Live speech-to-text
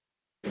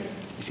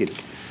Be seated.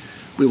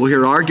 We will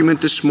hear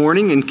argument this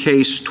morning in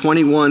Case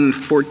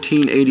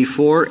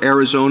 21-1484,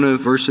 Arizona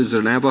versus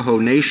the Navajo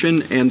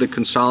Nation, and the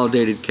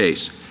consolidated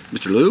case.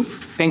 Mr. Liu?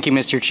 Thank you,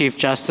 Mr. Chief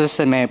Justice,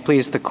 and may it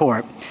please the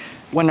Court.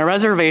 When a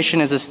reservation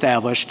is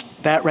established,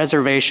 that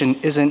reservation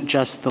isn't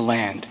just the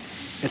land.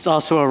 It's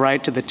also a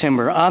right to the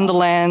timber on the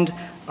land,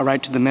 a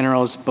right to the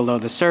minerals below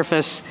the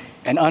surface,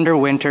 and under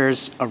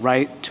winters, a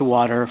right to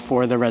water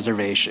for the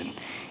reservation.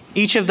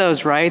 Each of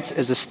those rights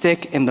is a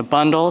stick in the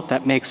bundle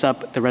that makes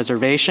up the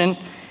reservation,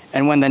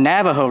 and when the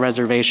Navajo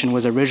Reservation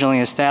was originally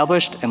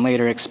established and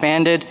later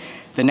expanded,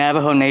 the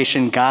Navajo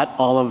Nation got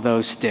all of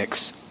those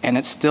sticks, and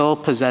it still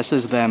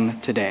possesses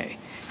them today.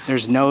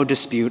 There's no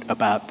dispute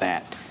about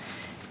that.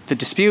 The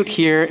dispute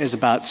here is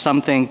about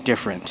something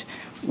different.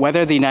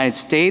 Whether the United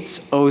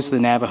States owes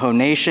the Navajo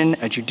Nation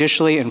a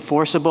judicially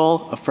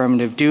enforceable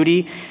affirmative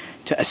duty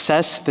to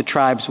assess the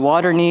tribe's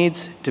water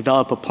needs,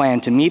 develop a plan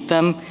to meet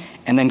them,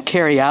 and then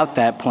carry out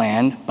that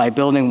plan by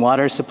building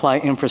water supply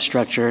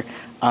infrastructure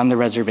on the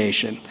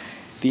reservation.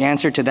 The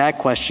answer to that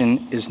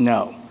question is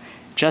no.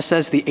 Just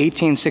as the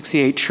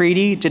 1868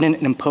 treaty didn't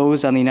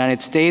impose on the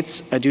United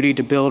States a duty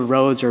to build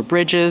roads or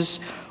bridges,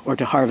 or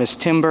to harvest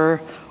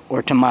timber,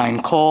 or to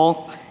mine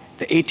coal,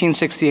 the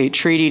 1868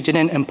 treaty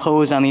didn't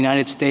impose on the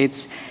United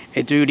States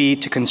a duty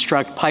to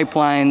construct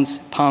pipelines,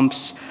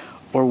 pumps,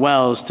 or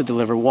wells to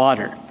deliver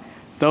water.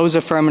 Those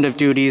affirmative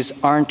duties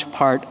aren't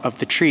part of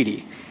the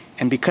treaty.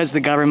 And because the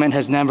government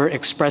has never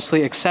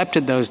expressly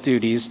accepted those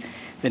duties,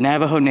 the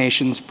Navajo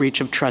Nation's breach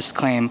of trust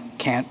claim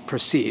can't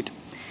proceed.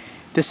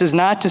 This is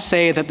not to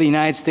say that the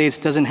United States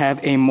doesn't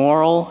have a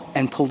moral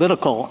and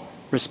political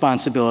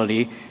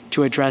responsibility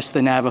to address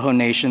the Navajo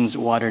Nation's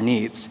water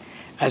needs.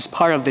 As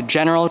part of the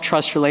general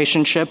trust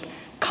relationship,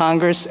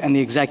 Congress and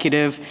the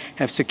executive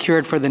have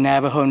secured for the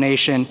Navajo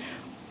Nation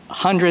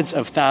hundreds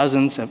of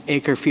thousands of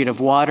acre-feet of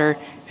water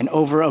and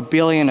over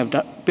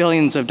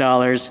billions of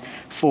dollars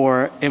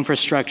for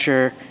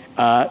infrastructure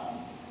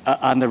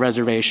on the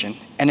reservation.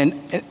 And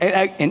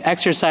in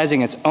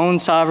exercising its own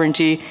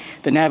sovereignty,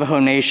 the Navajo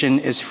Nation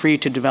is free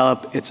to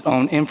develop its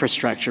own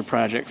infrastructure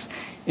projects,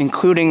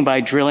 including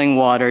by drilling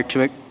water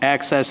to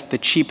access the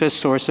cheapest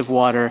source of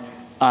water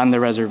on the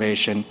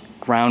reservation,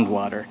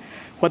 groundwater.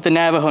 What the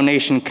Navajo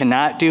Nation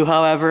cannot do,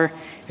 however,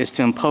 is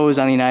to impose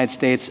on the United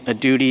States a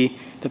duty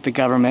that the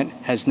government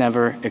has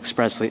never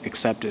expressly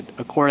accepted.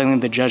 Accordingly,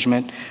 the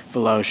judgment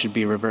below should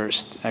be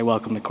reversed. I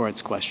welcome the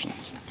Court's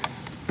questions.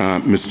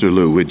 Mr.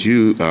 Liu, would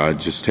you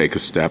just take a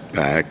step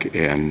back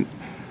and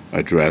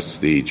address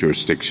the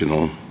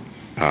jurisdictional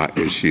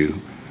issue,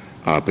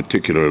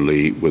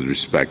 particularly with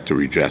respect to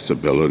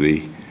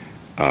redressability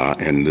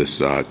and this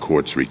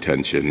Court's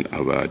retention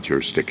of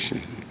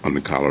jurisdiction on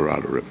the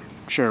Colorado River?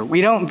 Sure.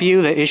 We don't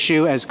view the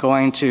issue as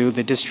going to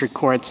the district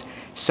court's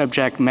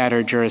subject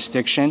matter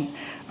jurisdiction.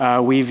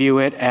 We view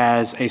it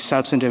as a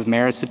substantive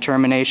merits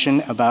determination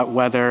about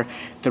whether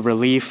the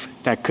relief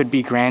that could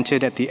be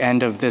granted at the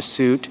end of this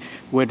suit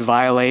would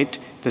violate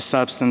the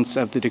substance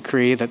of the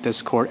decree that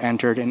this court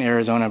entered in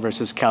Arizona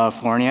versus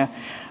California.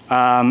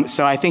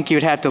 So I think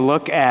you'd have to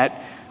look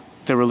at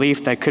the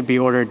relief that could be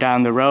ordered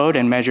down the road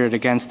and measure it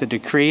against the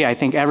decree. I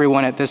think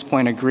everyone at this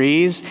point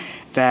agrees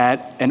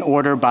that an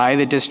order by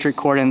the district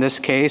court in this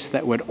case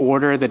that would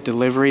order the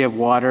delivery of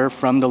water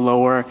from the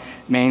lower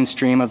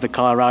mainstream of the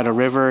Colorado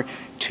River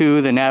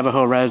to the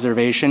Navajo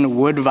Reservation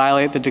would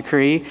violate the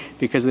decree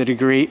because the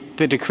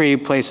decree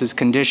places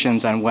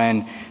conditions on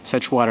when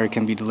such water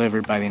can be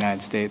delivered by the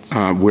United States.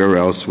 Where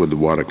else would the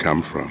water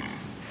come from?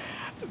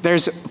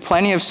 There's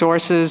plenty of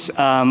sources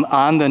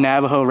on the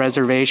Navajo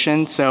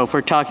Reservation. So if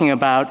we're talking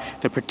about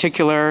the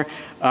particular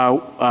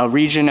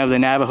region of the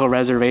Navajo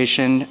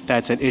Reservation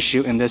that's at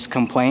issue in this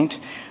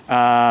complaint,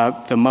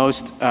 the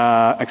most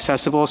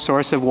accessible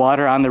source of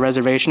water on the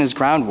reservation is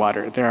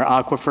groundwater. There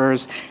are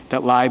aquifers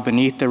that lie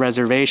beneath the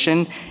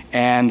reservation,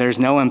 and there's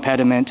no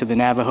impediment to the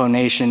Navajo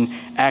Nation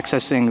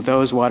accessing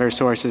those water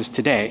sources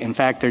today. In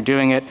fact, they're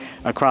doing it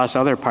across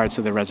other parts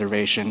of the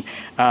reservation.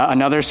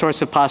 Another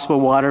source of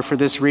possible water for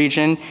this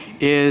region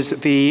is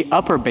the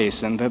upper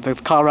basin, the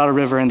Colorado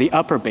River in the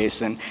upper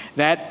basin.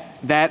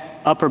 That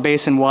upper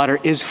basin water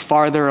is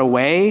farther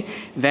away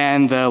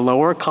than the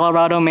lower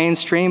Colorado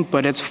mainstream,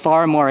 but it's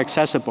far more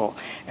accessible.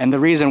 And the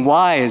reason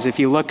why is if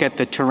you look at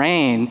the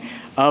terrain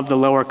of the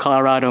lower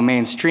Colorado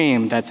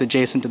mainstream that's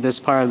adjacent to this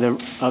part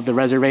of the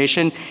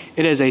reservation,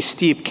 it is a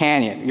steep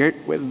canyon.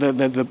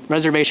 The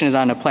reservation is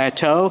on a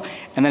plateau,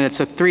 and then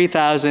it's a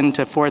 3,000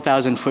 to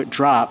 4,000 foot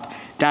drop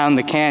down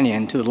the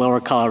canyon to the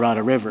lower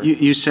Colorado River.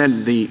 You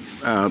said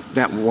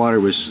that water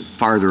was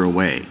farther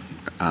away.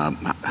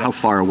 How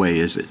far away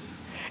is it?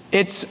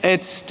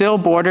 It still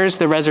borders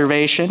the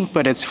reservation,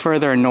 but it's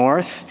further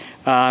north.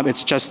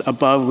 It's just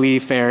above Lee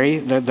Ferry.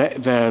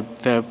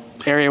 The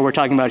area we're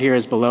talking about here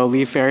is below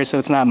Lee Ferry, so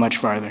it's not much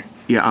farther.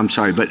 Yeah, I'm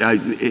sorry, but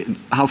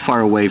how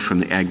far away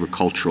from the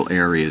agricultural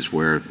areas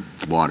where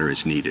water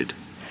is needed?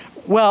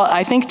 Well,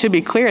 I think to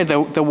be clear,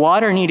 the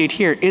water needed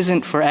here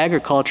isn't for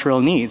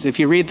agricultural needs. If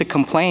you read the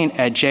complaint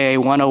at JA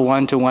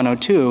 101 to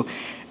 102,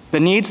 The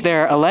needs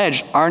there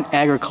alleged aren't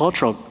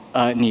agricultural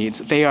needs.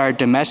 They are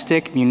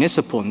domestic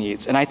municipal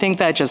needs. And I think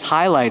that just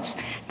highlights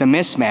the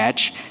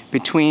mismatch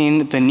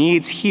between the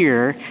needs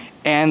here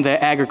and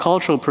the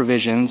agricultural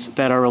provisions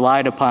that are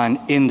relied upon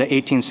in the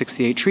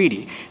 1868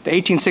 treaty. The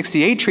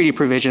 1868 treaty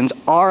provisions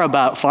are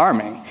about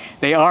farming.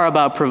 They are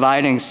about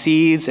providing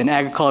seeds and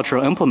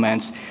agricultural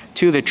implements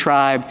to the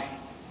tribe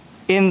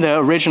in the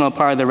original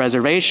part of the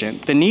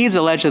reservation. The needs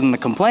alleged in the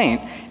complaint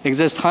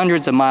exist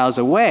hundreds of miles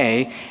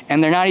away,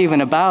 and they're not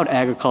even about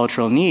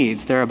agricultural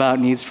needs. They're about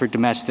needs for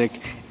domestic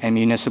and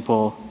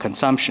municipal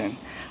consumption.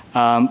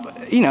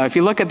 If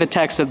you look at the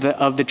text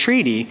of the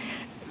treaty,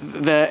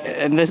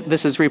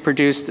 this is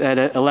reproduced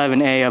at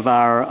 11A of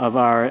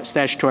our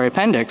statutory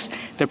appendix.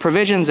 The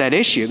provisions at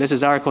issue, this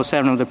is Article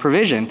 7 of the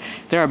provision,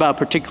 they're about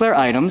particular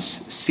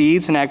items,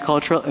 seeds and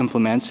agricultural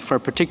implements for a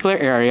particular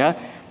area,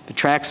 the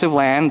tracts of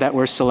land that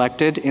were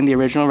selected in the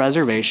original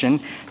reservation.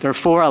 They're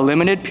for a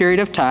limited period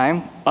of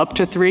time, up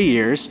to 3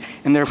 years,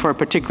 and they're for a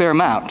particular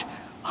amount,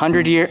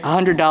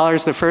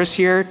 $100 the first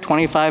year,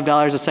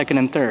 $25 the second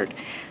and third.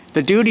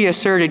 The duty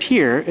asserted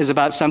here is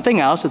about something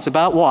else. It's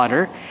about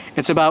water.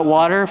 It's about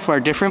water for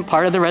a different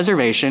part of the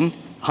reservation,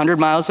 100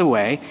 miles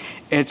away.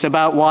 It's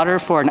about water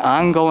for an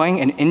ongoing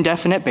and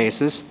indefinite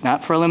basis,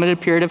 not for a limited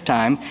period of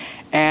time.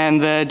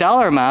 And the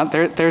dollar amount,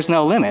 there's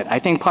no limit. I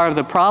think part of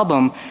the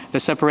problem, the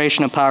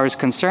separation of powers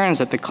concerns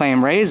that the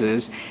claim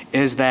raises,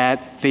 is that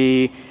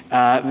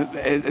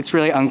it's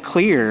really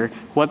unclear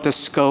what the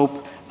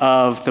scope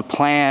of the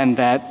plan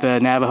that the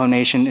Navajo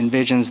Nation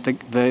envisions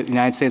the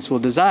United States will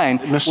design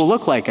will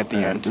look like at the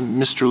end.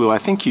 Mr. Liu, I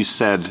think you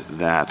said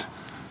that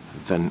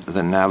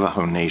the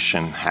Navajo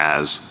Nation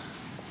has,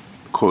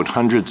 quote,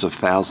 hundreds of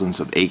thousands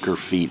of acre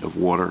feet of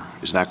water.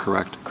 Is that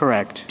correct?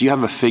 Correct. Do you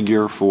have a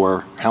figure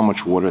for how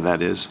much water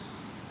that is?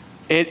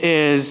 It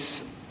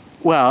is,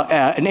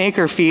 an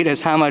acre feet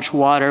is how much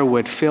water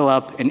would fill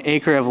up an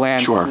acre of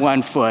land Sure.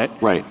 1 foot.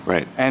 Right.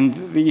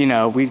 And, we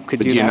could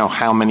do that. Do you know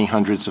how many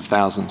hundreds of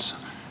thousands?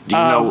 Do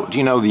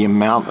you know the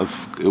amount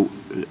of,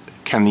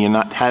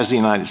 has the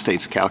United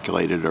States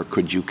calculated, or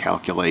could you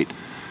calculate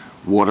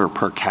water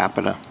per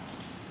capita?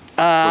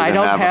 I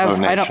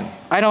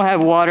don't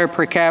have water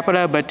per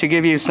capita, but to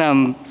give you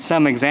some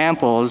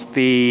examples,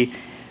 the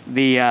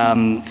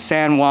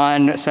San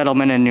Juan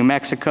settlement in New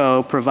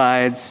Mexico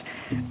provides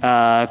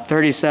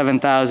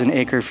 37,000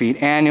 acre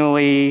feet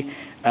annually.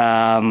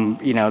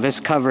 This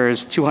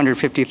covers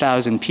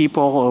 250,000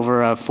 people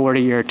over a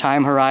 40-year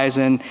time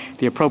horizon.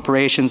 The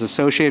appropriations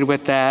associated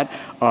with that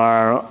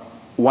are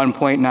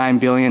 $1.9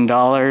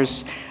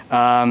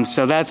 billion.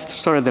 So that's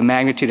sort of the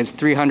magnitude. It's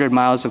 300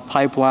 miles of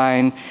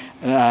pipeline,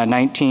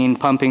 19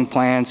 pumping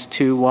plants,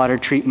 2 water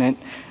treatment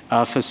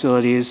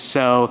facilities.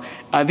 So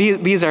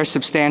these are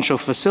substantial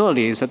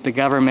facilities that the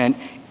government,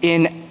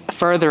 in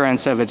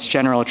furtherance of its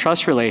general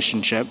trust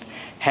relationship,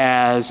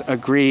 has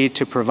agreed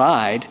to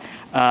provide.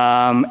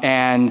 But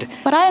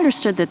I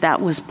understood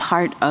that was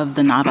part of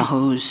the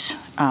Navajo's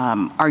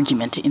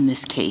argument in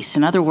this case.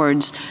 In other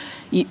words,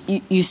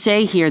 you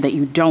say here that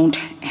you don't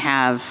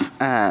have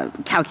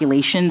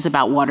calculations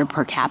about water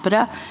per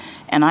capita,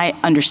 and I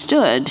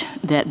understood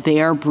that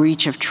their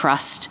breach of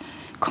trust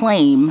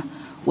claim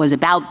was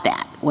about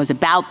that, was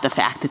about the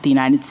fact that the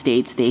United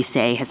States, they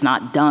say, has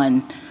not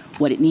done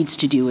what it needs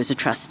to do as a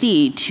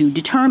trustee to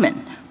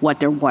determine what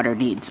their water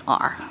needs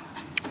are.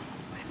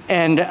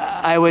 And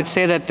I would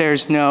say that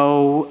there's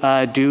no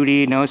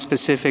no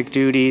specific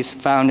duties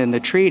found in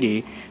the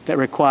treaty that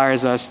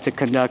requires us to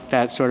conduct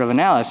that sort of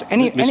analysis.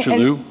 Mr.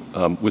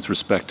 Liu, with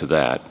respect to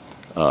that,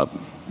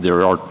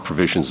 there are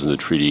provisions in the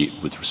treaty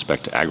with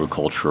respect to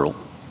agriculture,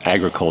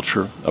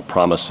 a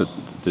promise that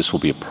this will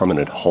be a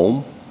permanent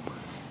home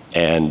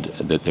and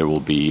that there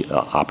will be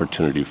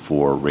opportunity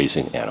for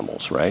raising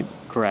animals, right?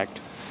 Correct.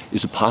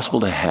 Is it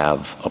possible to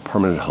have a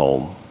permanent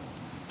home,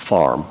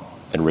 farm,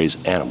 and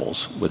raise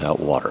animals without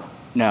water?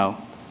 No.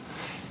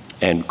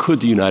 And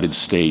could the United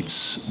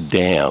States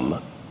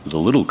dam the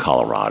Little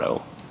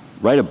Colorado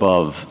right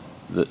above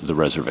the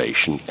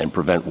reservation and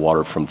prevent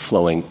water from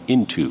flowing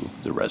into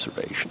the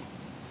reservation?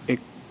 It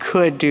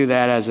could do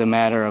that as a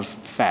matter of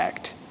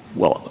fact.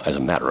 Well, as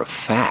a matter of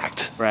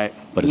fact. Right.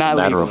 But as Not a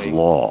matter legally. of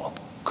law,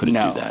 could it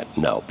No. do that?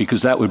 No,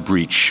 because that would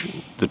breach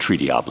the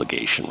treaty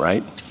obligation,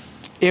 right?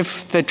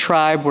 If the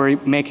tribe were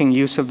making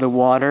use of the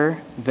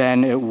water,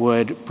 then it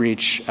would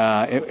breach.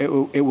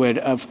 It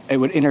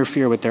would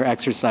interfere with their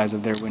exercise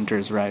of their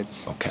winter's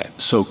rights. Okay.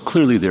 So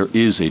clearly there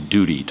is a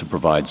duty to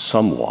provide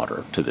some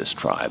water to this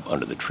tribe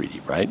under the treaty,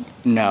 right?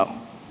 No.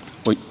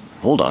 Wait,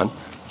 hold on.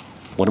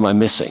 What am I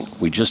missing?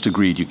 We just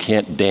agreed you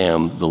can't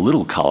dam the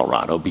Little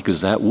Colorado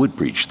because that would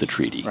breach the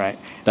treaty. Right.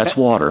 That's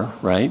water,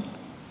 right?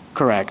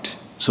 Correct.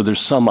 So there's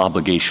some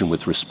obligation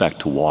with respect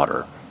to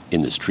water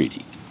in this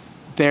treaty.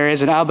 There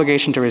is an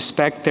obligation to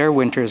respect their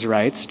winter's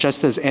rights,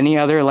 just as any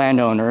other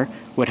landowner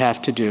would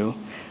have to do.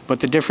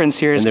 But the difference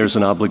here is... And there's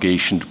an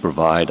obligation to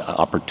provide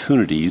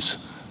opportunities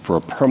for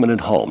a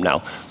permanent home.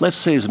 Now, let's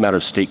say as a matter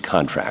of state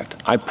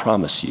contract, I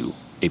promise you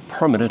a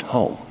permanent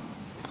home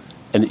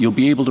and that you'll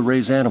be able to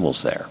raise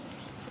animals there.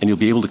 and you'll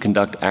be able to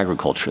conduct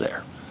agriculture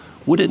there.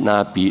 Would it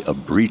not be a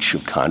breach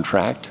of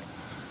contract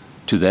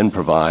to then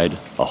provide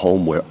a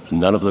home where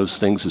none of those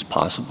things is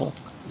possible?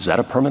 Is that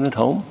a permanent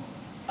home?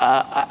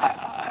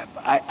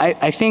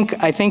 I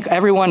think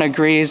everyone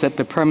agrees that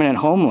the permanent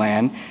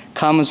homeland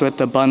comes with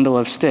the bundle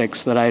of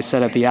sticks that I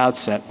said at the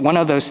outset. One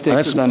of those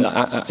sticks is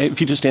if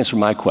you just answer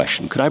my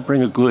question, could I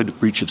bring a good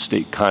breach of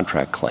state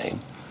contract claim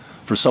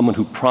for someone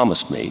who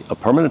promised me a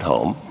permanent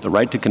home, the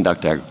right to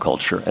conduct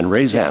agriculture and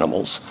raise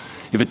animals,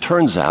 if it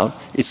turns out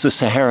it's the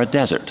Sahara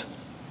Desert?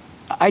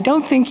 I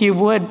don't think you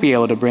would be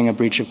able to bring a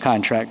breach of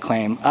contract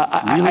claim.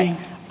 Really?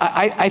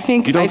 I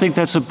think you don't think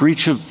that's a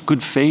breach of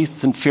good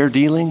faith and fair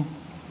dealing?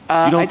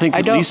 You don't think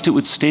at least it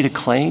would state a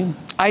claim?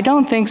 I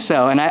don't think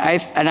so, and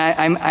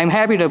I'm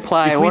happy to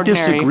apply If we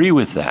disagree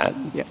with that,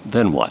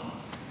 then what?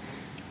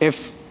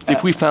 If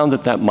we found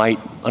that might,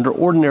 under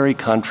ordinary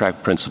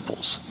contract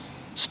principles,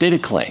 state a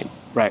claim,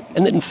 right,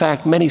 and that in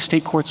fact many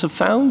state courts have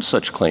found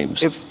such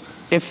claims.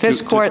 If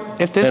this court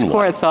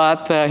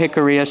thought the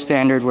Hickory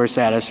standard were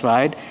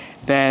satisfied,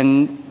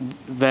 then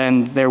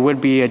there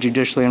would be a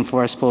judicially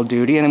enforceable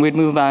duty, and then we'd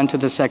move on to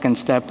the second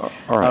step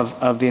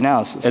of the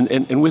analysis.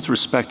 And with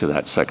respect to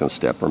that second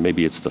step, or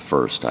maybe it's the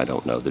first, I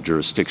don't know, the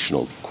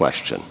jurisdictional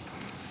question,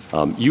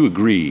 you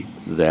agree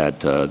that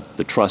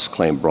the trust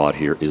claim brought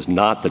here is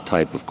not the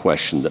type of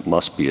question that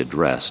must be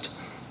addressed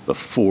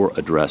before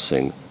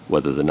addressing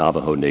whether the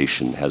Navajo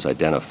Nation has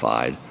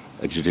identified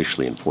a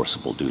judicially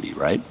enforceable duty,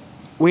 right?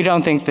 We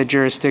don't think the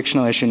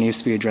jurisdictional issue needs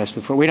to be addressed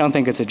before. We don't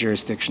think it's a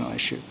jurisdictional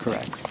issue,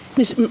 correct.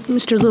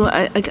 Mr. Liu,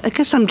 I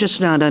guess I'm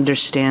just not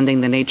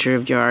understanding the nature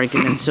of your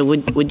argument, so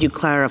would you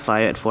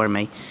clarify it for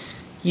me?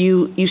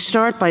 You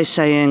start by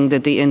saying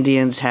that the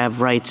Indians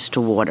have rights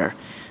to water,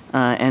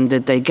 and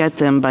that they get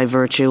them by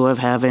virtue of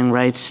having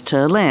rights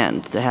to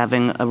land,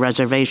 having a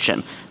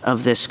reservation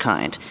of this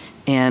kind,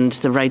 and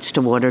the rights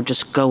to water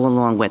just go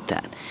along with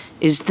that.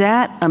 Is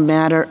that a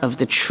matter of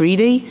the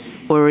treaty,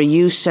 or are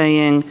you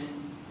saying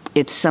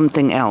it's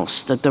something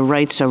else, that the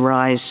rights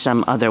arise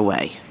some other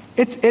way?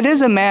 It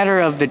is a matter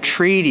of the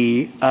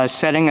treaty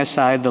setting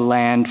aside the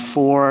land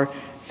for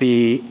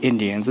the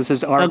Indians. This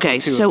is Article 2. Okay,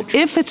 so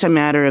if it's a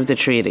matter of the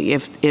treaty,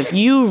 if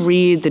you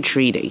read the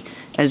treaty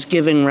as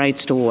giving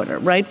rights to water,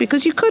 right?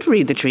 Because you could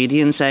read the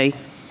treaty and say,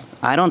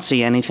 I don't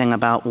see anything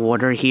about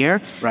water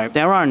here. Right.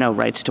 There are no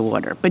rights to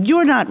water. But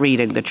you're not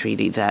reading the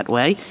treaty that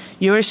way.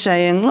 You're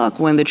saying, look,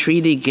 when the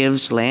treaty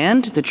gives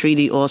land, the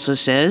treaty also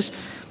says,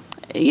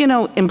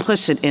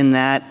 implicit in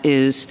that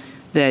is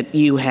that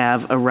you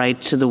have a right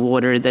to the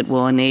water that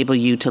will enable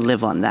you to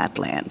live on that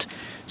land.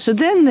 So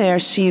then there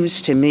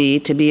seems to me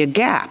to be a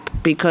gap,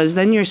 because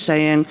then you're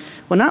saying,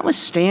 well,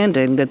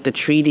 notwithstanding that the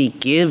treaty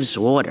gives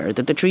water,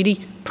 that the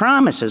treaty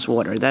promises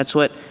water, that's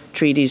what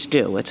treaties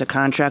do. It's a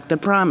contract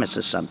that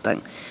promises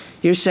something.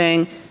 You're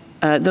saying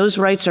those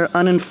rights are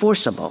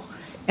unenforceable.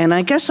 And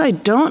I guess I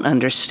don't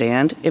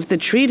understand, if the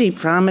treaty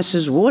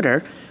promises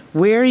water,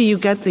 where you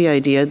get the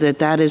idea that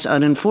that is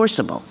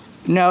unenforceable.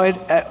 No,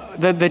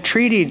 the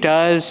treaty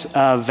does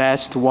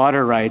vest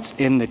water rights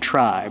in the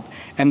tribe,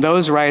 and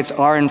those rights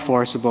are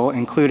enforceable,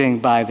 including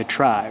by the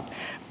tribe.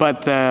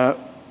 But the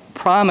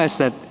promise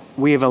that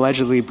we have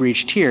allegedly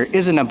breached here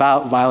isn't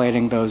about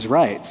violating those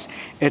rights.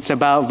 It's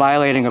about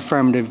violating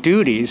affirmative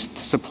duties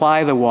to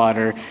supply the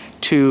water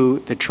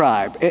to the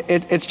tribe.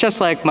 It's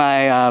just like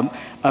my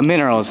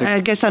minerals. I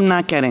guess I'm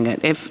not getting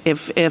it.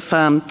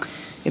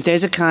 If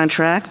there's a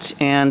contract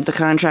and the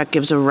contract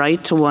gives a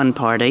right to one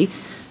party,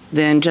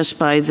 then just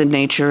by the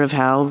nature of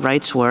how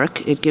rights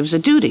work, it gives a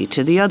duty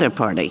to the other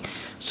party.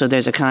 So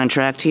there's a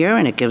contract here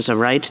and it gives a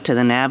right to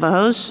the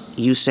Navajos.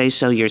 You say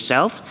so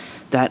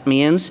yourself. That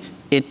means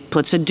it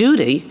puts a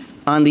duty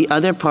on the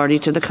other party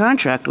to the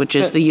contract, which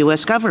is the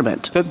U.S.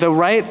 government. The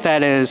right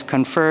that is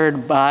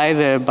conferred by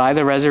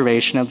the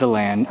reservation of the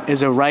land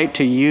is a right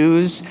to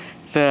use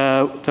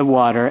the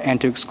water and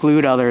to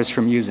exclude others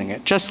from using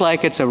it. Just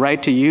like it's a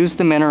right to use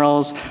the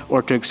minerals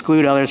or to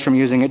exclude others from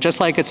using it, just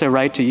like it's a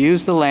right to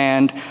use the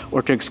land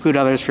or to exclude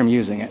others from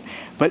using it.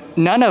 But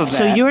none of that...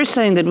 So you're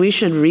saying that we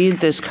should read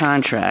this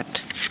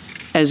contract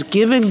as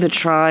giving the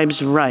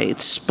tribes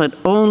rights, but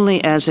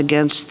only as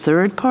against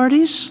third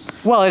parties?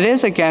 Well, it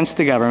is against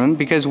the government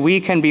because we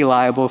can be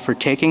liable for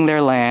taking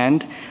their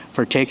land,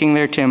 for taking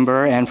their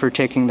timber, and for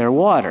taking their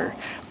water.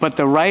 But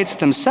the rights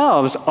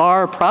themselves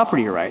are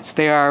property rights.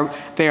 They are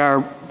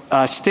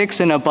sticks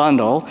in a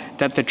bundle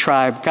that the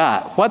tribe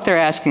got. What they're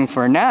asking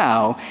for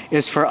now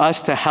is for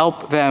us to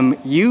help them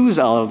use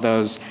all of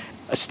those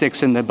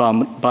sticks in the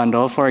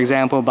bundle, for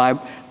example,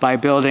 by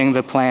building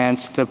the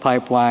plants, the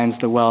pipelines,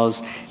 the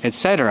wells,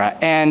 etc.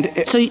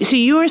 So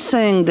you're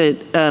saying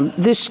that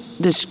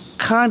this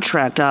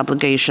contract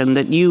obligation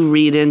that you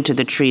read into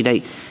the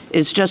treaty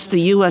is just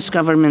the U.S.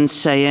 government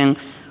saying,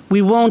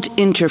 we won't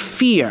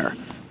interfere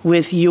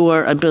with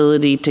your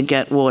ability to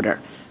get water.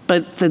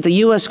 But that the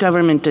U.S.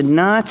 government did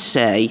not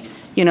say,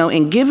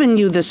 in giving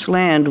you this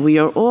land, we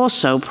are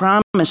also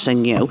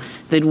promising you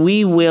that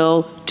we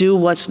will do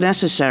what's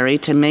necessary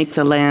to make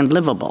the land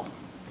livable.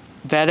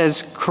 That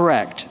is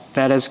correct.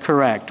 That is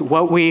correct.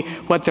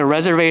 What the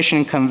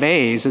reservation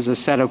conveys is a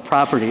set of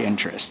property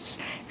interests.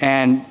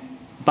 And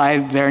by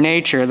their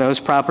nature, those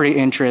property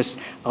interests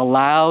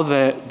allow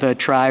the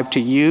tribe to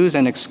use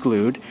and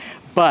exclude,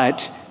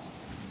 but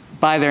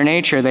by their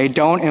nature, they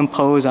don't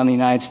impose on the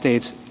United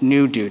States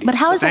new duties. But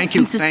how is that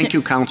consistent? Thank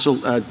you, counsel.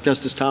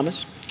 Justice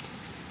Thomas?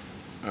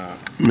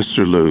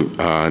 Mr. Liu,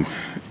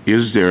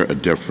 is there a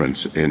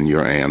difference in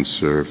your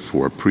answer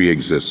for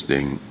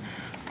pre-existing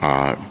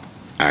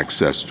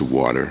access to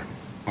water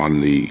on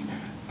the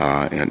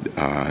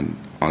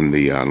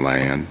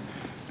land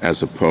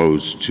as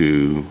opposed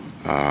to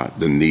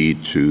the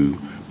need to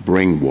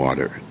bring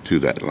water to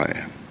that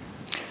land?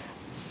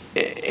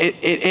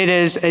 It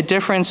is a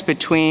difference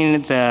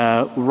between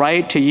the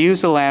right to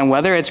use the land,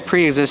 whether it's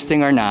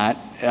pre-existing or not.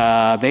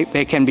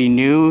 They can be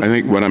new. I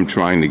think what I'm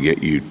trying to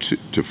get you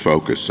to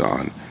focus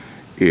on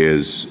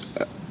is,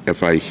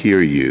 if I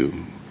hear you,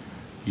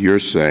 you're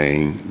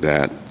saying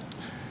that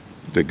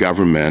the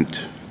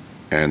government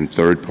and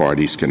third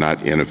parties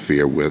cannot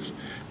interfere with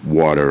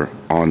water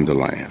on the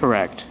land.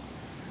 Correct.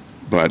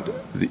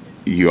 But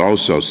you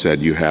also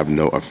said you have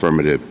no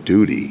affirmative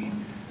duty.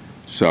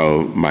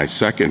 So my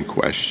second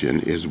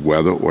question is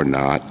whether or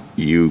not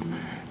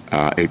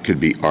it could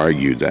be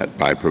argued that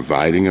by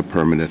providing a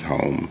permanent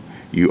home,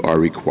 you are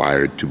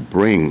required to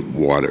bring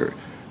water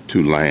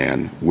to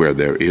land where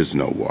there is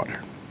no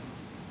water.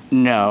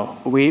 No,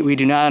 we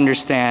do not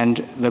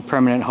understand the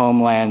permanent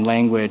homeland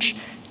language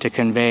to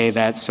convey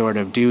that sort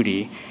of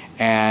duty.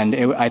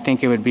 And I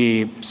think it would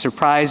be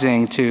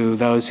surprising to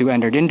those who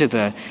entered into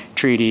the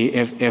treaty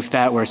if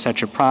that were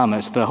such a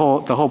promise. The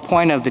whole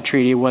point of the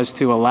treaty was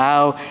to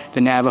allow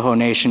the Navajo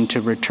Nation to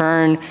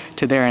return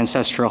to their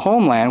ancestral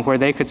homeland where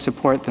they could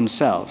support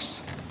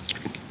themselves.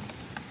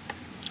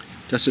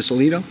 Justice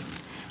Alito?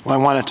 Well, I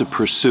wanted to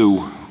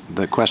pursue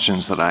the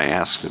questions that I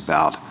asked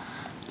about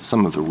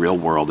some of the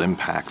real-world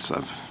impacts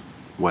of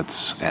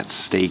what's at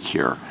stake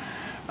here.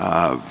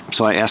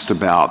 So I asked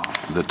about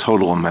the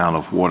total amount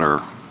of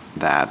water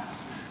that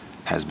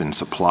has been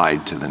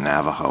supplied to the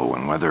Navajo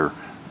and whether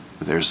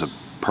there's a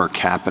per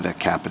capita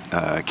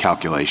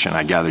calculation.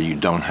 I gather you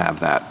don't have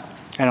that.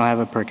 I don't have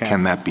a per capita.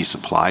 Can that be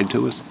supplied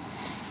to us?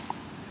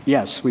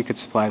 Yes, we could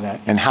supply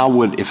that. And how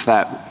would, if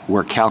that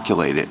were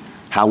calculated,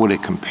 how would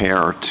it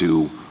compare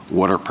to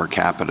water per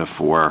capita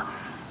for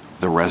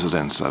the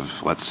residents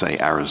of, let's say,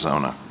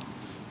 Arizona?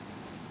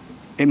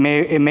 It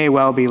may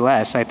well be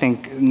less. I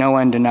think no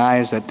one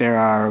denies that there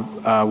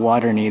are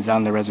water needs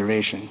on the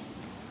reservation.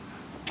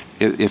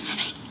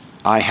 If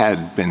I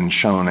had been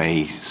shown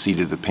a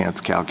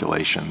seat-of-the-pants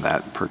calculation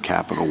that per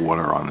capita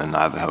water on the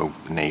Navajo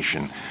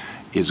Nation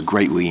is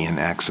greatly in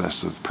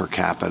excess of per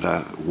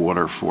capita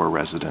water for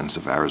residents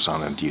of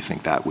Arizona, do you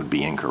think that would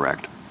be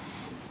incorrect?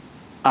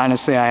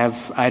 Honestly,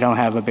 I don't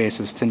have a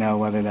basis to know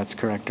whether that's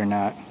correct or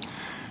not.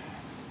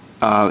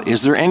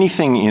 Is there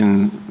anything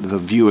in the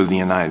view of the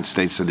United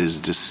States that is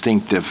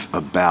distinctive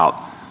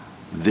about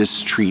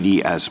this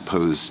treaty as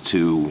opposed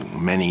to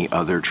many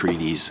other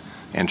treaties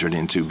entered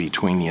into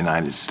between the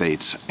United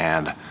States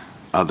and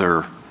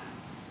other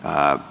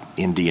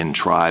Indian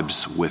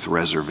tribes with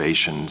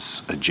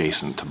reservations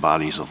adjacent to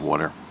bodies of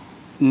water?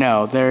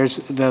 No, there's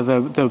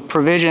the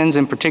provisions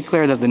in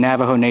particular that the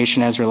Navajo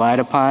Nation has relied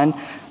upon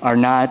are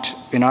not,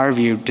 in our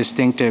view,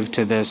 distinctive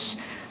to this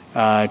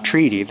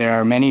treaty. There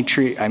are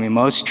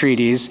most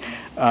treaties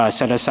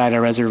set aside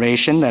a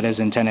reservation that is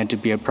intended to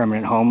be a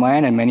permanent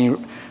homeland, and many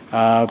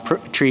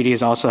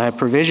treaties also have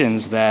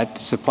provisions that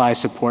supply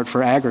support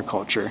for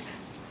agriculture.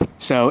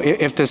 So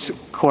if this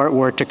court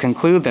were to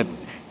conclude that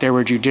there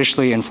were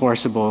judicially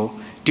enforceable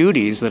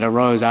duties that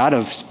arose out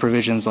of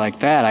provisions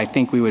like that, I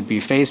think we would be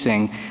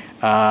facing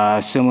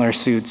similar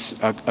suits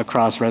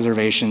across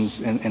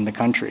reservations in the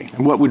country.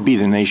 And what would be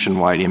the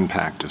nationwide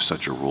impact of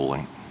such a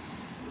ruling?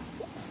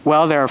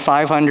 Well, there are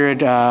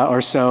 500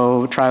 or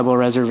so tribal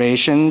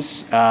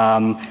reservations.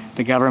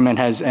 The government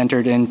has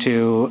entered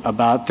into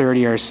about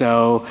 30 or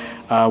so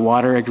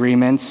water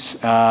agreements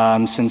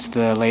since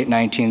the late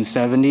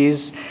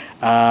 1970s.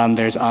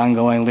 There's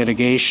ongoing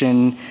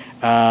litigation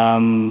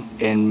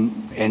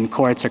in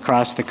courts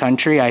across the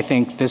country. I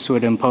think this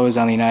would impose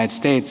on the United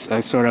States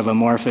a sort of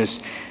amorphous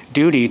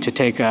duty to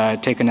take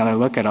another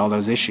look at all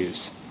those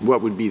issues.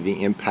 What would be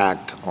the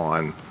impact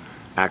on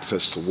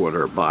access to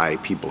water by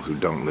people who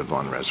don't live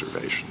on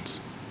reservations?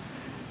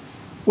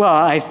 Well,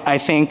 I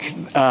think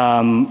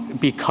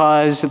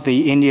because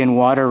the Indian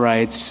water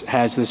rights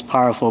has this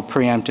powerful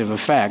preemptive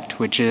effect,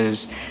 which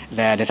is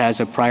that it has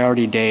a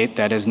priority date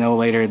that is no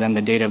later than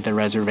the date of the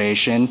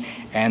reservation,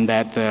 and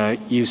that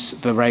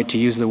the right to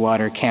use the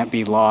water can't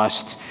be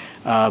lost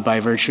by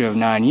virtue of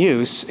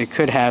non-use, it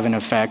could have an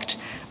effect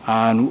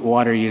on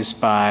water use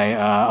by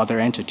other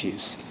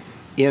entities.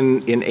 In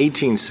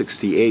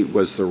 1868,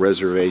 was the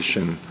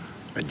reservation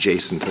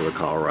adjacent to the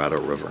Colorado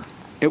River?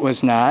 It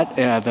was not.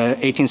 The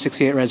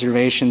 1868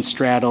 reservation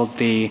straddled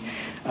the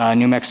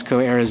New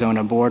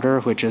Mexico-Arizona border,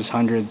 which is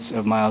hundreds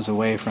of miles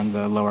away from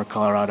the lower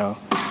Colorado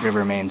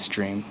River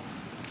mainstream.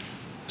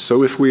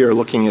 So if we are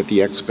looking at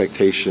the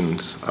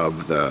expectations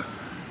of the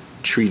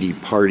treaty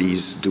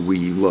parties do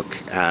we look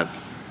at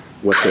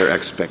what their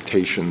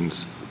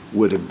expectations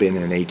would have been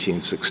in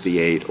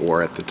 1868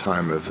 or at the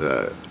time of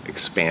the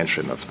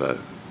expansion of the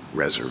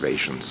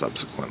reservation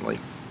subsequently?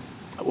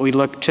 We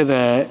look to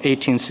the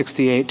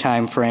 1868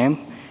 time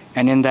frame,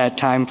 and in that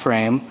time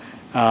frame,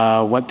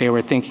 what they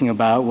were thinking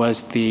about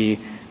was the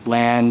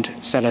land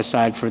set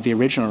aside for the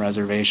original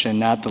reservation,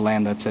 not the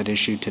land that's at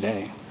issue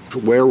today.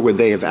 Where would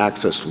they have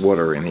accessed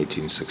water in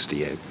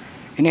 1868?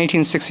 In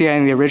 1868,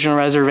 in the original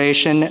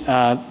reservation,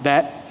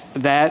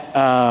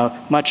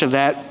 much of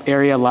that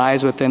area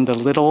lies within the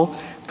Little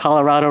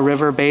Colorado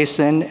River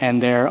Basin,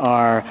 and there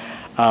are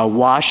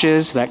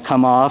washes that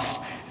come off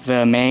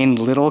the main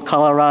Little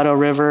Colorado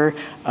River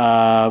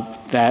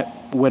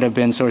that would have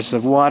been sources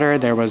of water.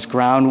 There was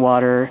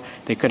groundwater.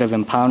 They could have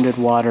impounded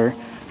water.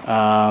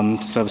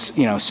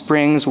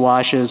 Springs,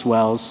 washes,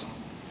 wells.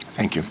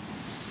 Thank you.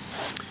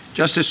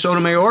 Justice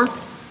Sotomayor?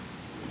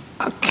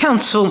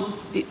 Counsel,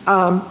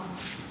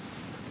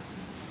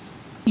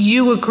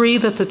 you agree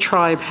that the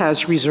tribe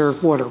has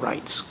reserved water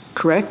rights,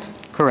 correct?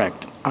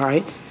 Correct. All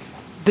right.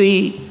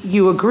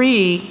 You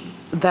agree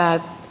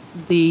that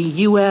the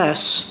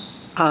U.S.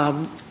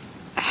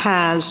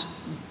 Has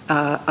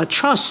a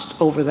trust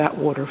over that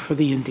water for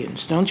the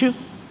Indians, don't you?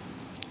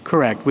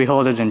 Correct. We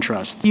hold it in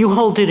trust. You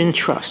hold it in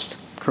trust.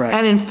 Correct.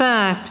 And in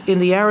fact, in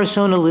the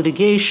Arizona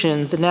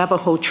litigation, the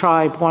Navajo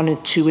tribe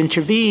wanted to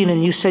intervene,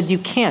 and you said you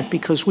can't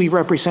because we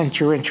represent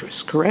your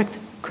interests, correct?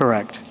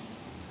 Correct.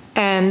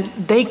 And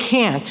they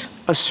can't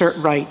assert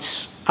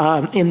rights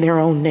in their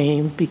own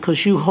name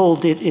because you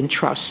hold it in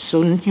trust.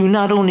 So you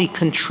not only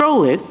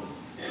control it,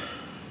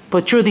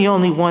 but you're the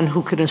only one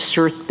who can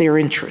assert their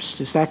interests.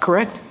 Is that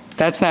correct?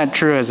 That's not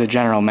true as a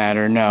general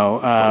matter, no.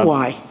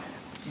 Why?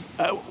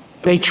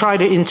 They try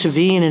to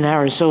intervene in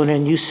Arizona,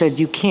 and you said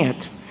you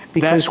can't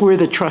because we're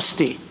the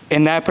trustee.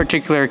 In that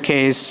particular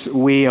case,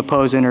 we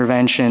opposed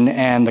intervention,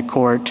 and the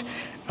court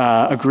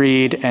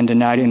agreed and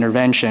denied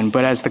intervention.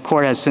 But as the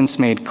court has since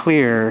made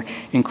clear,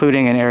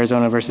 including in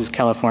Arizona versus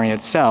California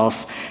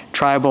itself,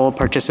 tribal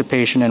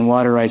participation in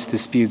water rights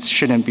disputes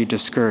shouldn't be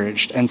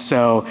discouraged. And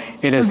so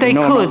it is They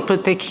could,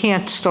 but they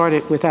can't start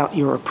it without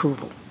your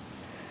approval.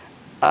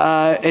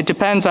 It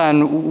depends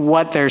on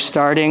what they're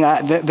starting.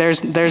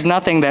 There's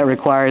nothing that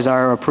requires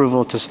our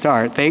approval to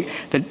start.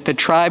 The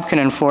tribe can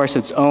enforce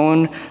its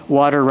own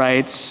water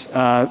rights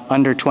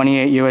under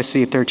 28 U.S.C.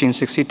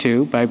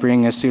 1362 by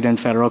bringing a suit in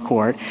federal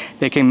court.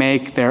 They can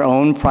make their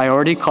own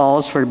priority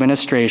calls for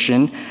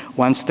administration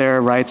once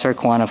their rights are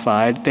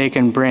quantified. They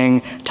can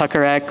bring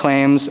Tucker Act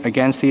claims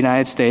against the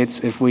United States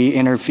if we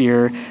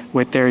interfere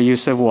with their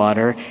use of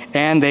water,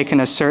 and they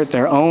can assert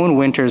their own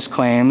winters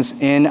claims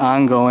in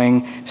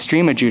ongoing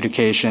stream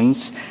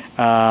adjudications,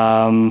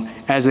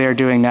 as they are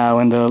doing now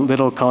in the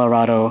Little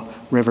Colorado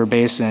River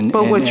Basin.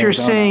 But what you're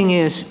Arizona. saying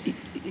is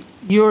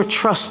your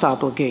trust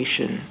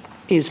obligation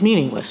is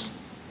meaningless.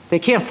 They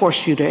can't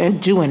force you to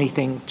do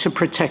anything to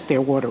protect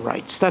their water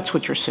rights. That's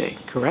what you're saying,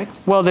 correct?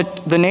 Well,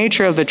 the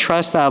nature of the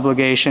trust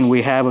obligation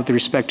we have with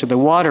respect to the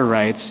water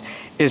rights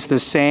is the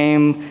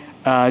same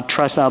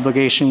trust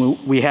obligation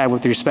we have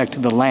with respect to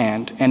the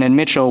land. And in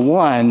Mitchell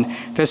 1,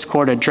 this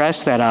court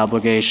addressed that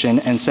obligation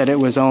and said it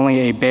was only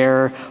a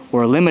bare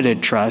or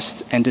limited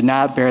trust and did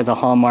not bear the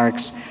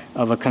hallmarks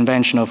of a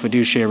conventional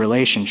fiduciary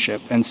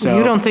relationship. And so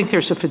you don't think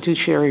there's a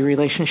fiduciary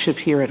relationship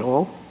here at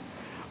all?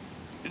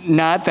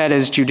 Not that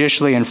is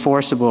judicially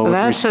enforceable with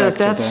respect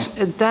to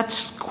the...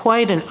 That's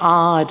quite an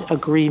odd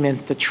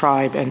agreement the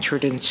tribe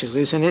entered into,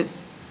 isn't it?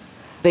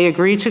 They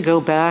agreed to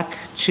go back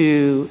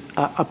to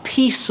a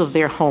piece of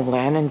their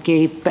homeland and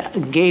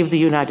gave the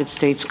United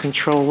States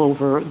control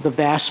over the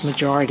vast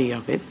majority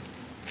of it.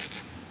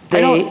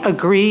 They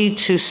agreed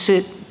to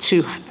sit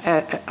to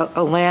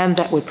a land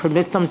that would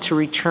permit them to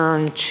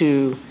return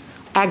to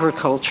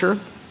agriculture.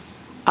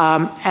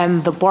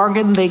 And the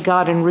bargain they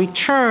got in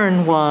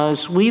return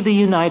was, we, the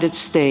United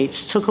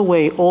States, took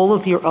away all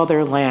of your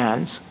other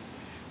lands.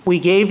 We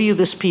gave you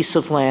this piece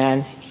of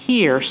land.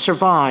 Here,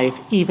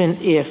 survive, even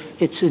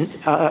if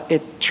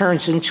it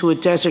turns into a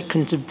desert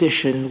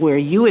condition where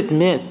you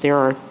admit there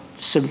are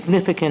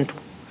significant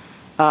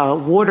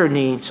water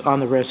needs on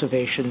the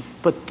reservation,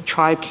 but the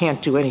tribe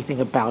can't do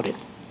anything about it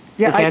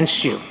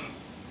against you.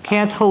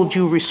 Can't hold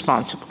you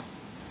responsible.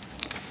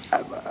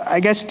 I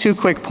guess two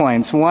quick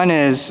points. One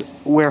is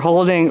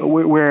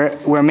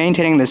we're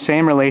maintaining the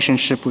same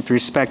relationship with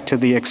respect to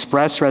the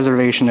express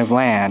reservation of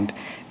land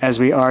as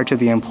we are to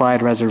the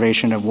implied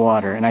reservation of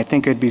water. And I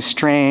think it'd be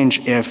strange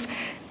if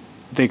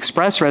the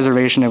express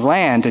reservation of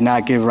land did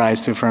not give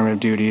rise to affirmative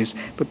duties,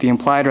 but the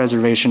implied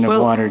reservation of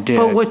water did.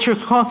 But what you're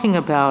talking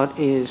about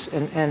is,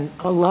 and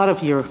a lot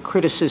of your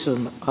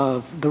criticism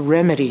of the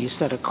remedies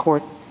that a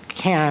court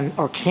can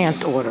or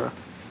can't order,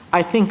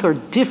 I think are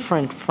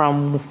different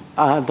from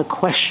the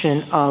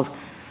question of,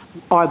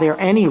 are there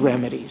any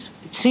remedies?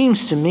 It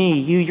seems to me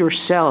you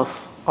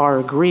yourself are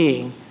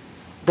agreeing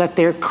that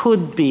there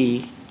could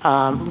be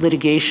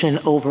litigation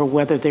over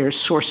whether there's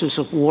sources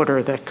of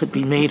water that could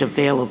be made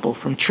available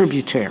from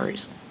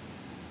tributaries,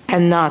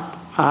 and not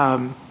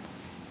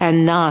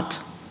and not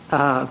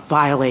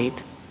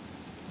violate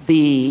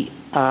the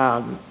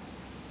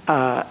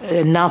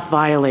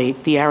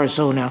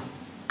Arizona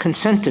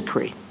consent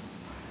decree.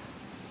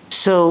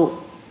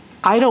 So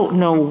I don't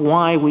know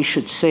why we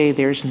should say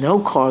there's no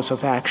cause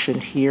of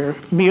action here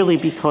merely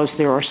because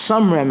there are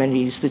some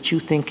remedies that you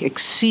think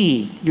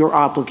exceed your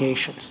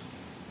obligations.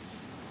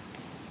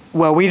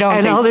 Well, we don't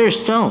and think...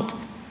 others don't.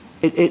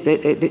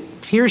 It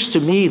appears to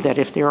me that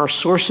if there are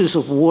sources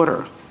of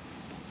water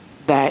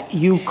that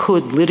you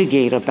could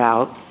litigate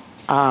about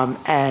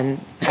and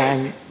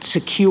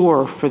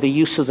secure for the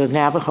use of the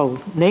Navajo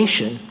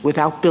Nation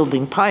without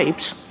building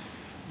pipes,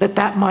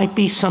 that might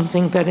be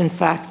something that, in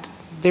fact,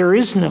 there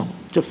is no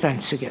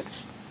defense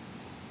against.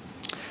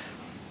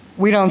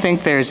 We don't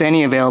think there's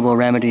any available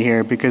remedy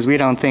here because we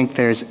don't think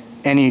there's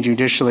any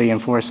judicially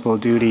enforceable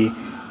duty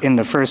in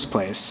the first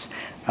place.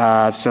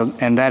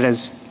 And that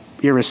is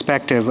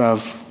irrespective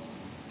of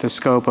the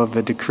scope of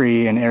the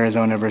decree in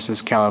Arizona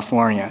versus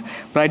California.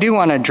 But I do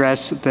want to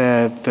address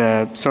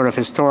the sort of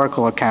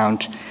historical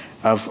account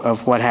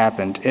of what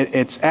happened.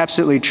 It's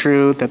absolutely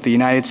true that the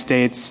United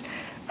States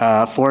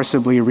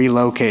forcibly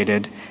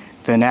relocated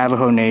the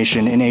Navajo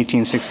Nation in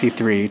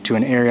 1863 to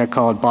an area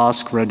called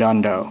Bosque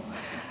Redondo.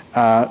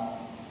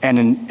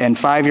 And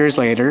 5 years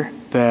later,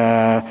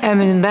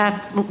 And in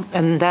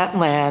that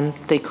land,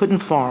 they couldn't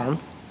farm.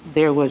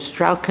 There was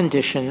drought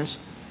conditions,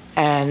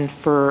 and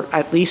for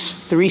at least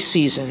 3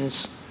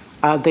 seasons,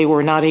 they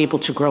were not able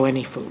to grow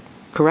any food,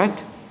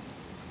 correct?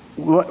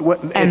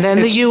 And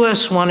then the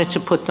U.S. wanted to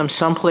put them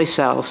someplace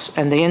else,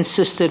 and they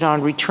insisted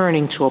on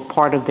returning to a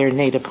part of their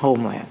native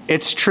homeland.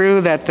 It's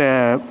true that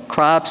the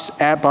crops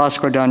at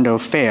Bosque Redondo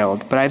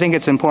failed, but I think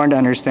it's important to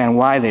understand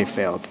why they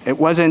failed. It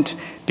wasn't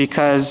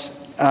because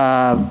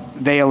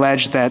they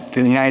alleged that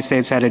the United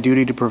States had a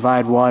duty to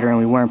provide water and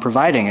we weren't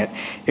providing it.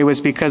 It was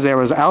because there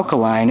was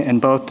alkaline in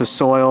both the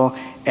soil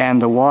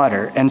and the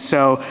water. And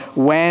so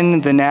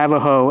when the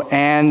Navajo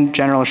and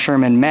General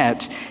Sherman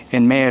met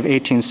in May of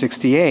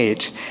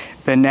 1868,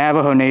 the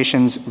Navajo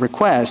Nation's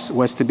request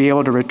was to be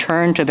able to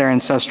return to their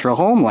ancestral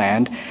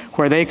homeland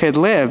where they could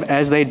live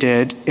as they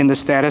did in the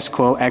status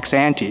quo ex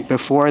ante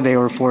before they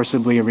were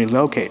forcibly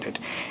relocated.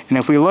 And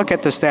if we look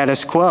at the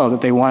status quo that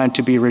they wanted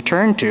to be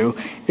returned to,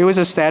 it was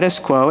a status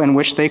quo in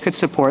which they could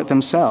support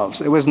themselves.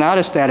 It was not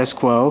a status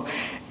quo,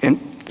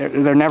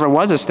 there never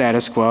was a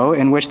status quo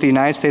in which the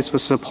United States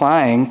was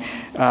supplying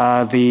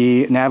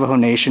the Navajo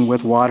Nation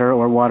with water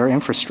or water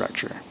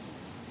infrastructure.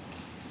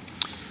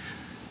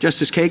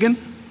 Justice Kagan?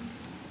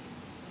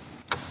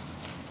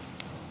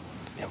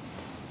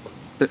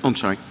 I'm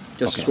sorry.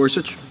 Justice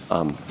Gorsuch?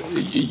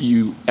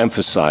 You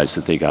emphasize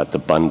that they got the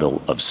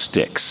bundle of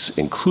sticks,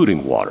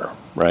 including water,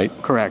 right?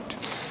 Correct.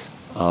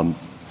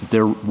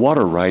 Their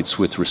water rights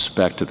with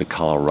respect to the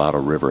Colorado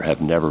River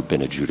have never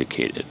been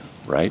adjudicated,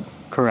 right?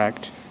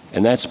 Correct.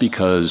 And that's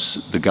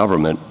because the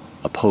government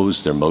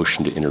opposed their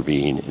motion to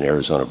intervene in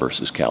Arizona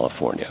versus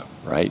California,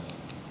 right?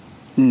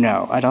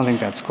 No, I don't think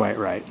that's quite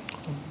right.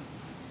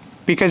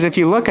 Because if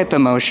you look at the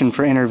motion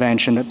for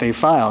intervention that they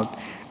filed,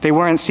 they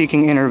weren't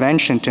seeking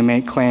intervention to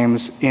make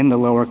claims in the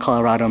lower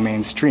Colorado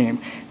mainstream.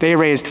 They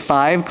raised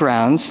 5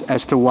 grounds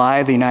as to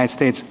why the United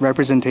States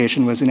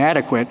representation was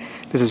inadequate.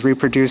 This is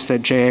reproduced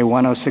at JA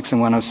 106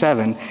 and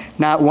 107.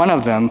 Not one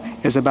of them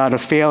is about a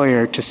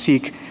failure to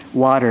seek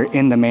water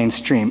in the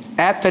mainstream.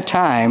 At the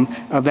time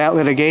of that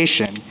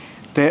litigation,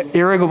 the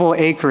irrigable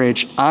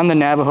acreage on the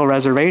Navajo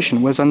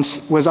reservation was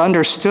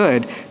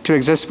understood to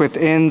exist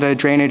within the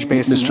drainage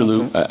basin. Mr.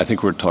 Liu, I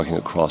think we're talking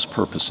across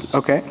purposes.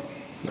 Okay.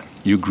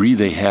 You agree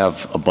they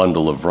have a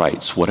bundle of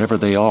rights, whatever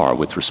they are,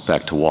 with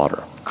respect to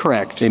water.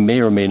 Correct. They may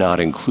or may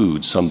not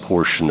include some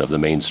portion of the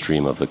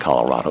mainstream of the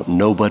Colorado.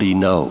 Nobody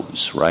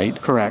knows,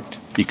 right? Correct.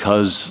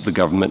 Because the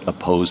government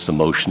opposed the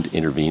motion to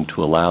intervene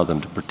to allow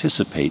them to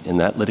participate in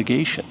that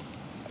litigation.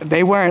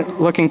 They weren't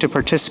looking to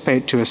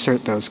participate to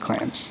assert those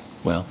claims.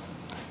 Well,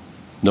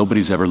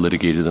 nobody's ever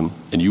litigated them,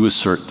 and you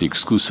assert the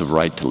exclusive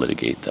right to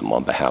litigate them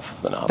on behalf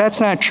of the Navajo.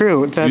 That's not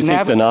true. Do you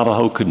think the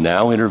Navajo could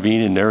now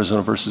intervene in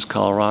Arizona versus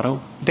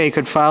Colorado? They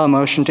could file a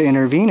motion to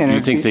intervene. Do you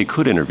think they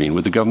could intervene?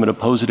 Would the government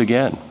oppose it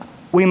again?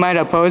 We might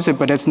oppose it,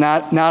 but it's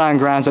not on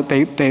grounds that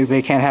they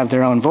can't have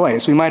their own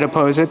voice. We might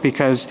oppose it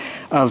because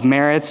of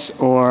merits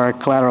or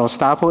collateral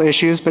estoppel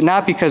issues, but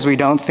not because we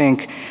don't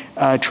think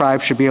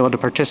tribes should be able to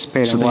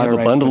participate in water rights. So they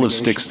have a bundle of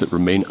litigation. sticks that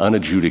remain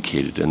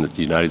unadjudicated and that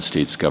the United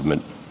States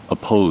government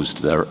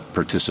opposed their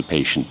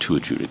participation to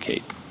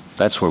adjudicate.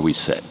 That's where we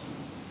sit.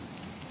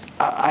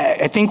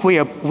 I think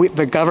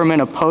the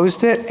government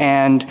opposed it,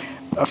 and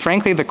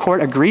frankly, the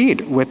court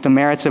agreed with the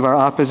merits of our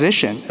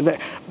opposition.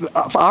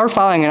 Our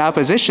filing an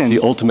opposition... The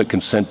ultimate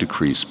consent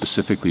decree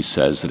specifically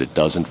says that it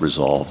doesn't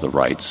resolve the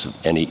rights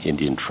of any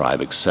Indian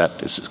tribe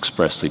except as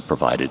expressly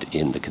provided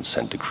in the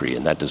consent decree,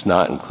 and that does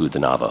not include the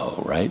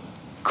Navajo, right?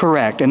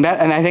 Correct, and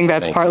I think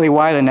that's partly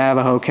why the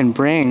Navajo can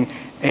bring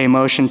a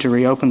motion to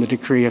reopen the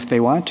decree if they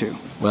want to.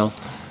 Well,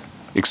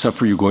 except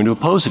for you're going to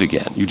oppose it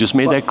again. You just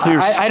made that clear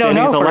I don't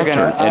know standing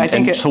at the if we're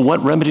lectern. gonna, so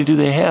what remedy do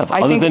they have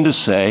other than to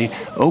say,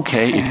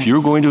 okay, if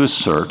you're going to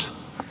assert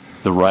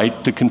the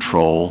right to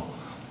control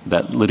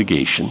that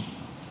litigation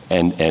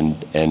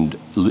and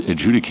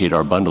adjudicate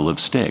our bundle of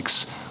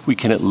sticks, we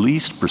can at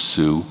least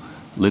pursue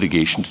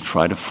litigation to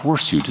try to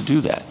force you to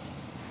do that.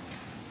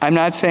 I'm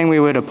not saying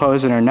we would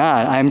oppose it or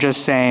not. I'm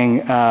just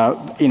saying,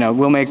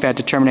 we'll make that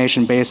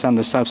determination based on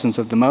the substance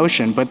of the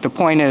motion. But the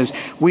point is,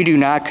 we do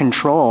not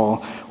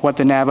control what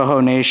the Navajo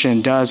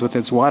Nation does with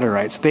its water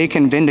rights. They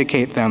can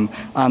vindicate them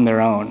on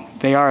their own.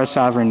 They are a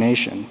sovereign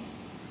nation.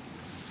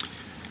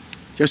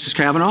 Justice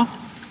Kavanaugh?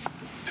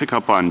 Pick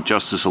up on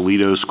Justice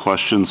Alito's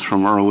questions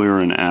from earlier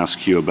and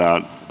ask you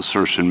about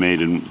assertion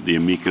made in the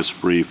amicus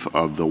brief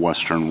of the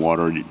Western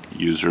water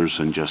users,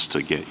 and just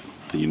to get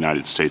the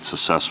United States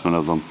assessment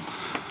of them.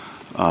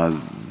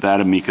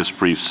 That amicus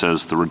brief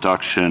says the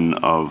reduction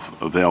of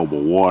available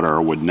water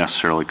would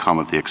necessarily come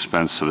at the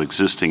expense of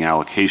existing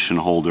allocation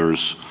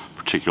holders,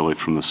 particularly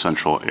from the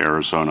Central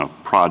Arizona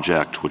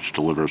Project, which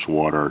delivers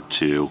water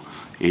to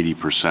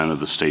 80% of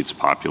the state's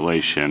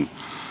population.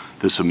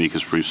 This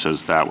amicus brief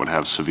says that would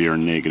have severe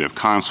negative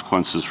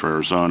consequences for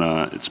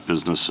Arizona, its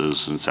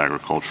businesses, and its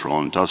agricultural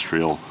and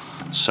industrial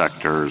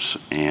sectors,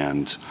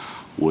 and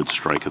would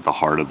strike at the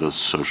heart of the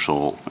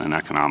social and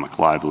economic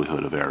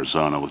livelihood of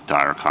Arizona with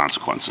dire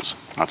consequences.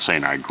 I'm not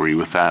saying I agree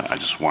with that.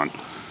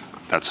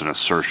 That's an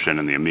assertion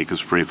in the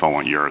amicus brief. I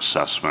want your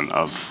assessment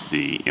of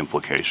the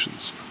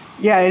implications.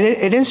 Yeah,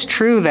 it is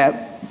true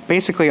that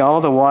basically all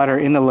the water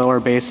in the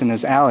lower basin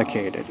is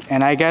allocated.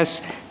 And I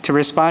guess to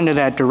respond to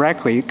that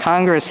directly,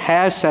 Congress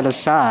has set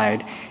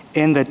aside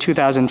in the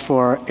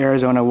 2004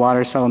 Arizona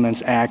Water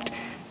Settlements Act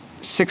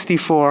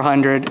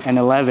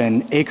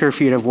 6,411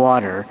 acre-feet of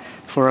water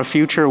for a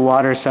future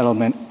water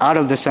settlement out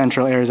of the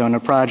Central Arizona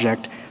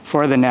Project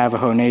for the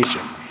Navajo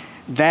Nation.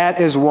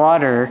 That is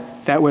water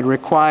that would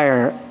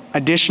require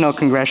additional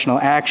congressional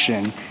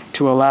action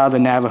to allow the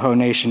Navajo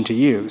Nation to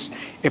use.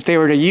 If they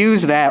were to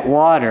use that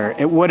water,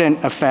 it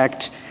wouldn't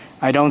affect,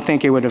 I don't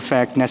think it would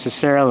affect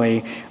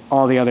necessarily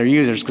all the other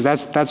users,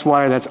 because that's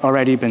water that's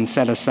already been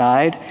set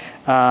aside.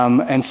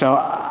 And so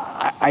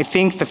I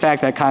think the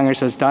fact that Congress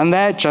has done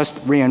that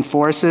just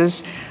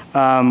reinforces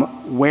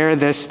where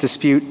this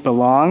dispute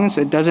belongs.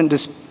 It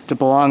doesn't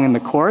belong in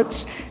the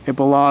courts. It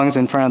belongs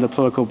in front of the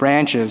political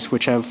branches,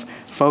 which have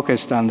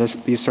focused on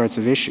these sorts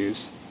of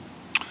issues.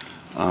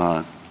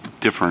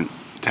 Different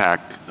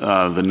tack.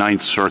 The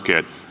Ninth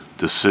Circuit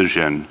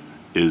decision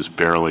is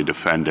barely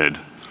defended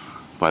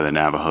by the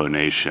Navajo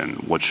Nation.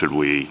 What should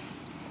we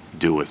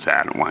do with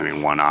that? I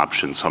mean, one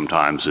option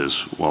sometimes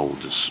is, well, we'll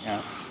just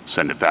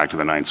send it back to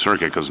the Ninth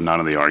Circuit, because none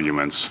of the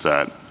arguments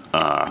that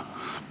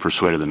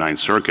persuaded the Ninth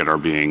Circuit are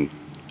being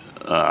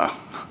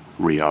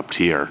re-upped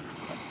here.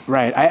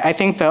 Right. I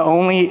think the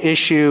only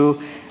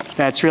issue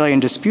that's really in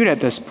dispute at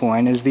this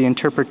point is the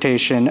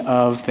interpretation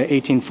of the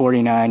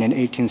 1849 and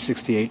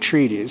 1868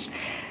 treaties.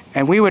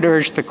 And we would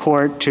urge the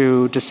court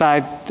to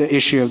decide the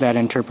issue of that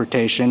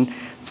interpretation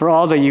for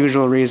all the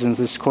usual reasons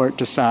this court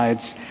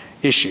decides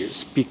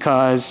issues,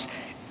 because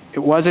it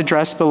was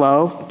addressed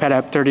below,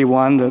 PEDAP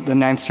 31, the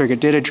Ninth Circuit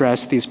did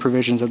address these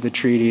provisions of the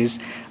treaties,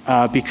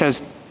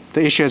 because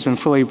the issue has been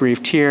fully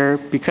briefed here,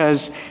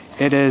 because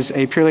it is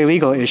a purely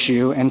legal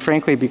issue, and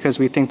frankly, because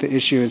we think the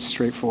issue is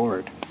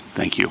straightforward.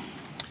 Thank you.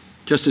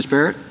 Justice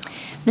Barrett?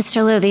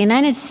 Mr. Liu, the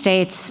United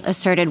States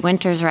asserted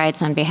winters'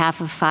 rights on behalf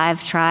of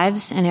 5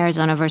 tribes in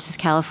Arizona versus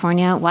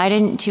California. Why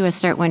didn't you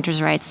assert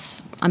winters'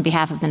 rights on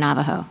behalf of the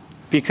Navajo?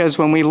 Because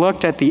when we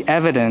looked at the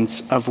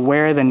evidence of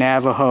where the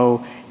Navajo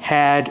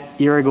had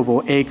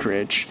irrigable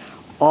acreage,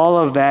 all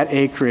of that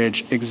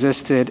acreage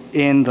existed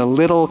in the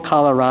Little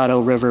Colorado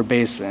River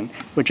Basin,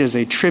 which is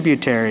a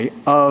tributary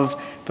of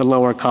the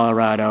Lower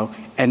Colorado,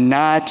 and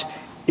not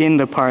in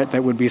the part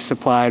that would be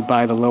supplied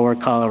by the Lower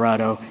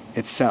Colorado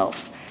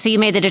itself. So you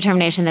made the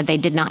determination that they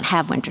did not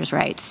have winters'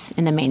 rights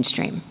in the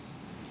mainstream?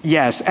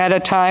 Yes, at a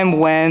time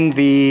when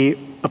the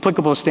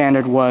applicable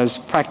standard was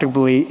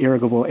practically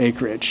irrigable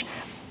acreage.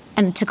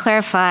 And to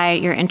clarify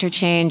your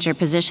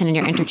position and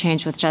your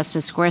interchange with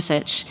Justice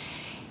Gorsuch,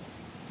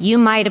 you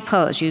might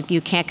oppose,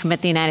 you can't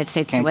commit the United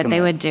States to what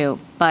they would do,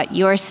 but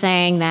you're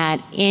saying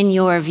that in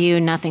your view,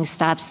 nothing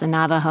stops the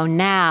Navajo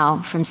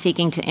now from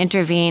seeking to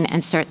intervene and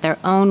assert their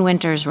own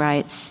winters'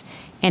 rights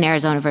in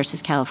Arizona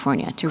versus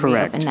California to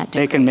reopen that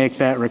decree. They can make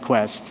that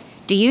request.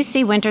 Do you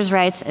see winters'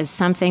 rights as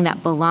something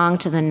that belong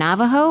to the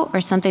Navajo or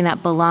something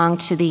that belong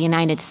to the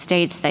United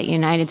States that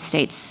United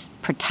States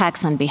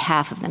protects on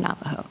behalf of the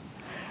Navajo?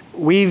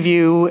 We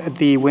view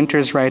the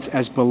winters' rights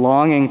as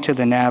belonging to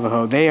the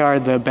Navajo. They are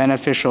the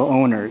beneficial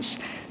owners.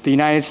 The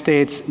United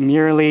States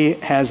merely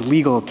has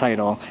legal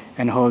title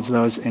and holds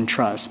those in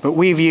trust. But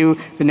we view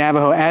the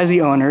Navajo as the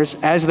owners,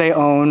 as they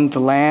own the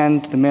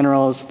land, the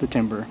minerals, the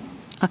timber.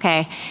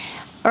 Okay.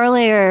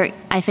 Earlier,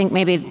 I think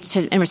maybe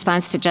in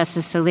response to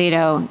Justice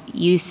Alito,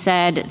 you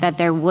said that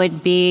there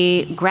would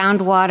be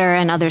groundwater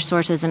and other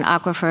sources and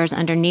aquifers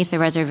underneath the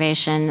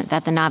reservation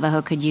that the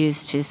Navajo could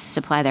use to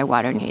supply their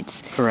water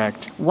needs.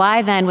 Correct.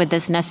 Why then would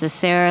this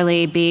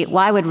necessarily be,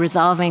 why would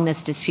resolving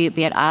this dispute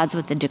be at odds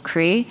with the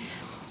decree?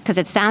 Because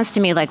it sounds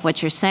to me like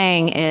what you're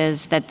saying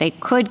is that they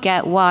could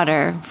get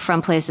water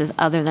from places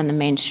other than the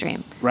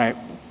mainstream. Right.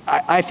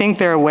 I think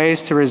there are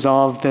ways to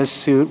resolve this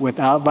suit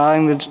without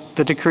violating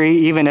the decree.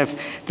 Even if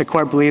the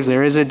court believes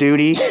there is a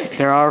duty,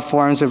 there are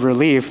forms of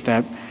relief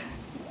that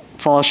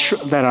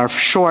that are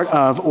short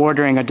of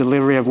ordering a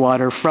delivery of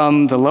water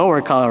from the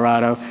lower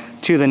Colorado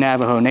to the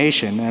Navajo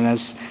Nation. And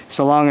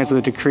so long as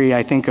the decree,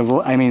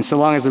 so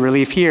long as the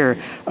relief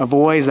here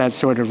avoids that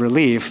sort of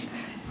relief,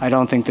 I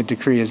don't think the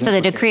decree is So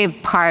the decree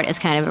part is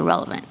kind of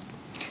irrelevant.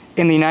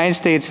 In the United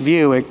States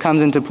view, it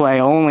comes into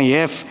play only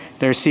if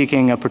they're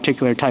seeking a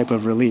particular type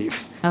of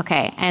relief.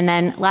 Okay, and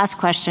then last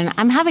question.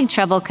 I'm having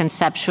trouble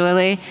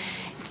conceptually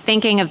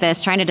thinking of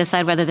this, trying to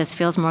decide whether this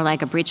feels more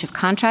like a breach of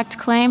contract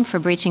claim for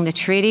breaching the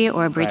treaty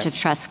or a breach of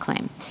trust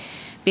claim.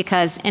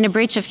 Because in a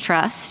breach of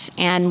trust,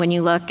 and when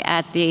you look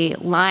at the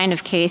line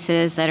of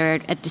cases that are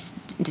at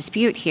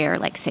dispute here,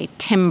 like say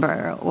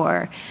timber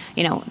or,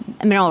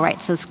 mineral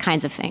rights, those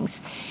kinds of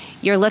things,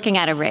 you're looking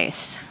at a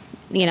race.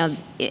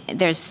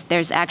 There's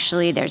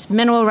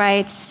mineral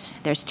rights,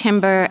 there's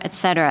timber, et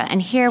cetera.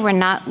 And here we're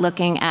not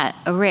looking at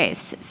a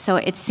race. So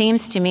it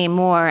seems to me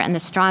more, and the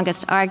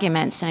strongest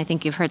arguments, and I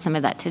think you've heard some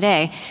of that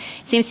today,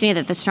 it seems to me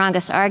that the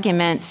strongest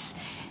arguments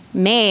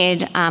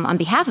made on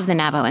behalf of the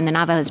Navajo in the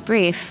Navajo's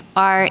brief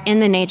are in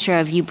the nature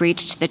of you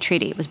breached the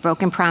treaty. It was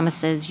broken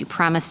promises. You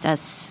promised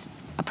us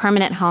a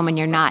permanent home and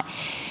you're not.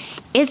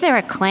 Is there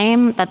a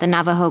claim that the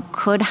Navajo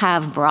could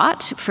have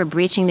brought for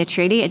breaching the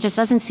treaty? It just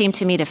doesn't seem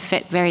to me to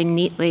fit very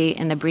neatly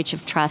in the breach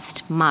of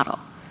trust model.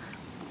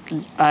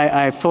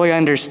 I fully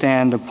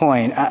understand the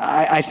point.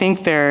 I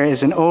think there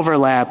is an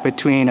overlap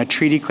between a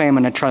treaty claim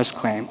and a trust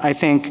claim. I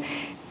think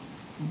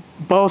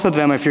both of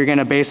them, if you're going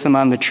to base them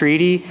on the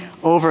treaty,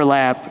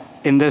 overlap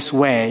in this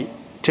way.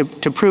 To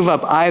prove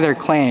up either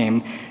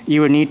claim,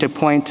 you would need to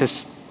point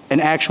to an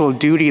actual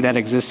duty that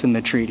exists in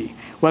the treaty.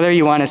 Whether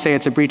you want to say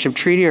it's a breach of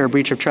treaty or a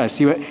breach of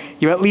trust, you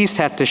at least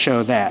have to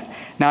show that.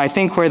 Now, I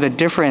think where the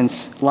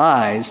difference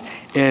lies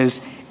is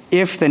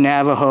if the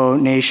Navajo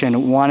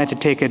Nation wanted to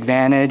take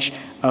advantage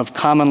of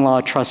common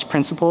law trust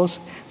principles,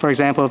 for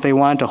example, if they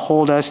wanted to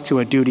hold us to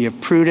a duty of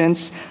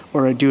prudence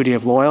or a duty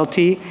of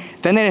loyalty,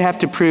 then they'd have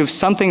to prove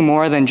something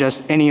more than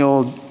just any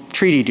old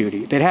treaty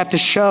duty. They'd have to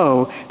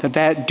show that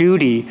that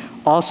duty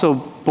also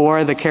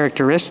bore the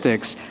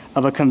characteristics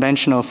of a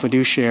conventional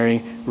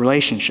fiduciary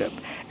relationship.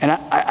 And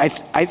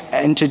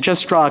and to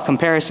just draw a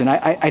comparison,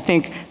 I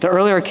think the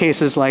earlier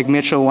cases like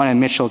Mitchell 1 and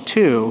Mitchell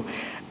 2,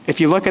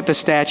 if you look at the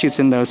statutes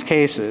in those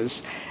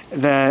cases,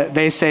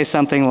 they say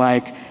something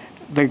like,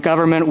 the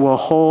government will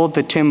hold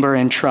the timber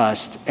in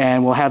trust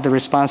and will have the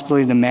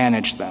responsibility to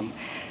manage them.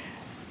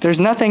 There's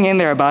nothing in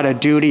there about a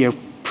duty of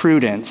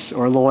prudence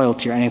or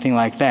loyalty or anything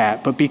like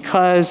that, but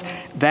because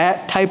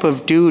that type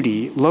of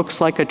duty looks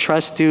like a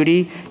trust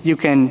duty, you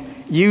can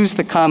use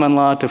the common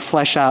law to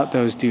flesh out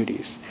those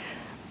duties.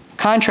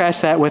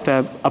 Contrast that with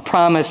a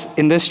promise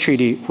in this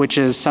treaty, which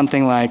is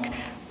something like,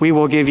 we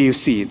will give you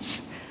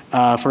seeds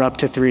for up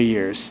to 3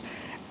 years.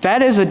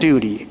 That is a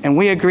duty, and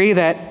we agree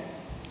that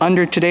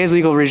under today's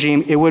legal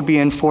regime, it would be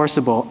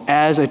enforceable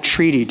as a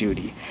treaty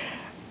duty.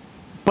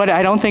 But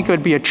I don't think it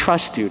would be a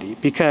trust duty,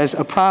 because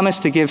a promise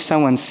to give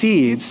someone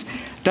seeds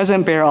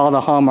doesn't bear all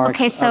the hallmarks.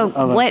 Okay, so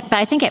but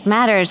I think it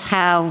matters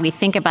how we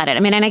think about it.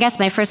 I mean, and I guess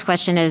my first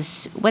question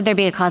is, would there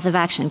be a cause of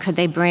action? Could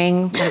they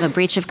bring kind of a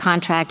breach of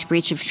contract,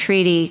 breach of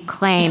treaty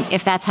claim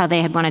if that's how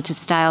they had wanted to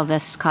style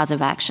this cause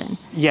of action?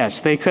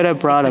 Yes, they could have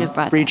brought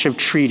a breach of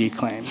treaty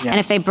claim. Yes.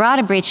 And if they brought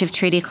a breach of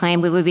treaty claim,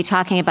 we would be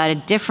talking about a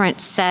different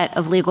set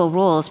of legal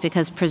rules,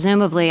 because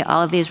presumably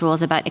all of these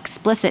rules about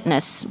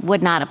explicitness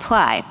would not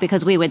apply,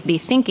 because we would be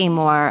thinking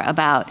more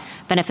about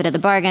benefit of the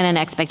bargain and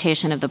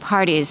expectation of the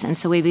parties, and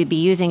so we would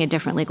be using a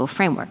different legal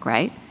framework,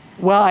 right?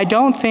 Well, I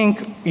don't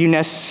think you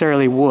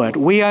necessarily would.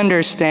 We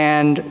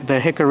understand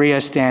the Hickory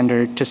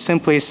standard to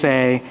simply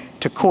say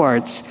to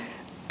courts,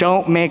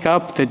 don't make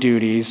up the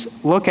duties,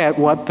 look at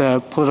what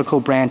the political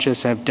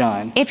branches have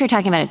done. If you're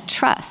talking about a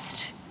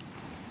trust.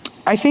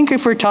 I think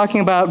if we're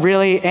talking about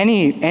really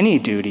any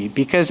duty,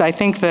 because I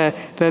think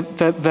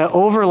the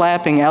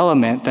overlapping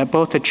element that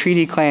both a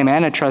treaty claim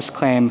and a trust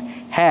claim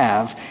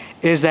have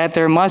is that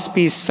there must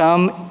be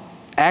some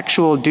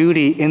actual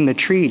duty in the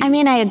treaty. I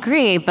mean, I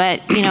agree,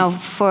 but,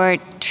 for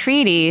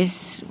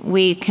treaties,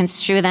 we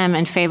construe them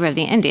in favor of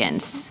the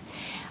Indians.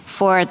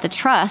 For the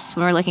trust,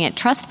 when we're looking at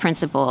trust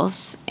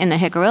principles in the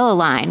Hickorilla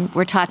line,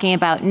 we're talking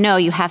about, no,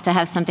 you have to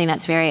have something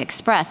that's very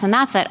express, and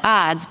that's at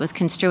odds with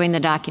construing the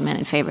document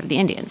in favor of the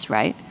Indians,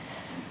 right?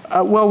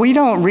 Well, we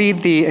don't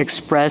read the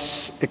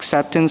express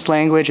acceptance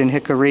language in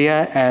Hickory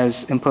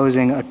as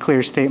imposing a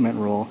clear statement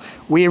rule.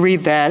 We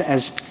read that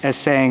as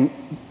saying,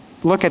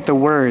 look at the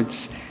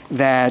words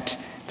that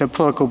the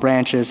political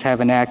branches have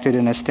enacted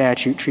in a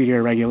statute, treaty,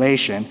 or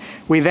regulation.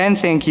 We then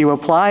think you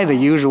apply the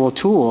usual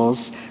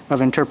tools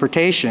of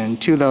interpretation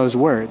to those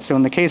words. So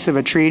in the case of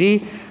a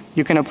treaty,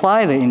 you can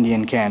apply the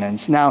Indian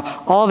canons.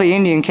 Now, all the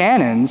Indian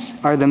canons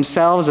are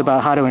themselves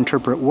about how to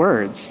interpret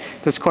words.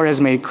 This court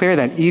has made clear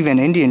that even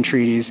Indian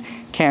treaties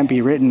can't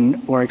be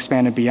written or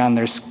expanded beyond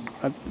their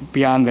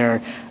beyond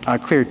their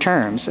clear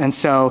terms. And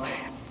so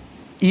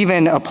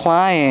even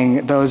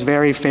applying those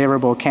very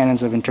favorable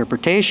canons of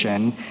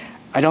interpretation,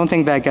 I don't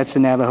think that gets the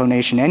Navajo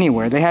Nation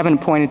anywhere. They haven't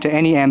pointed to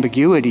any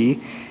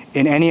ambiguity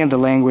in any of the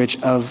language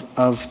of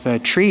the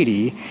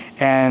treaty,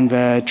 and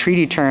the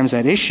treaty terms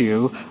at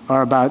issue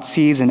are about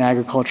seeds and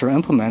agricultural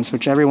implements,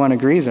 which everyone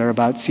agrees are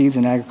about seeds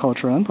and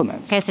agricultural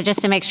implements. Okay, so just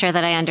to make sure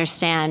that I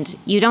understand,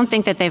 you don't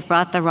think that they've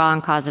brought the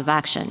wrong cause of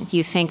action.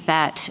 You think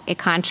that a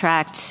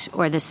contract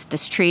or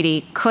this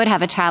treaty could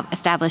have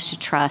established a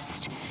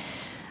trust.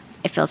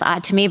 It feels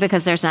odd to me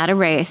because there's not a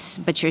race,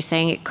 but you're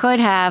saying it could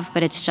have,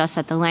 but it's just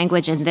that the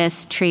language in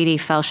this treaty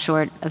fell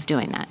short of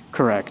doing that.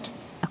 Correct.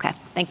 Okay,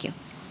 thank you.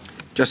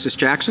 Justice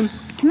Jackson?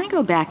 Can I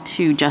go back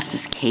to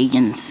Justice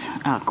Kagan's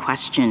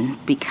question?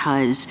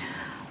 Because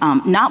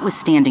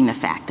notwithstanding the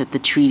fact that the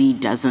treaty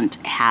doesn't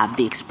have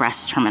the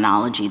express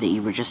terminology that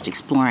you were just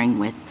exploring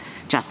with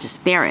Justice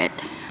Barrett,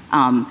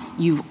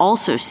 you've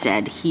also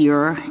said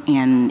here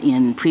and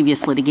in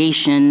previous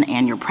litigation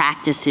and your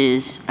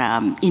practices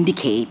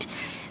indicate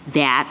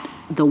that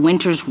the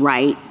winter's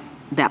right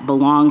that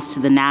belongs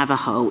to the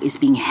Navajo is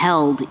being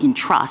held in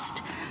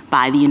trust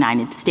by the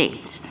United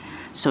States.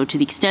 So to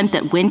the extent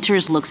that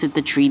Winters looks at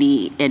the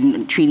treaty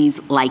and treaties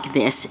like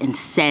this and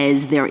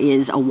says there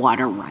is a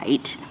water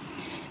right,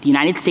 the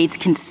United States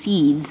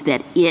concedes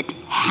that it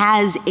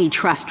has a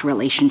trust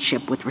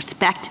relationship with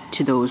respect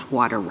to those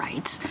water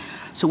rights.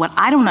 So what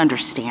I don't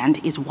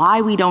understand is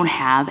why we don't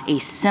have a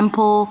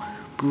simple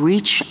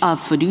breach of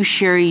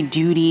fiduciary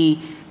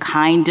duty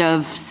kind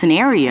of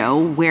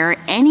scenario where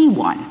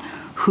anyone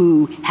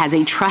who has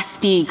a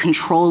trustee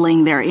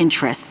controlling their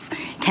interests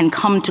can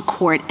come to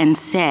court and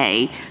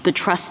say the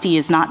trustee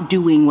is not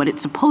doing what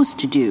it's supposed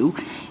to do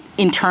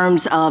in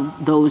terms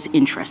of those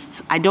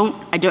interests. I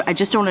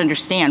just don't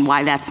understand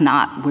why that's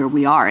not where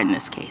we are in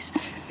this case.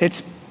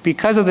 It's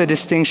because of the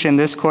distinction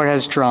this court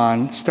has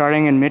drawn,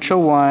 starting in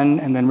Mitchell 1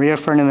 and then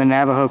reaffirmed in the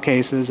Navajo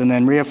cases and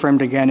then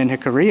reaffirmed again in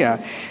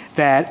Jicarilla,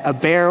 that a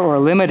bare or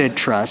limited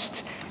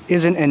trust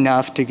isn't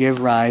enough to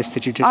give rise to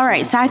judicial. All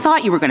right, so I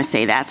thought you were going to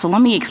say that, so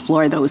let me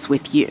explore those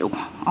with you.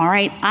 All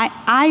right,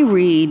 I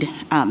read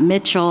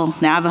Mitchell,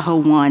 Navajo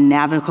 1,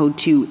 Navajo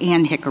 2,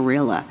 and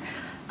Jicarilla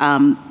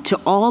to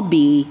all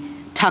be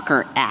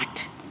Tucker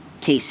Act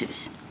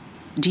cases.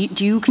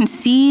 Do you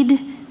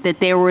concede that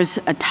there was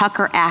a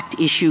Tucker Act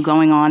issue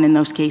going on in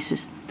those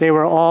cases? They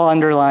were all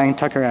underlying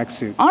Tucker Act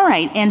suits. All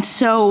right, and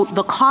so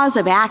the cause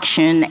of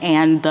action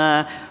and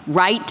the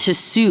right to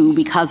sue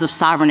because of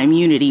sovereign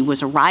immunity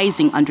was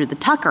arising under the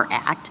Tucker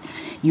Act.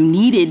 You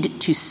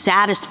needed to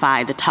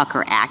satisfy the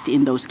Tucker Act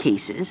in those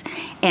cases,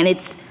 and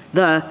it's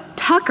the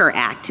Tucker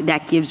Act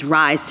that gives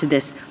rise to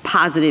this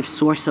positive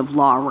source of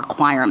law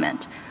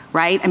requirement,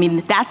 right? I mean,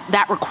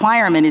 that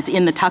requirement is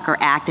in the Tucker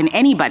Act, and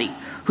anybody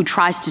who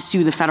tries to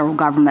sue the federal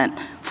government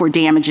for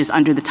damages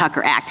under the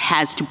Tucker Act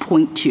has to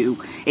point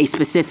to a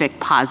specific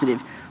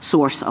positive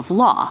source of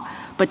law.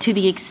 But to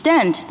the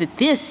extent that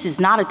this is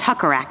not a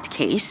Tucker Act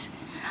case,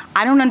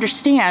 I don't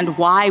understand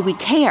why we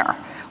care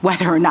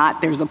whether or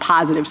not there's a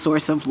positive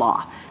source of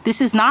law.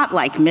 This is not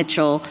like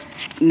Mitchell,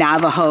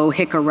 Navajo,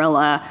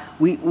 Jicarilla.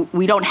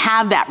 We don't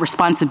have that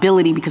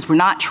responsibility because we're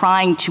not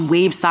trying to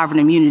waive sovereign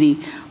immunity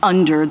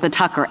under the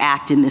Tucker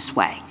Act in this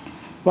way.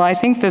 Well, I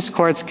think this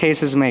court's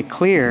cases make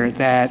clear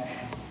that,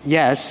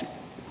 yes,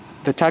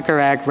 the Tucker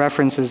Act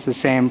references the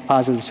same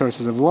positive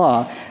sources of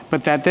law,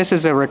 but that this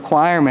is a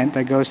requirement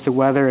that goes to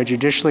whether a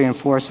judicially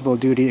enforceable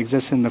duty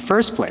exists in the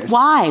first place.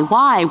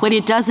 Why? When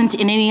it doesn't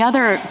in any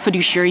other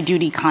fiduciary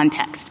duty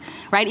context,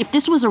 right? If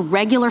this was a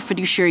regular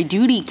fiduciary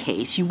duty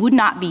case, you would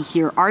not be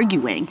here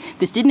arguing.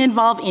 This didn't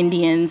involve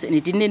Indians and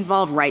it didn't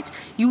involve rights.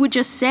 You would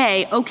just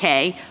say,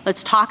 okay,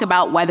 let's talk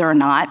about whether or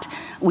not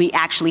we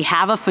actually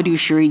have a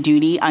fiduciary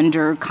duty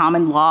under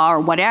common law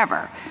or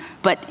whatever.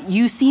 But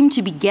you seem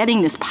to be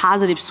getting this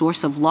positive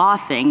source of law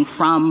thing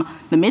from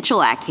the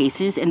Mitchell Act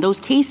cases, and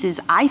those cases,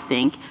 I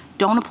think,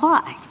 don't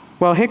apply.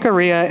 Well,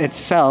 Jicarilla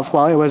itself,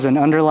 while it was an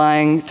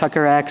underlying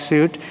Tucker Act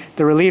suit,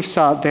 the relief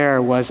sought there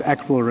was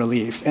equitable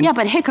relief. Yeah,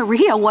 but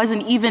Jicarilla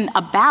wasn't even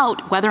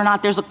about whether or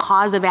not there's a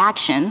cause of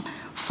action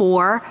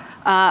for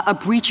a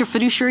breach of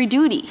fiduciary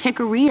duty.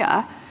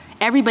 Jicarilla,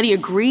 everybody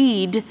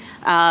agreed, in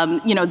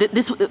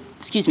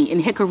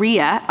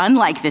Jicarilla,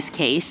 unlike this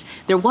case,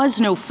 there was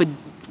no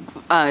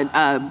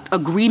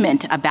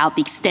agreement about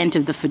the extent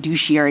of the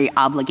fiduciary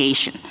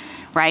obligation,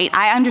 right?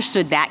 I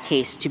understood that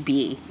case to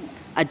be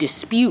a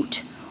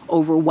dispute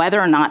over whether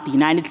or not the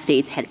United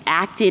States had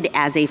acted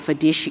as a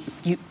fiduciary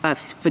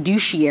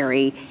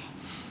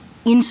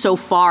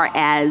insofar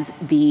as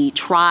the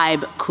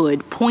tribe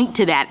could point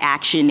to that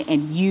action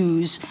and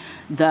use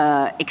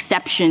the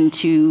exception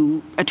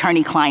to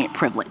attorney-client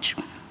privilege,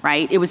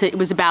 right? It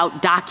was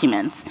about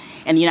documents,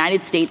 and the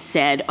United States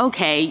said,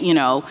 okay,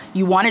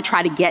 you want to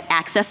try to get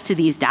access to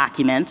these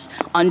documents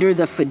under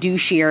the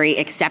fiduciary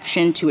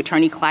exception to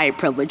attorney-client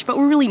privilege, but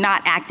we're really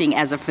not acting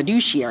as a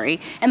fiduciary,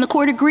 and the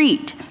court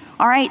agreed.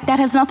 All right, that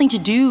has nothing to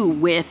do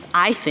with,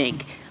 I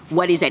think,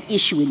 what is at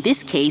issue in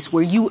this case,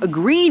 where you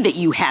agree that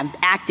you have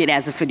acted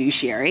as a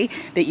fiduciary,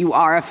 that you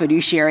are a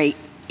fiduciary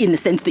in the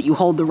sense that you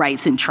hold the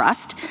rights in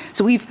trust.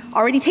 So we've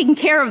already taken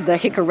care of the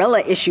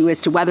Hickorilla issue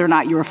as to whether or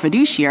not you're a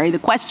fiduciary. The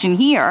question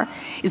here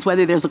is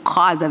whether there's a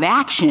cause of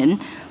action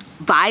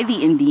by the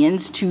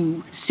Indians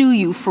to sue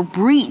you for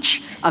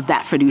breach of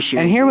that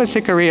fiduciary. And here was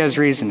Hickorilla's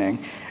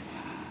reasoning.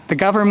 The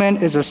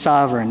government is a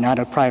sovereign, not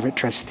a private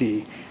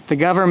trustee. The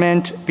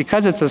government,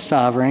 because it's a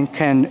sovereign,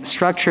 can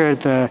structure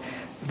the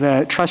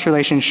trust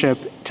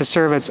relationship to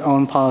serve its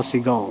own policy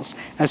goals.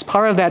 As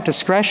part of that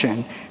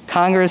discretion,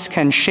 Congress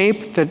can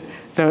shape the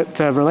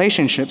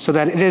relationship so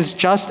that it is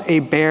just a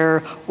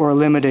bare or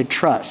limited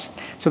trust,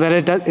 so that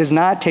it is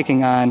not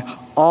taking on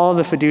all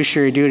the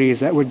fiduciary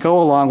duties that would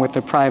go along with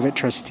the private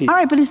trustee. All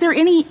right, but is there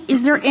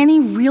any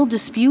real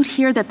dispute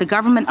here that the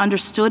government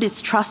understood its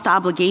trust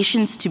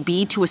obligations to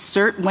be to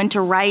assert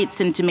winter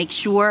rights and to make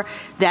sure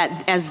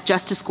that, as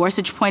Justice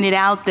Gorsuch pointed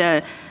out,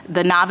 the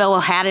Navajo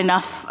had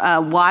enough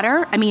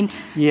water? I mean,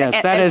 yes,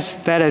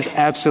 that is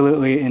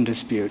absolutely in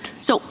dispute.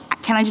 So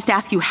can I just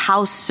ask you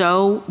how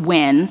so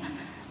when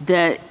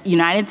the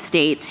United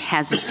States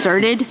has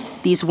asserted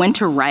these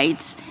winter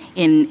rights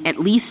in at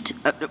least,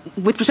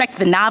 with respect to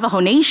the Navajo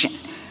Nation,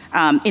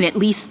 in at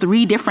least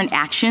 3 different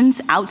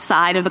actions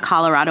outside of the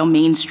Colorado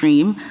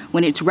mainstream,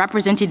 when it's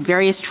represented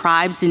various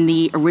tribes in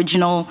the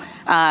original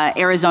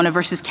Arizona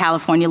versus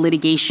California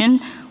litigation,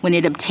 when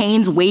it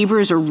obtains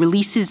waivers or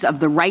releases of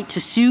the right to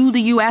sue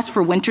the U.S.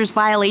 for winters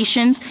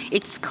violations,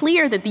 it's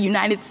clear that the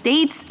United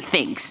States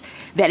thinks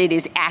that it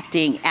is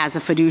acting as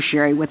a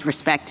fiduciary with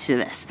respect to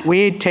this.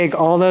 We take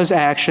all those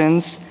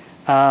actions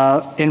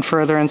in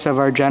furtherance of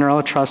our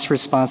general trust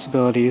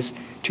responsibilities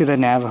to the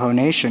Navajo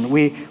Nation.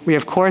 We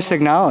of course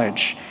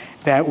acknowledge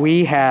that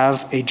we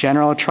have a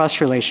general trust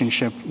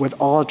relationship with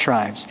all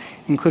tribes,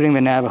 including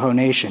the Navajo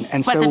Nation.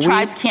 And but the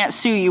tribes can't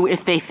sue you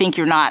if they think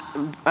you're not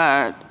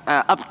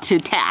up to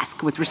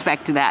task with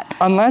respect to that.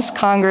 Unless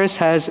Congress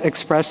has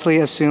expressly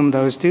assumed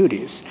those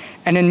duties.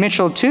 And in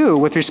Mitchell 2,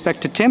 with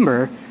respect to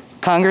timber,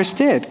 Congress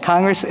did.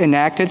 Congress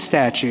enacted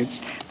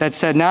statutes that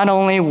said not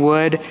only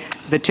would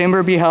the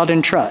timber be held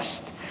in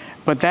trust,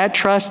 but that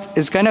trust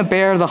is going to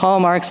bear the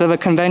hallmarks of a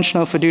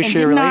conventional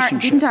fiduciary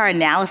relationship. Didn't our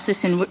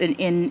analysis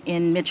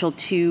in Mitchell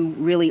 2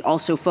 really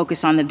also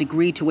focus on the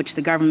degree to which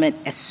the government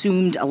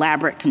assumed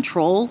elaborate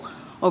control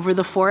over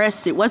the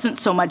forest? It wasn't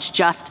so much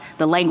just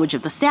the language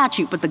of the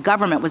statute, but the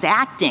government was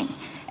acting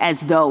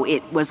as though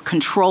it was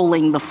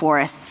controlling the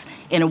forests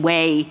in a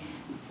way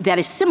that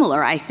is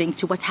similar, I think,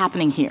 to what's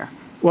happening here.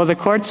 Well, the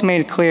courts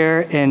made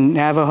clear in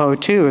Navajo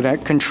 2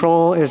 that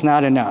control is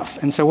not enough.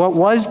 And so what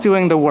was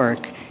doing the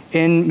work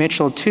in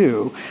Mitchell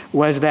 2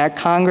 was that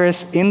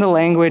Congress, in the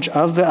language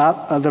of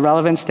the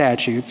relevant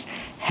statutes,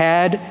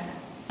 had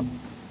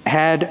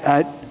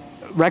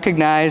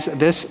recognized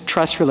this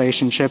trust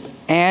relationship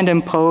and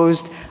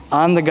imposed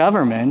on the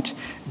government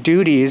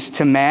duties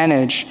to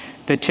manage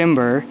the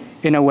timber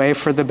in a way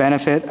for the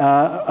benefit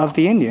of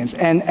the Indians.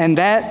 And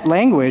that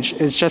language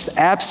is just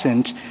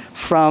absent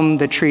from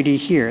the treaty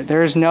here.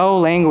 There is no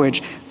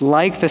language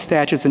like the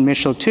statutes in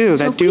Mitchell 2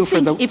 that do for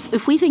the...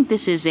 If we think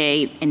this is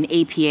an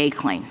APA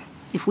claim,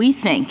 if we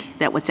think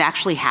that what's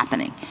actually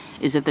happening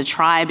is that the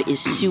tribe is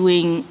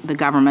suing the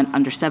government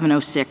under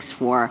 706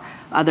 for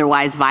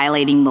otherwise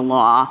violating the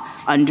law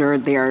under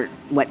their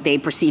what they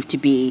perceive to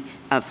be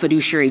a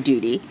fiduciary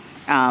duty,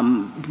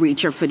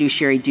 breach of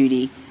fiduciary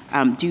duty,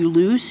 do you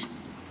lose?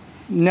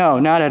 No,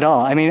 not at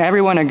all. I mean,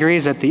 everyone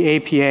agrees that the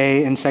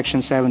APA in Section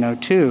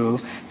 702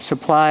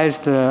 supplies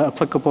the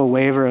applicable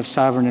waiver of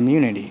sovereign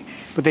immunity,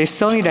 but they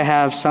still need to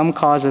have some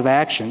cause of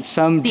action,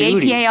 some duty.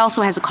 The APA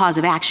also has a cause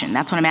of action.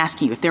 That's what I'm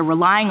asking you. If they're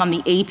relying on the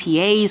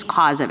APA's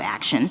cause of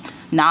action,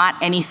 not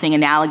anything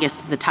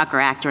analogous to the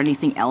Tucker Act or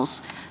anything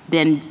else,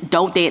 then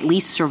don't they at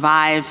least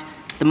survive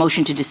the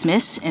motion to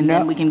dismiss, and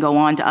then we can go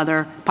on to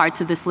other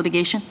parts of this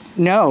litigation?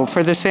 No,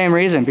 for the same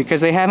reason, because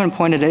they haven't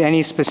pointed at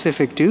any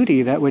specific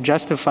duty that would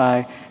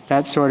justify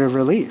that sort of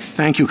relief.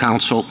 Thank you,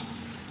 counsel.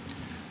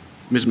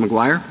 Ms.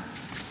 McGuire?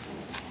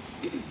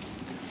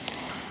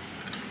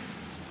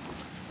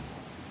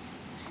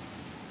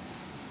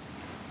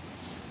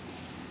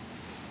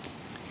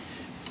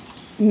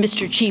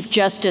 Mr. Chief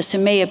Justice,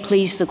 and may it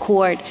please the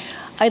court,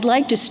 I'd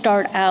like to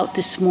start out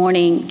this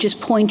morning just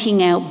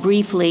pointing out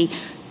briefly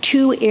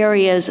 2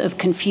 areas of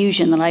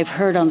confusion that I've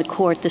heard on the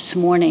court this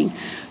morning.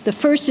 The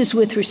first is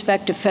with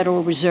respect to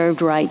Federal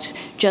Reserve rights.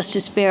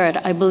 Justice Barrett,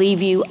 I believe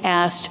you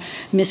asked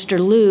Mr.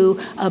 Liu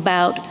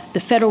about the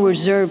Federal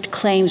Reserve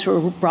claims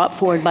were brought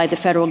forward by the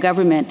federal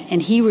government,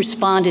 and he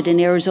responded in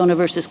Arizona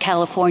versus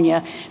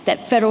California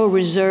that Federal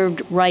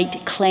Reserve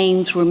right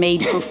claims were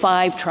made for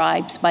 5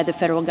 tribes by the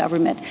federal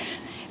government.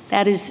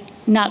 That is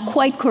not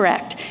quite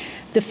correct.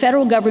 The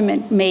federal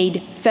government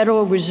made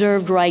Federal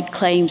Reserve right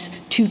claims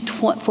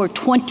for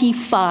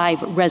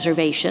 25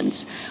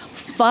 reservations.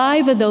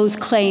 5 of those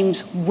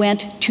claims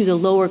went to the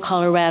lower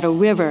Colorado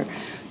River.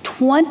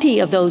 20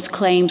 of those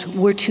claims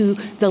were to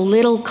the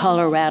Little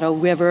Colorado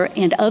River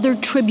and other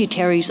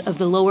tributaries of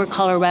the Lower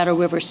Colorado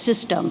River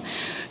system.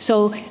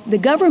 So the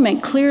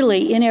government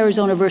clearly in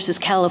Arizona versus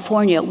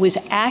California was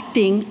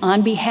acting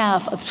on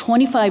behalf of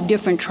 25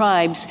 different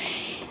tribes,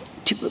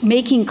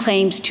 making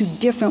claims to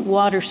different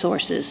water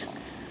sources.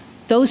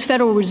 Those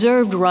federal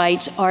reserved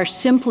rights are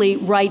simply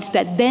rights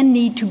that then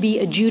need to be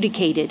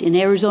adjudicated. In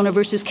Arizona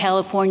versus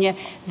California,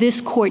 this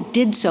court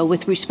did so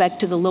with respect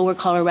to the Lower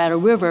Colorado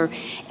River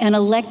and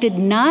elected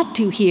not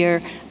to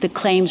hear the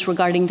claims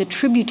regarding the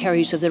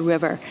tributaries of the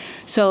river.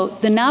 So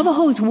the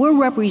Navajos were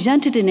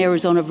represented in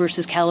Arizona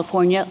versus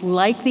California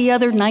like the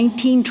other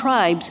 19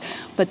 tribes,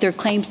 but their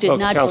claims did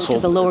not go to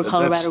the Lower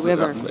Colorado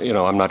River.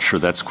 I'm not sure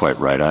that's quite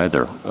right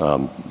either.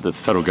 The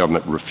federal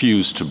government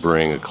refused to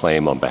bring a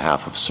claim on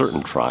behalf of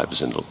certain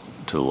tribes to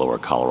the Lower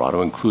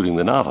Colorado, including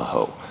the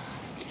Navajo.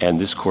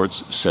 And this court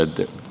said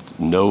that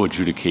no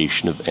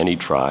adjudication of any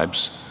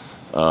tribes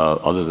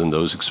other than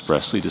those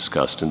expressly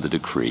discussed in the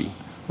decree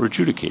were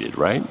adjudicated,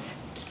 right?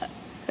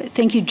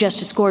 Thank you,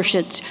 Justice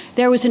Gorsuch.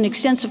 There was an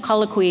extensive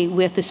colloquy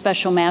with the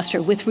special master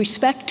with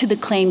respect to the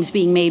claims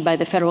being made by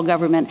the federal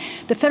government.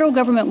 The federal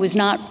government was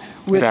not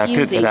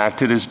refusing. It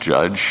acted as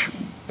judge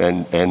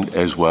and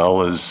as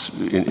well as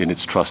in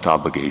its trust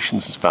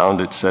obligations.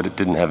 It said it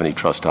didn't have any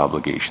trust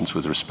obligations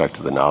with respect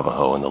to the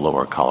Navajo and the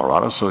Lower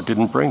Colorado, so it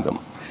didn't bring them.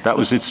 That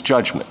was its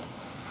judgment.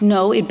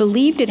 No, it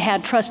believed it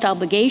had trust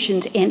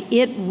obligations, and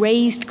it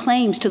raised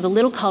claims to the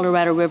Little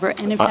Colorado River.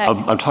 And in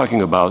fact, I'm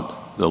talking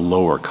about the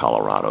Lower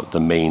Colorado,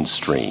 the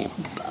mainstream.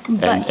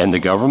 And the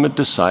government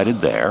decided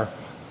there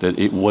that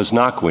it was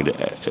not going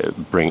to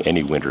bring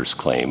any winter's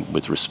claim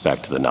with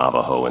respect to the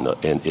Navajo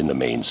in the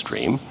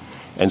mainstream.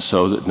 And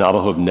so the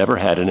Navajo have never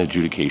had an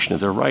adjudication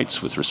of their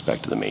rights with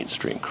respect to the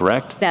mainstream,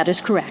 correct? That is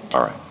correct.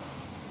 All right.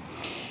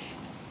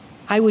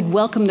 I would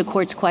welcome the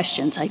court's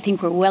questions. I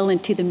think we're well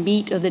into the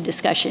meat of the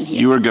discussion here.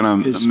 You were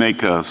going to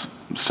make a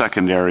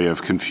second area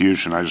of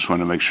confusion. I just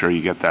want to make sure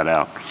you get that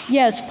out.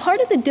 Yes,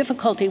 part of the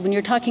difficulty when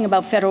you're talking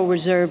about federal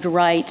reserved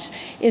rights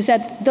is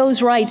that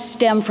those rights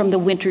stem from the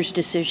Winters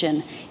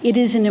decision. It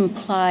is an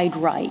implied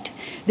right.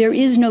 There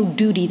is no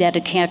duty that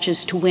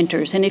attaches to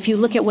Winters. And if you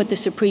look at what the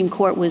Supreme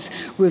Court was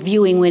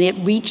reviewing when it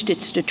reached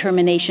its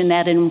determination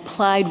that an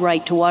implied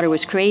right to water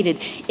was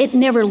created, it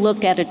never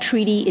looked at a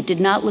treaty. It did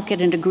not look at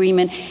an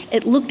agreement.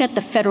 It looked at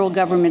the federal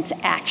government's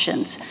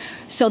actions.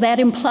 So that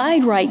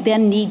implied right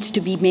then needs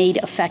to be made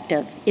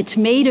effective. It's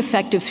made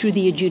effective through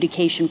the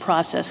adjudication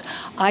process,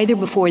 either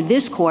before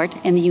this court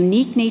and the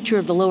unique nature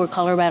of the Lower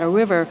Colorado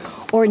River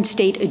or in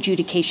state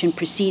adjudication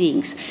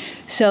proceedings.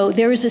 So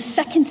there is a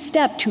second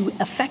step to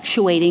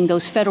effectuating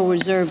those federal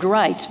reserved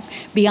rights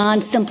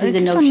beyond simply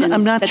the notion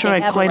I'm not that sure they I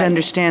have a quite right.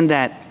 understand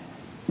that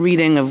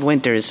reading of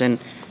Winters,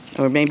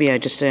 or maybe I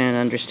just didn't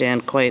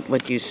understand quite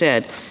what you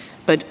said.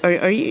 But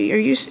are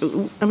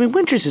you? I mean,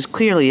 Winters is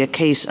clearly a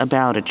case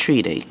about a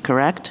treaty,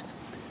 correct?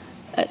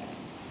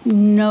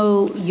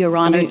 No, Your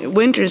Honor. I mean,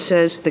 Winters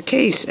says the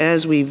case,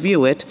 as we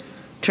view it,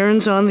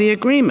 turns on the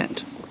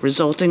agreement,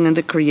 resulting in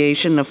the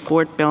creation of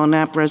Fort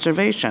Belknap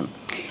Reservation.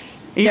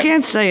 You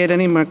can't say it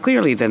any more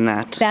clearly than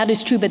that. That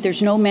is true, but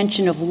there's no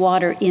mention of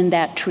water in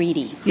that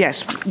treaty.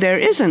 Yes, there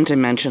isn't a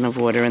mention of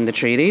water in the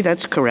treaty.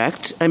 That's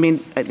correct. I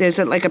mean, there's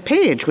like a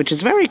page which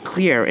is very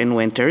clear in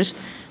Winters,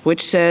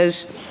 which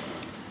says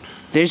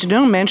there's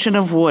no mention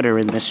of water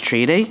in this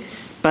treaty,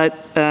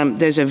 but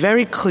there's a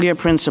very clear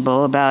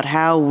principle about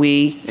how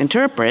we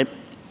interpret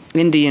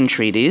Indian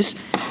treaties,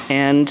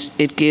 and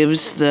it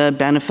gives the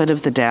benefit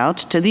of the doubt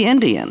to the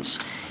Indians.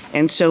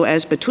 And so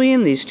as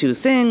between these two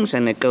things,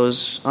 and it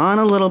goes on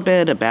a little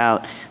bit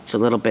about, it's a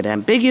little bit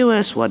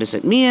ambiguous, what does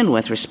it mean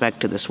with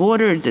respect to this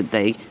water? Did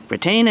they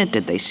retain it?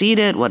 Did they cede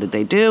it? What did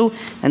they do?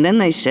 And then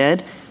they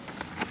said,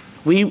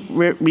 we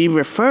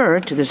refer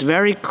to this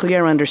very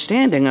clear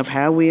understanding of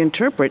how we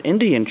interpret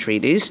Indian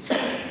treaties,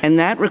 and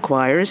that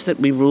requires that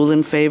we rule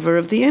in favor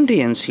of the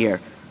Indians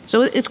here.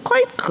 So it's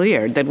quite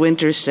clear that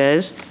Winters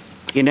says,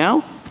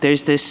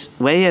 there's this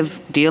way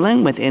of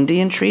dealing with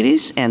Indian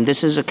treaties, and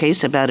this is a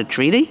case about a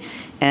treaty,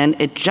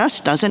 and it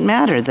just doesn't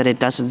matter that it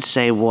doesn't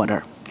say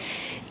water.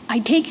 I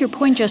take your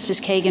point, Justice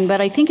Kagan, but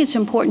I think it's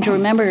important to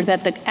remember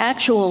that the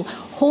actual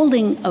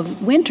holding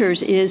of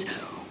Winters is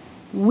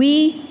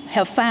we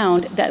have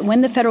found that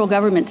when the federal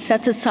government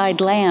sets aside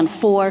land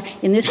for,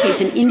 in this case,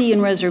 an Indian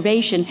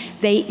reservation,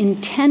 they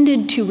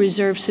intended to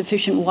reserve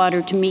sufficient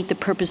water to meet the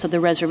purpose of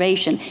the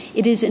reservation.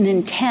 It is an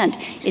intent.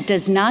 It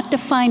does not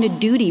define a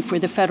duty for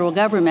the federal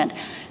government.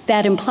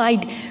 That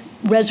implied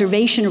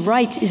reservation of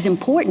rights is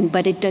important,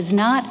 but it does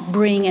not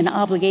bring an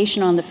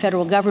obligation on the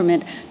federal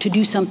government to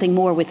do something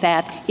more with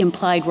that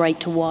implied right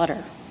to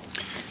water.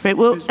 Right.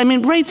 Well, I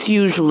mean, rights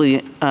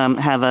usually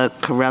have a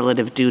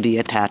correlative duty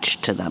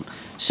attached to them.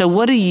 So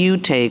what do you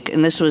take,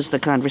 and this was the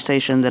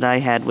conversation that I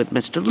had with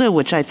Mr. Liu,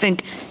 which I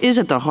think is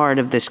at the heart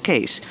of this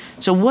case.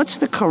 So what's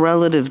the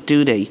correlative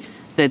duty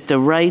that the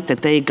right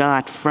that they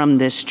got from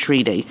this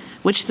treaty,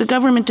 which the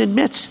government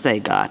admits they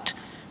got,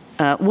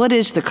 what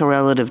is the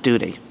correlative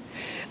duty?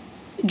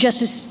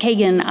 Justice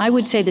Kagan, I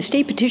would say the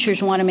state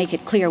petitioners want to make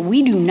it clear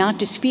we do not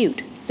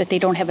dispute that they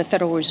don't have a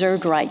Federal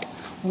Reserve right.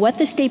 What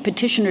the state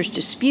petitioners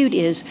dispute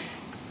is,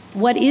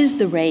 what is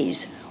the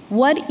raise?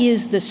 What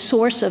is the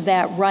source of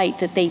that right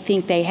that they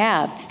think they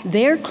have?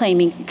 They're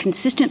claiming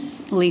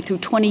consistently through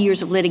 20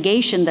 years of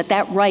litigation that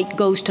that right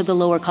goes to the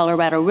lower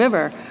Colorado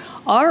River.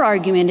 Our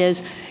argument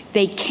is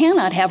they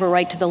cannot have a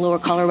right to the lower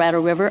Colorado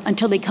River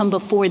until they come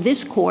before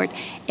this court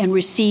and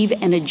receive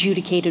an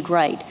adjudicated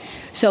right.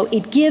 So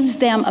it gives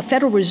them, a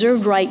Federal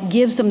Reserve right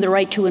gives them the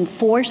right to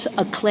enforce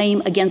a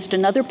claim against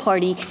another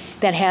party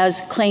that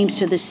has claims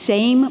to the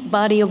same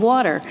body of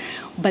water.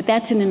 But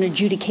that's in an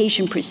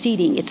adjudication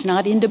proceeding. It's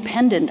not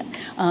independent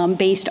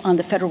based on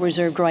the Federal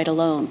Reserve right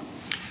alone.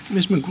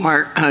 Ms.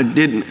 McGuire,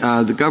 did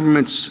the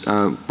government's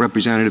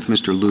representative,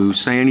 Mr. Liu,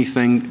 say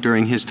anything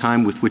during his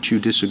time with which you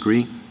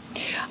disagree?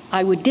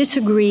 I would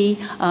disagree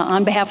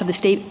on behalf of the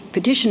state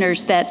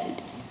petitioners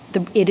that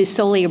it is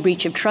solely a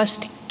breach of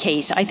trust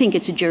case. I think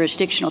it's a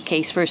jurisdictional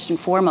case first and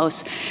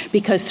foremost,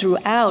 because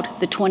throughout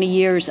the 20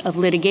 years of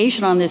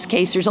litigation on this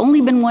case, there's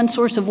only been one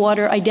source of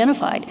water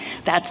identified.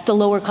 That's the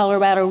lower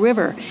Colorado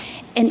River.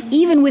 And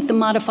even with the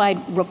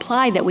modified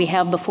reply that we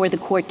have before the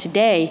court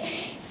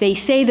today, they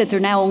say that they're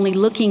now only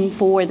looking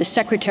for the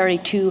Secretary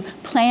to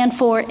plan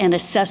for and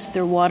assess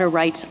their water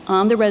rights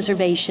on the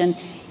reservation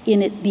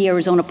in the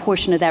Arizona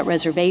portion of that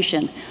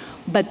reservation.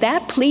 But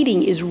that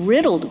pleading is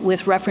riddled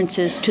with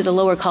references to the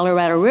lower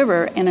Colorado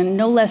River, and in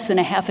no less than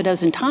a half a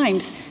dozen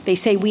times, they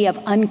say we have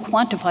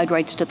unquantified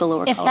rights to the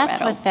lower Colorado. If that's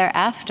what they're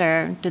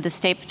after, do the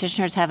state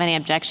petitioners have any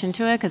objection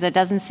to it? Because it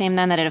doesn't seem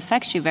then that it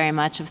affects you very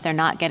much if they're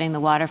not getting the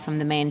water from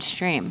the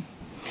mainstream.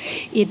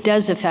 It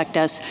does affect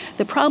us.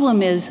 The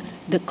problem is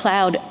the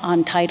cloud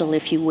on title,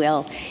 if you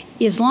will.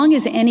 As long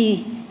as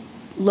any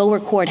lower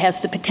court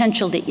has the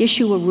potential to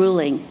issue a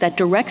ruling that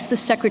directs the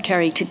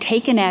Secretary to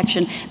take an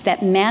action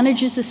that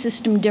manages the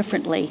system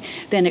differently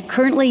than it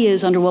currently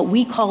is under what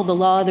we call the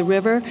law of the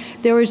river,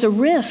 there is a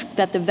risk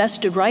that the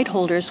vested right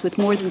holders with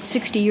more than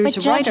 60 years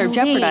of right are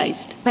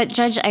jeopardized. But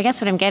Judge, I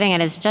guess what I'm getting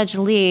at is Judge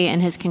Lee in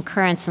his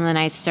concurrence in the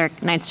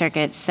Ninth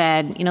Circuit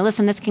said,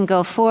 listen, this can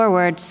go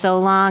forward so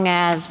long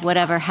as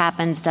whatever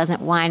happens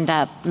doesn't wind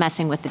up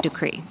messing with the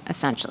decree,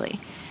 essentially.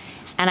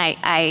 And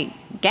I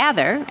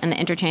gather in the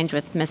interchange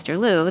with Mr.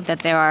 Liu that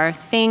there are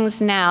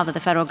things now that the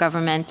federal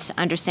government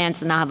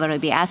understands the Navajo to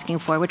be asking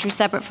for, which are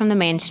separate from the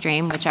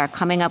mainstream, which are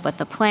coming up with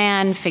a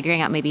plan,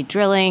 figuring out maybe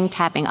drilling,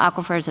 tapping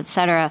aquifers, et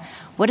cetera.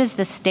 What is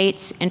the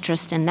state's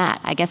interest in that?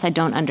 I guess I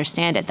don't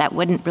understand it. That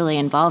wouldn't really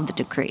involve the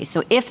decree.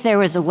 So if there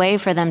was a way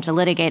for them to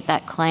litigate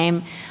that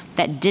claim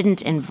that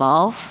didn't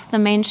involve the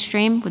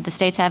mainstream, would the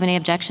states have any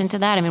objection to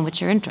that? I mean, what's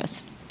your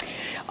interest?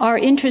 Our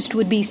interest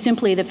would be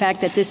simply the fact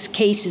that this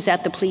case is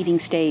at the pleading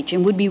stage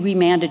and would be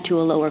remanded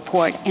to a lower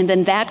court, and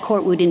then that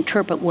court would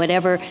interpret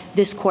whatever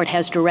this court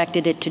has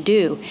directed it to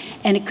do.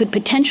 And it could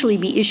potentially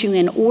be issuing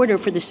an order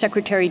for the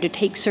Secretary to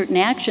take certain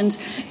actions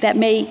that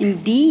may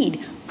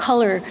indeed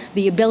color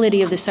the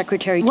ability of the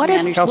Secretary to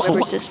manage the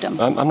river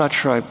system. I'm not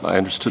sure I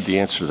understood the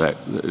answer to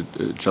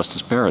that,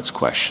 Justice Barrett's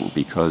question,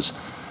 because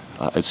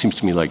it seems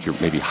to me like you're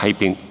maybe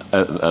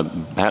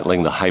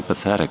battling the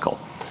hypothetical.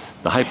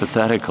 The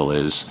hypothetical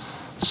is,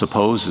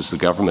 suppose as the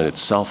government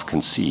itself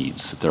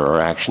concedes that there are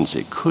actions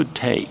it could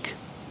take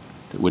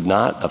that would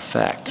not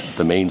affect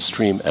the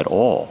mainstream at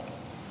all,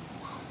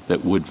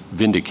 that would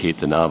vindicate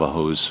the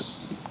Navajo's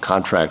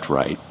contract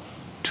right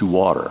to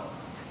water,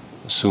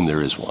 assume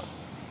there is one.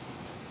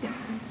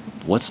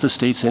 What's the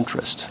state's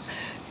interest?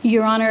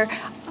 Your Honor,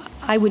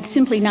 I would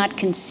simply not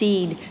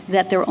concede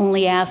that they're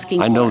only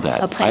asking for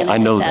a plan. I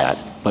know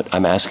that, but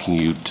I'm asking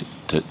you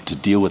to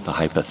deal with the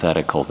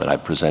hypothetical that I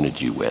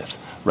presented you with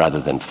rather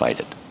than fight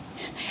it.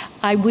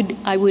 I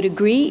would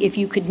agree if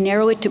you could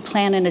narrow it to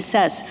plan and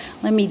assess.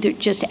 Let me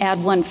just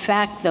add one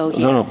fact, though. Here.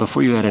 No,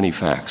 before you add any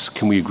facts,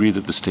 can we agree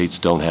that the states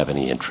don't have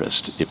any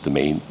interest if the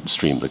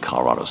mainstream of the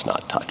Colorado is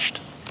not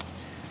touched?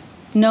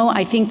 No,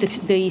 I think the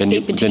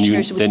state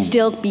petitioners would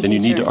still be concerned. Then you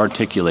need to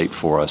articulate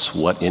for us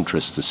what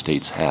interest the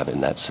states have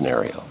in that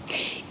scenario.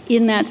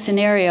 In that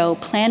scenario,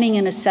 planning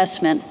and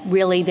assessment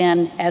really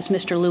then, as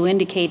Mr. Liu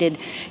indicated,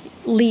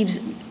 leaves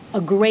a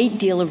great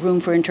deal of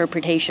room for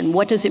interpretation.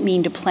 What does it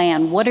mean to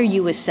plan? What are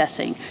you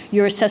assessing?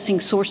 You're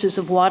assessing sources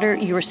of water.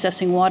 You're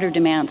assessing water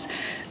demands.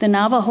 The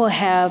Navajo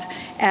have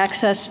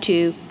access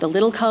to the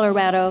Little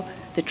Colorado,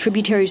 the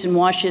tributaries and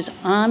washes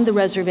on the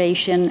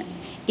reservation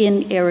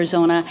in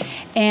Arizona,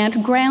 and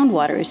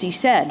groundwater, as you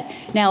said.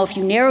 Now, if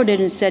you narrowed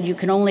it and said you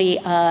can only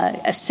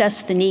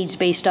assess the needs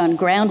based on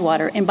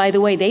groundwater, and by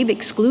the way, they've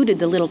excluded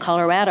the Little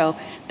Colorado,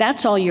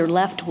 that's all you're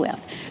left with.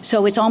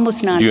 So it's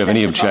almost nonsensical. Do you have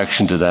any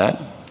objection to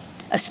that?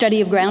 A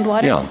study of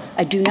groundwater? Yeah.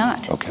 I do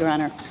not, okay. Your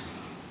Honor.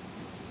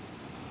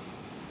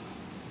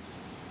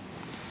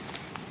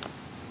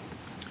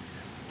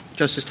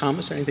 Justice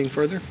Thomas, anything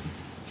further?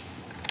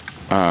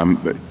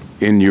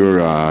 In your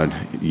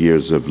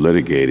years of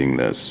litigating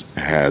this,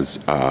 has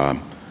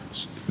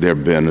there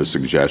been a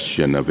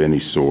suggestion of any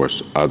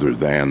source other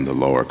than the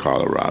lower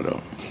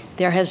Colorado?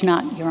 There has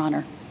not, Your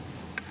Honor.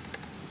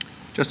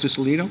 Justice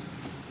Alito?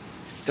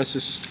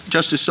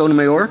 Justice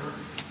Sotomayor?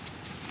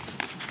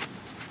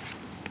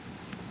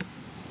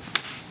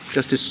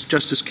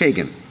 Justice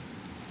Kagan?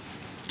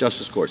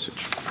 Justice Gorsuch?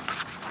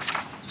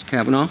 Justice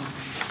Kavanaugh?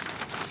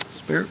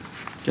 Justice Barrett?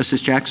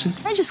 Justice Jackson?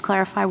 Can I just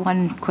clarify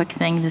one quick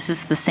thing? This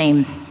is the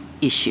same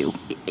issue.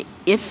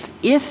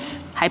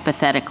 If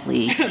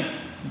hypothetically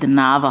the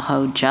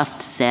Navajo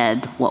just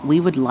said what we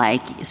would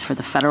like is for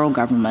the federal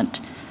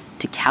government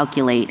to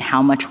calculate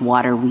how much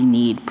water we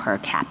need per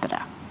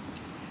capita.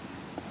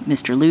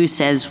 Mr. Liu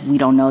says we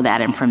don't know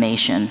that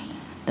information.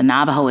 The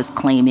Navajo is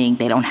claiming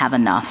they don't have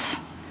enough.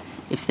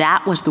 If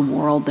that was the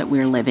world that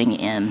we're living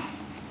in,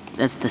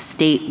 would the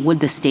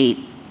state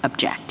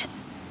object?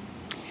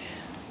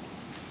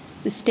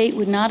 The state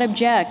would not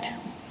object,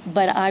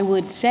 but I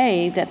would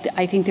say that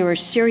I think there are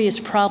serious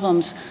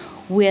problems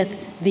with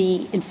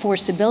the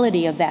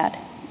enforceability of that.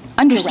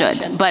 Understood,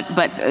 direction.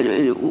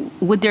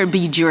 but would there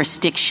be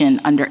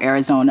jurisdiction under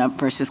Arizona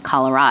versus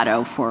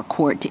Colorado for a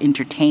court to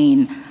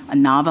entertain a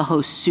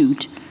Navajo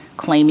suit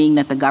claiming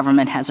that the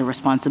government has a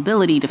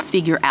responsibility to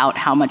figure out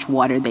how much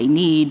water they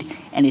need,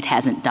 and it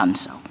hasn't done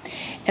so?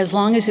 As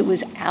long as it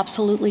was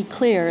absolutely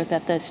clear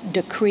that the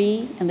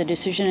decree and the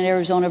decision in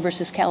Arizona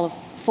versus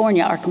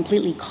California are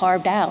completely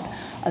carved out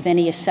of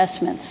any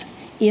assessments,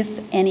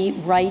 if any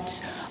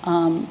rights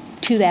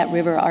to that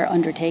river are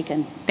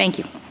undertaken. Thank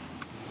you.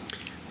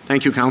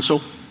 Thank you, counsel.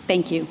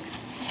 Thank you.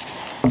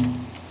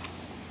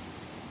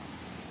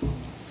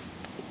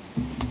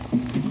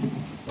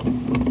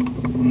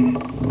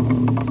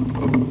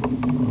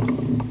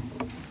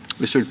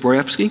 Mr.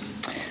 Dvorsky?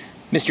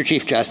 Mr.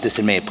 Chief Justice,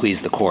 and may it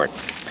please the Court.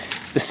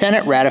 The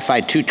Senate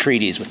ratified 2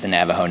 treaties with the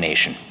Navajo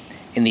Nation.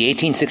 In the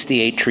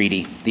 1868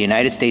 treaty, the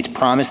United States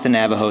promised the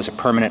Navajos a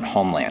permanent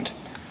homeland.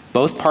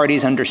 Both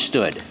parties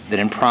understood that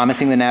in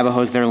promising the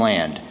Navajos their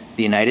land,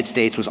 the United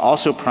States was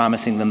also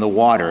promising them the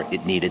water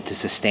it needed to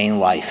sustain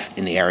life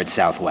in the arid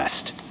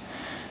Southwest.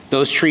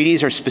 Those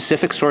treaties are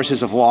specific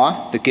sources of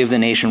law that give the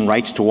nation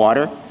rights to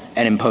water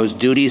and impose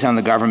duties on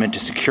the government to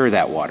secure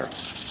that water.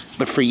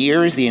 But for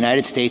years, the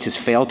United States has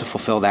failed to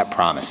fulfill that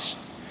promise.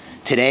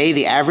 Today,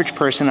 the average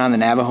person on the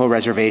Navajo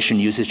reservation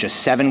uses just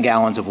 7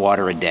 gallons of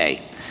water a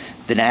day.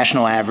 The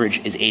national average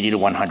is 80 to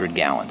 100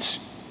 gallons.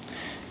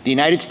 The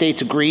United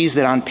States agrees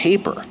that on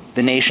paper,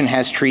 the nation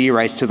has treaty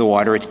rights to the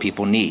water its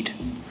people need.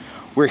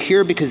 We're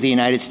here because the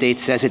United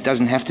States says it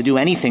doesn't have to do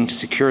anything to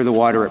secure the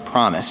water it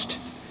promised,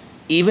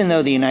 even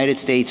though the United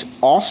States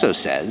also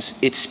says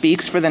it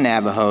speaks for the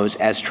Navajos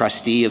as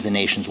trustee of the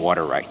nation's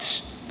water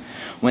rights.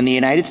 When the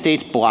United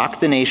States blocked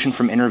the nation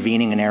from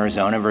intervening in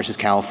Arizona versus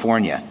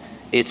California,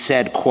 it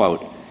said,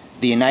 quote,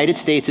 "The United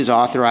States is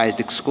authorized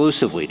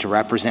exclusively to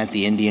represent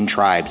the Indian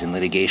tribes in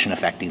litigation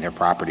affecting their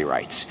property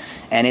rights,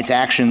 and its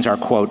actions are,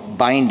 quote,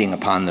 binding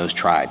upon those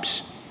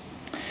tribes."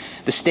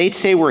 The states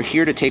say we're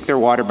here to take their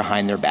water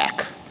behind their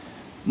back.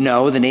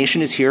 No, the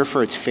nation is here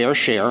for its fair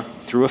share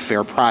through a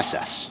fair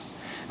process.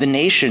 The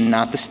nation,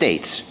 not the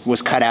states,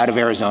 was cut out of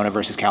Arizona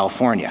versus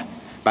California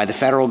by the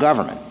federal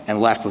government and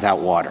left without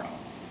water.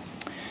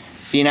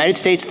 The United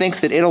States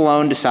thinks that it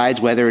alone decides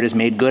whether it has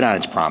made good on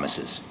its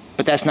promises,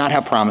 but that's not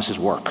how promises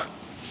work.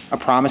 A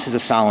promise is a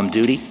solemn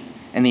duty,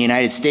 and the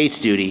United States'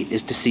 duty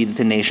is to see that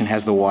the nation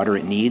has the water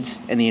it needs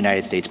and the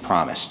United States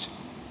promised.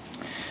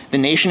 The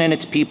nation and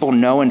its people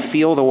know and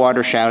feel the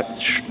water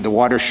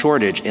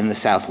shortage in the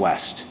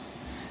Southwest.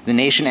 The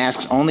nation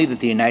asks only that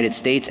the United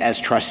States, as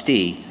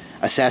trustee,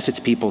 assess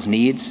its people's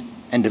needs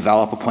and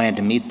develop a plan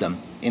to meet them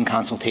in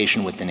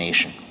consultation with the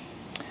nation.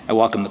 I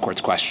welcome the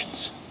Court's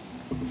questions.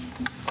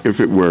 If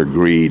it were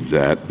agreed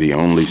that the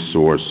only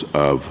source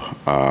of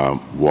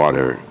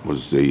water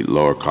was the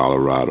lower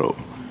Colorado,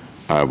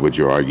 would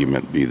your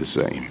argument be the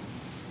same?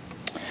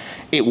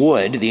 It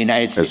would. The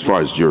United States. As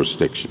far as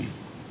jurisdiction?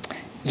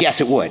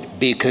 Yes, it would,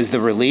 because the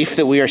relief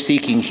that we are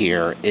seeking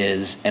here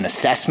is an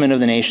assessment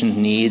of the nation's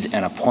needs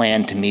and a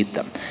plan to meet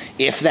them.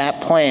 If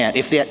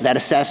that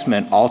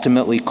assessment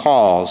ultimately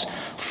calls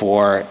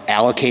for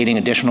allocating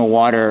additional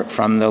water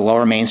from the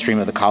lower mainstream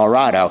of the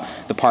Colorado,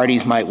 the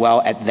parties might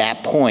well at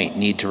that point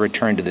need to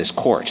return to this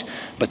court.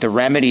 But the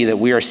remedy that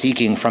we are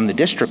seeking from the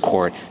district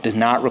court does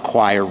not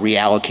require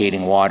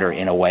reallocating water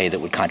in a way that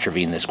would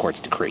contravene this court's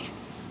decree.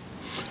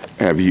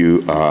 Have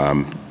you,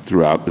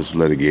 throughout this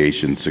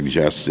litigation,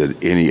 suggested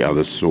any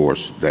other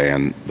source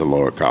than the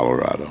lower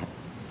Colorado?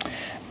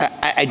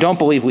 I don't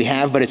believe we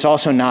have, but it's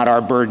also not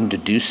our burden to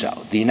do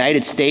so. The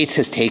United States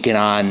has taken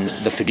on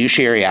the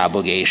fiduciary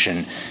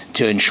obligation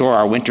to ensure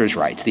our winter's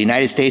rights. The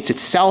United States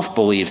itself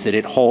believes that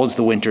it holds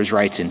the winter's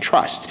rights in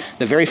trust.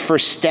 The very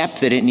first step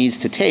that it needs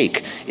to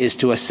take is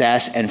to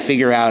assess and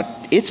figure out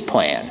its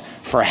plan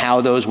for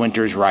how those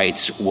winter's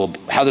rights will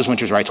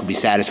be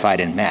satisfied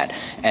and met.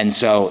 And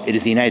so it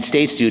is the United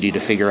States' duty to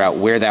figure out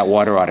where that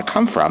water ought to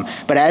come from.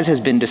 But as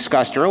has been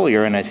discussed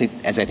earlier, and as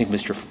I think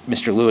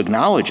Mr. Liu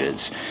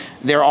acknowledges,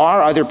 there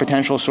are other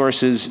potential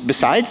sources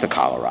besides the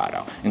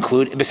Colorado,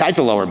 besides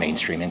the lower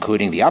mainstream,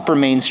 including the upper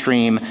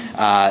mainstream,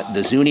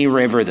 the Zuni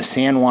River, the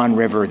San Juan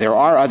River. There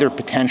are other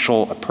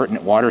potential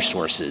pertinent water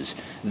sources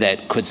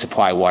that could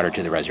supply water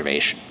to the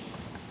reservation.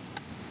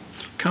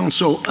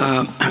 Counsel,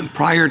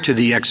 prior to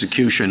the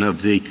execution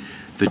of the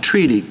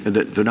treaty,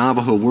 the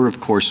Navajo were, of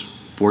course,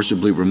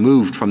 forcibly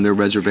removed from their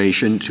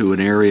reservation to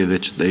an area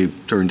that they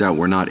turned out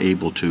were not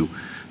able to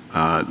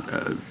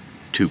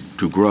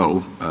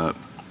grow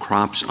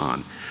crops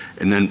on.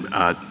 And then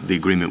the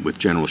agreement with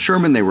General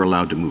Sherman, they were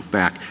allowed to move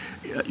back.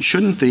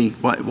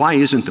 Why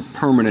isn't the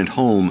permanent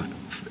home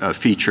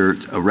feature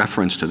a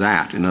reference to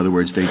that? In other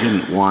words, they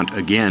didn't want,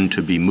 again,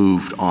 to be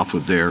moved off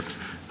of their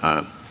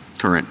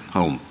current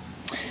home.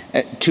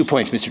 2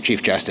 points, Mr.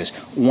 Chief Justice.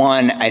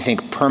 One, I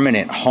think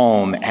permanent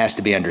home has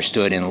to be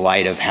understood in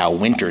light of how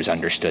Winters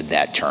understood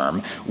that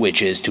term,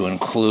 which is to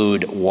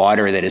include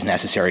water that is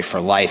necessary for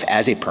life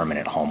as a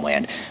permanent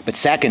homeland. But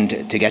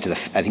second, to get to the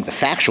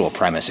factual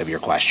premise of your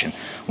question,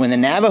 when the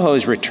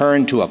Navajos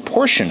returned to a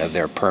portion of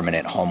their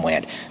permanent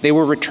homeland, they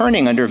were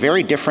returning under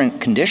very different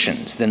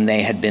conditions than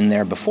they had been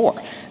there before.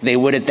 They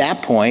would at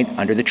that point,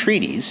 under the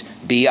treaties,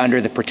 be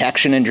under the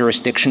protection and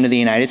jurisdiction of the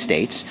United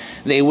States.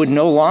 They would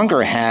no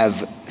longer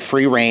have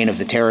free reign of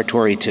the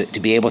territory to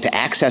be able to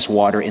access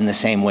water in the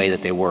same way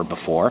that they were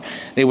before.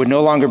 They would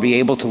no longer be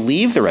able to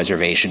leave the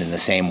reservation in the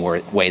same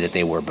way that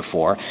they were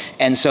before.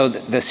 And so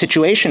the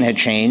situation had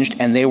changed,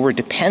 and they were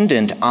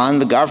dependent on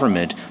the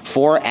government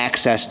for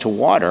access to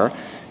water,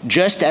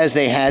 just as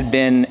they had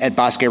been at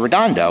Bosque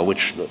Redondo,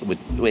 which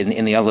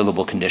in the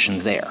unlivable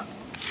conditions there.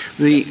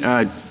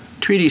 The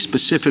treaty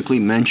specifically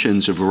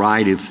mentions a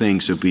variety of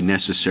things that would be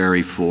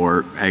necessary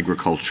for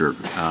agriculture.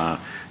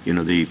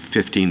 The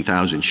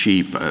 15,000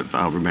 sheep,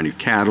 however many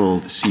cattle,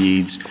 the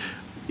seeds.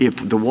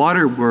 If the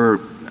water were,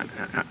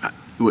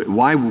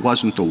 why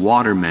wasn't the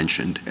water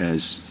mentioned?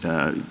 As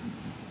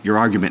your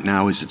argument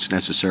now is it's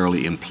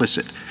necessarily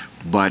implicit,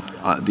 but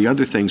the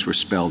other things were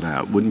spelled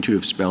out. Wouldn't you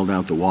have spelled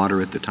out the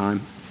water at the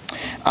time?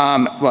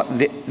 Well,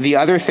 the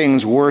other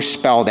things were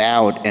spelled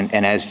out,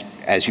 and as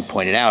you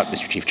pointed out,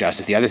 Mr. Chief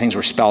Justice, the other things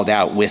were spelled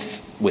out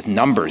with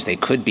numbers. They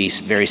could be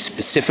very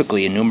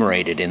specifically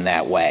enumerated in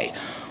that way.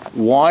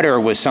 Water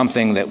was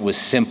something that was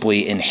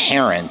simply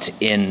inherent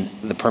in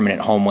the permanent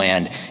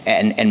homeland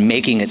and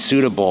making it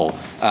suitable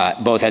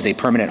both as a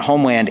permanent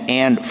homeland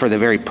and for the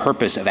very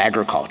purpose of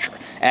agriculture.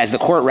 As the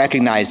court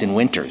recognized in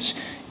Winters,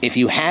 if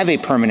you have a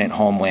permanent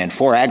homeland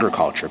for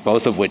agriculture,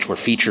 both of which were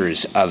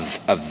features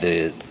of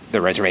the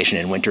reservation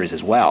in Winters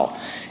as well,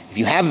 if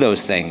you have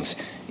those things,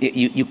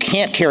 you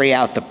can't carry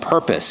out the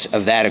purpose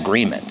of that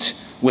agreement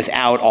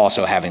without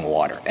also having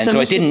water. And so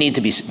it didn't need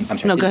to be, I'm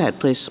sorry. No, go ahead,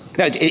 please.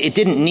 No, it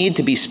didn't need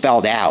to be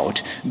spelled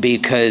out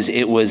because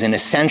it was an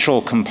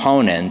essential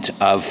component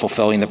of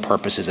fulfilling the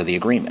purposes of the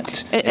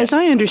agreement. As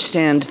I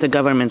understand the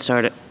government's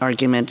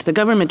argument, the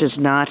government is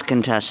not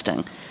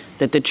contesting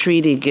that the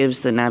treaty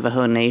gives the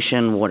Navajo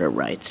Nation water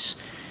rights.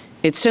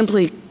 It's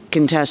simply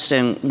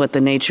contesting what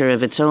the nature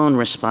of its own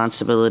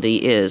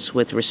responsibility is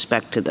with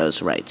respect to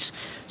those rights.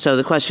 So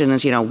the question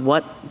is,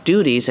 what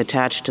duties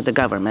attach to the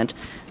government?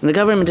 And the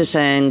government is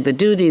saying the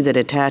duty that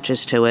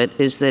attaches to it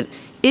is that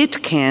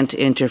it can't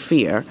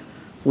interfere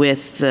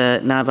with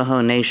the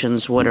Navajo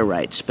Nation's water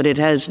rights, but it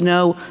has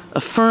no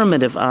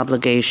affirmative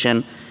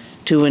obligation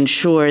to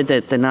ensure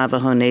that the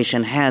Navajo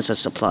Nation has a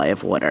supply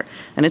of water.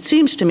 And it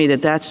seems to me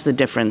that that's the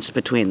difference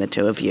between the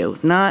two of you,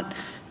 not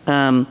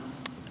whether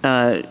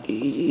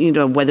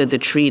the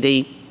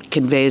treaty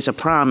conveys a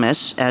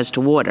promise as to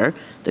water.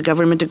 The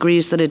government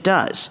agrees that it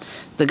does.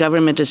 The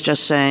government is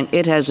just saying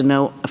it has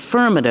no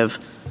affirmative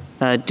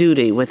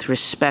duty with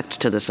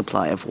respect to the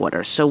supply of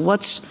water. So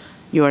what's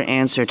your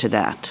answer to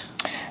that?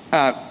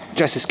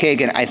 Justice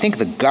Kagan, I think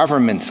the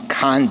government's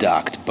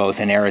conduct,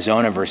 both in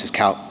Arizona versus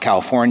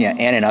California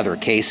and in other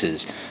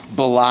cases,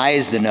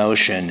 belies the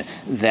notion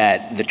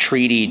that the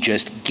treaty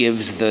just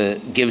gives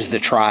the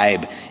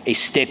tribe a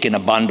stick in a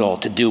bundle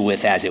to do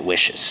with as it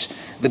wishes.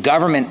 The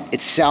government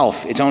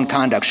itself, its own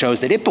conduct,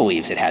 shows that it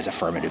believes it has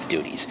affirmative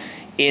duties.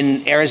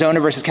 In Arizona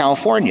versus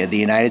California, the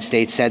United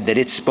States said that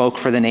it spoke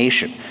for the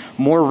nation.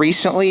 More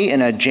recently,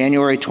 in a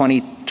January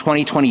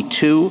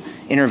 2022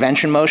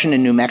 intervention motion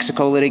in New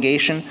Mexico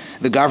litigation,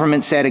 the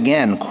government said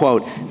again,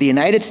 quote, "The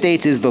United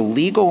States is the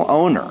legal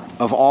owner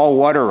of all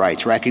water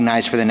rights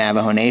recognized for the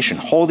Navajo Nation,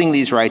 holding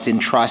these rights in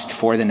trust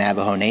for the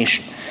Navajo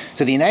Nation."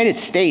 So the United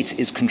States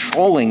is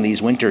controlling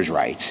these Winters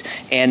rights,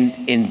 and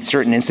in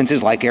certain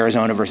instances, like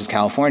Arizona versus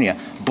California,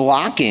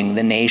 blocking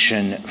the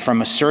nation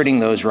from asserting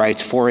those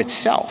rights for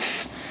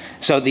itself.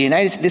 So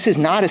this is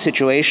not a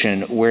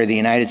situation where the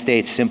United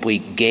States simply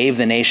gave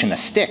the nation a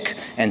stick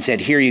and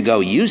said, here you go,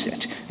 use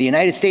it. The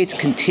United States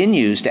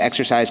continues to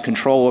exercise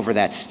control over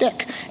that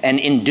stick. And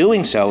in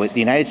doing so,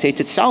 the United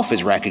States itself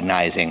is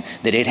recognizing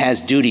that it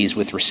has duties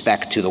with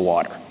respect to the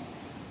water.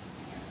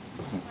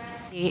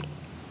 It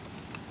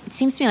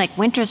seems to me like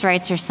Winters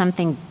rights are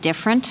something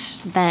different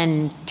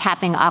than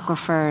tapping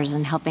aquifers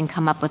and helping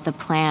come up with a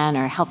plan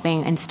or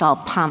helping install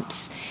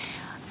pumps.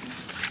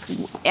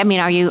 I mean,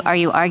 are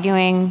you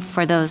arguing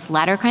for those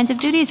latter kinds of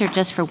duties or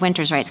just for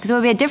Winters rights? Because it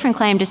would be a different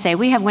claim to say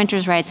we have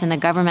Winters rights and the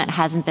government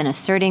hasn't been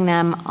asserting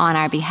them on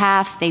our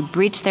behalf. They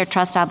breached their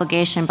trust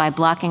obligation by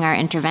blocking our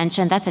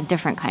intervention. That's a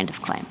different kind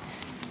of claim.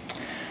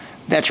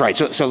 That's right.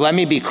 So let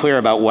me be clear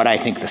about what I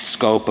think the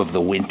scope of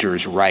the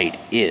Winters right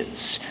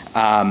is.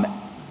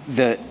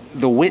 The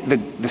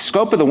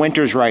scope of the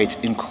Winters rights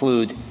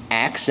includes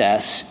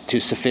access to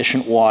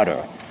sufficient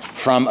water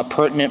from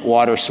appurtenant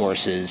water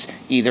sources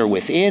either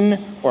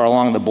within or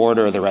along the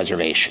border of the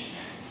reservation.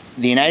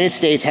 The United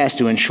States has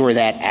to ensure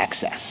that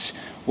access.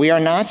 We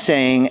are not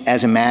saying,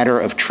 as a matter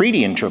of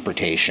treaty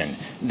interpretation,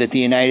 that the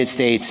United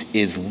States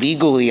is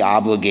legally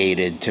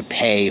obligated to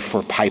pay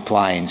for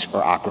pipelines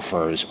or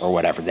aquifers or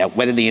whatever. That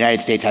whether the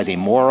United States has a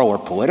moral or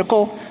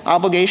political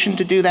obligation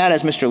to do that,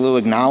 as Mr. Liu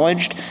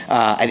acknowledged,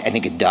 I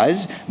think it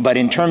does. But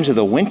in terms of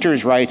the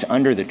Winters rights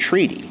under the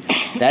treaty,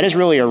 that is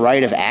really a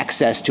right of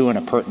access to an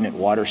appurtenant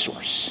water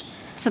source.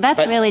 So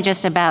that's really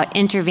just about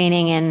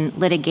intervening in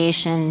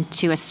litigation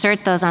to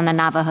assert those on the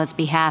Navajo's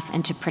behalf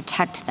and to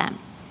protect them.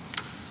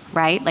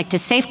 Right? Like to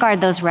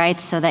safeguard those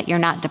rights so that you're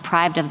not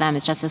deprived of them,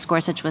 as Justice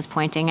Gorsuch was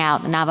pointing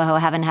out. The Navajo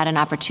haven't had an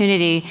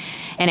opportunity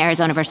in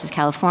Arizona versus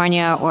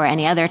California or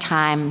any other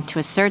time to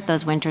assert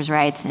those Winters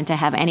rights and to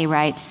have any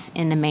rights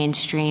in the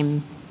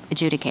mainstream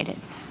adjudicated.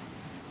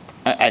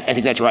 I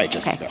think that's right,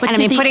 Justice. Okay. And I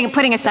mean,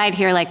 putting aside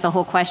here like the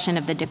whole question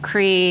of the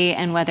decree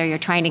and whether you're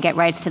trying to get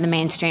rights to the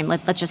mainstream,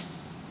 let's just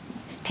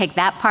take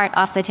that part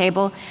off the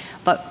table.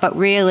 But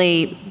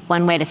really,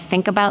 one way to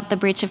think about the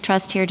breach of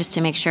trust here, just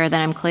to make sure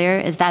that I'm clear,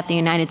 is that the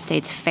United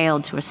States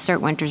failed to assert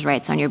Winters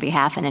rights on your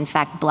behalf and, in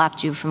fact,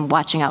 blocked you from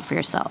watching out for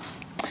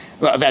yourselves.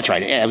 Well, that's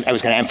right. I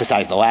was going to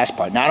emphasize the last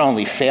part. Not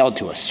only failed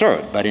to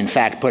assert, but in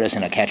fact put us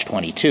in a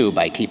catch-22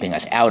 by keeping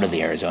us out of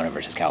the Arizona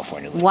versus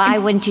California litigation. Why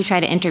wouldn't you try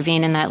to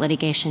intervene in that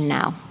litigation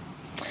now?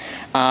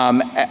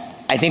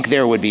 I think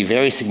there would be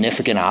very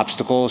significant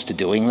obstacles to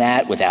doing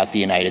that without the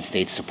United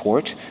States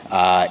support,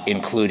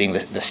 including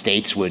the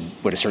states would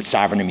assert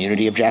sovereign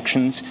immunity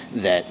objections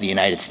that the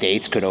United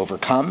States could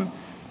overcome,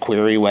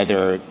 query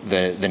whether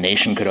the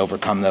nation could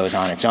overcome those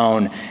on its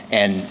own,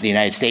 and the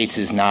United States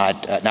is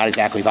not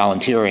exactly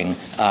volunteering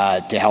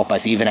to help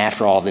us even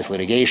after all of this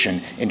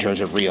litigation in terms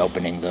of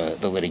reopening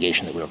the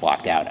litigation that we were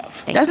blocked out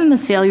of. Doesn't the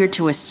failure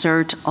to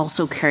assert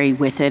also carry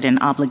with it an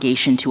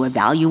obligation to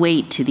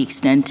evaluate to the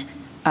extent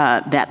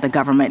that the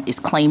government is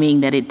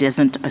claiming that it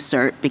doesn't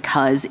assert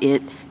because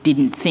it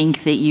didn't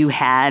think that you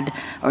had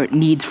or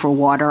needs for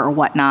water or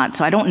whatnot?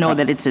 So I don't know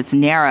that it's as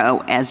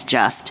narrow as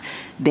just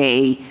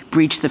they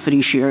breached the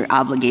fiduciary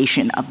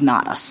obligation of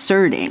not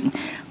asserting,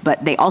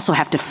 but they also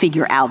have to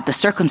figure out the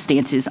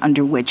circumstances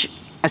under which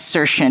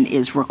assertion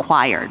is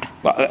required.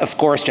 Well, of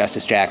course,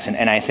 Justice Jackson,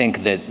 and I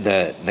think that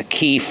the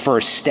key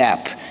first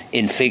step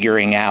in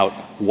figuring out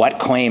what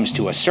claims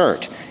to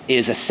assert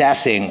is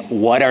assessing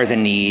what are the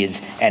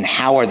needs and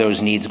how are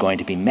those needs going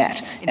to be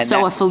met. And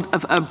so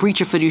a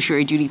breach of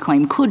fiduciary duty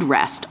claim could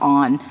rest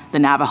on the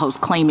Navajos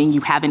claiming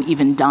you haven't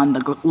even done the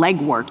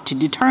legwork to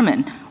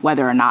determine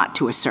whether or not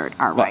to assert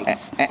our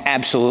rights.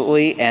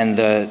 Absolutely, and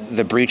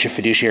the breach of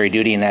fiduciary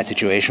duty in that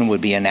situation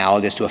would be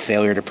analogous to a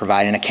failure to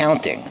provide an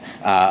accounting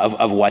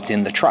of what's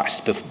in the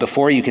trust.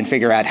 Before you can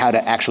figure out how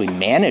to actually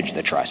manage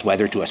the trust,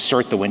 whether to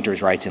assert the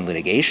Winters rights in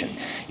litigation,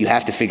 you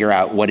have to figure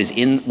out what is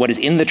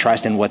in the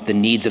trust and what the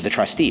needs of the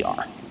trustee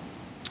are.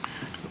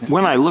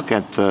 When I look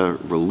at the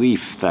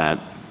relief that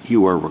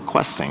you are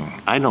requesting,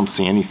 I don't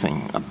see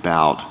anything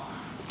about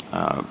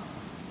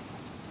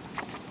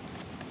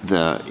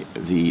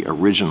the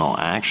original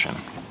action.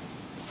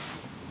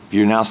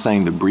 You're now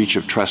saying the breach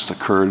of trust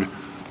occurred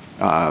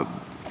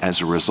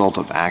as a result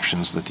of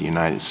actions that the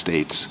United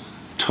States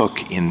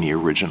took in the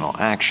original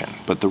action.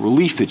 But the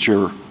relief that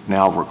you're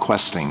now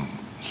requesting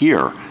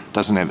here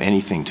doesn't have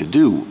anything to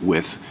do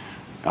with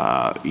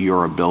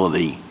your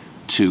ability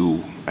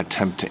to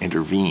attempt to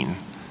intervene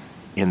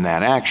in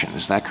that action.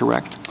 Is that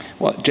correct?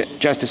 Well,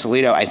 Justice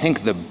Alito, I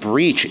think the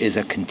breach is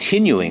a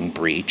continuing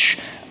breach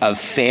of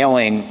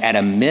failing at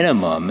a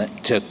minimum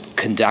to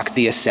conduct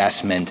the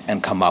assessment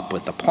and come up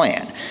with the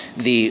plan.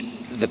 The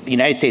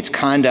United States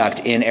conduct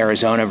in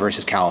Arizona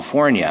versus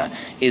California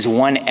is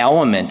one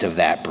element of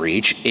that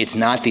breach. It's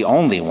not the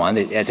only one.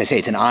 As I say,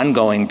 it's an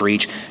ongoing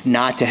breach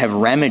not to have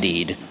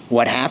remedied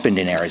what happened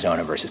in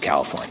Arizona versus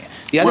California.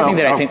 The other thing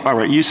that I think... All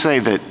right, you say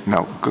that...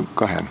 No,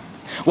 go ahead.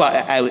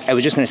 Well, I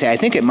was just going to say, I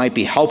think it might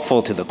be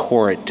helpful to the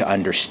court to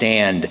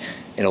understand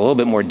in a little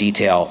bit more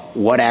detail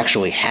what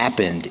actually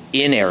happened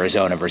in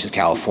Arizona versus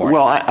California.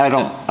 Well,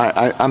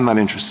 I'm not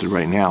interested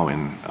right now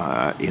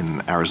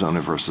in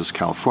Arizona versus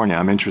California.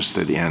 I'm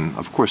interested in,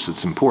 of course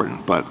it's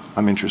important, but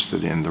I'm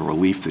interested in the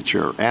relief that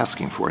you're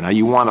asking for. Now,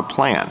 you want a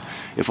plan.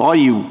 If all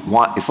you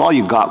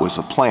got was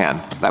a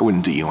plan, that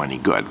wouldn't do you any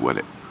good, would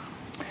it?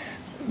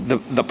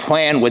 The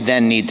plan would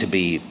then need to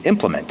be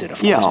implemented, of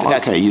course. Yeah,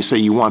 okay. You say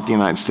you want the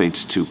United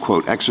States to,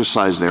 quote,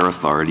 exercise their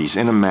authorities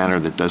in a manner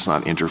that does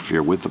not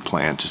interfere with the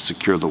plan to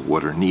secure the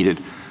water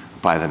needed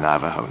by the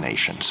Navajo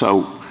Nation.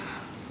 So,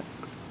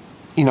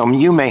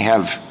 you may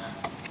have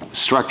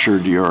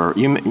structured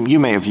you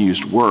may have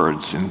used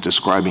words in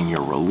describing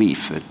your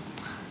relief that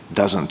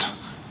doesn't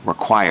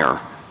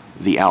require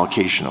the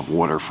allocation of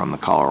water from the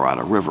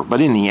Colorado River.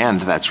 But in the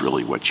end, that's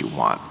really what you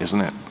want,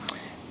 isn't it?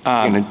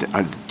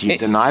 Do you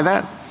deny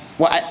that?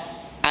 Well,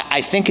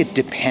 I think it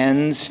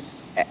depends.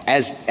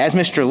 As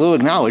Mr. Liu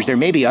acknowledged, there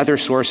may be other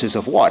sources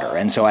of water,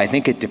 and so I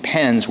think it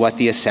depends what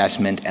the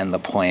assessment and the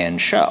plan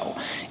show.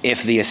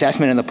 If the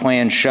assessment and the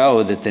plan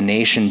show that the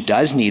nation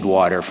does need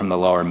water from the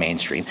lower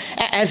mainstream,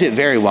 as it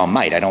very well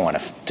might, I don't want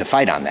to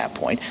fight on that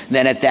point,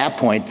 then at that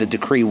point the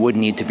decree would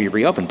need to be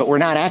reopened. But we're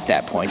not at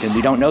that point, and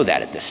we don't know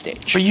that at this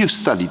stage. But you've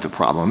studied the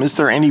problem. Is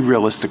there any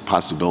realistic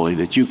possibility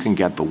that you can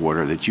get the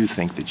water that you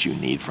think that you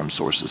need from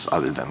sources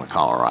other than the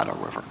Colorado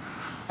River?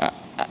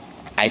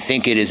 I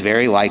think it is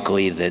very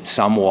likely that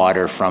some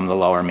water from the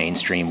lower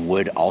mainstream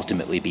would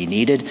ultimately be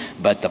needed,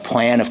 but the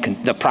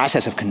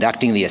process of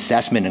conducting the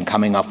assessment and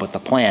coming up with the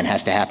plan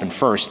has to happen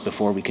first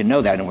before we can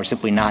know that, and we're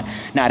simply not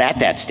at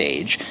that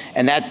stage.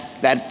 And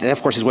that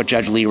of course, is what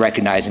Judge Lee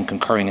recognized in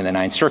concurring in the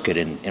Ninth Circuit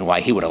and why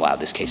he would allow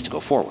this case to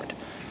go forward.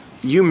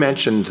 You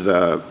mentioned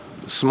the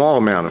small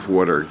amount of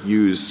water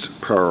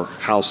used per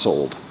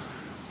household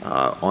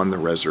on the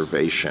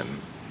reservation.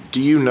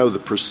 Do you know the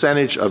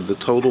percentage of the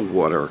total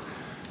water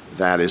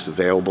that is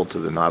available to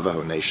the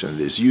Navajo Nation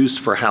that is used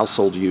for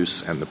household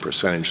use and the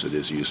percentage that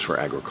is used for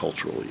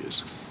agricultural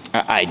use?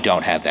 I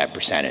don't have that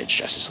percentage,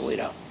 Justice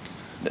Alito.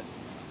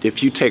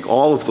 If you take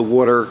all of the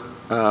water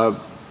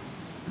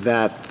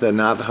that the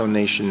Navajo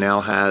Nation now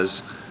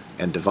has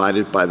and divide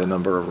it by the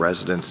number of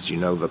residents, do you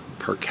know the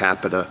per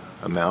capita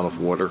amount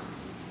of water,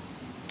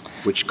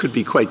 which could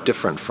be quite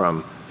different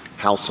from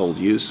household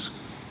use?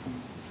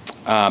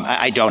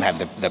 I don't have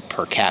the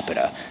per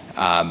capita.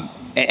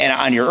 And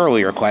on your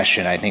earlier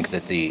question, I think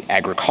that the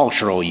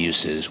agricultural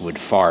uses would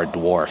far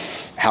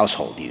dwarf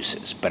household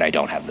uses, but I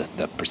don't have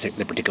the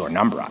particular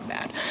number on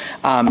that.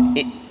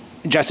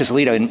 Justice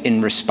Alito,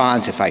 in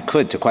response, if I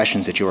could, to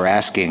questions that you were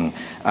asking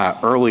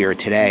earlier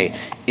today,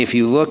 if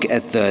you look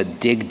at the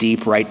Dig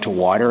Deep Right to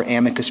Water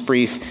amicus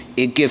brief,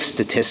 it gives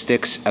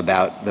statistics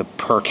about the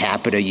per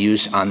capita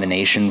use on the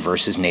nation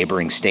versus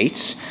neighboring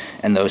states,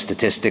 and those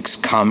statistics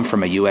come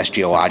from a U.S.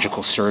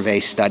 Geological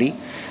Survey study.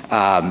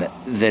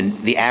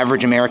 The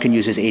average American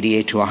uses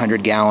 88 to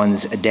 100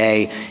 gallons a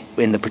day.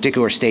 In the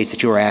particular states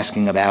that you were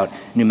asking about,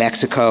 New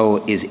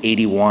Mexico is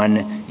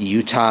 81,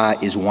 Utah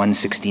is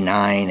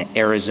 169,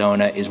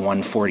 Arizona is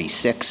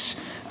 146,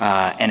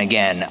 and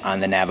again, on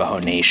the Navajo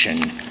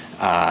Nation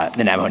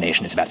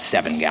is about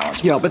 7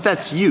 gallons. Yeah, but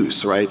that's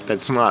use, right?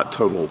 That's not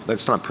total.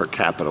 That's not per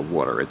capita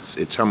water.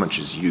 It's how much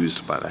is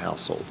used by the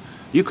household.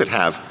 You could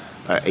have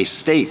a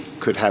state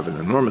could have an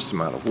enormous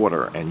amount of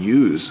water and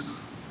use.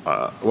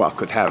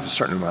 Could have a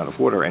certain amount of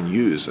water and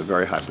use a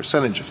very high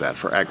percentage of that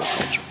for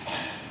agriculture,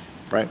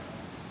 right?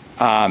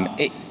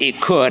 It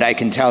could. I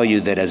can tell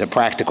you that as a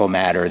practical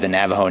matter, the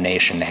Navajo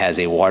Nation has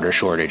a water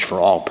shortage for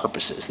all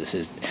purposes. This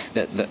is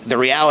the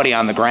reality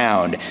on the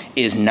ground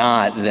is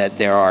not that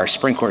there are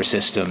sprinkler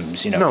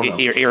systems,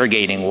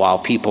 irrigating while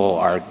people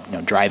are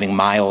driving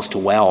miles to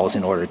wells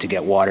in order to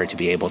get water to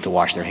be able to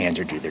wash their hands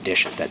or do their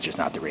dishes. That's just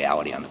not the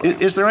reality on the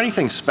ground. Is there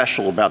anything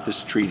special about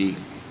this treaty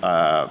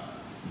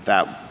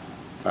that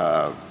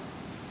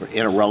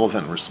in a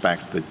relevant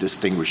respect that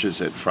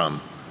distinguishes it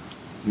from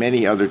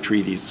many other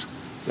treaties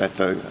that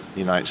the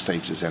United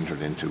States has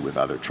entered into with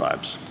other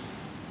tribes?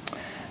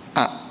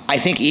 I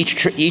think each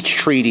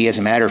treaty, as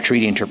a matter of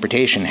treaty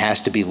interpretation,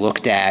 has to be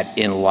looked at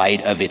in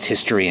light of its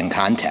history and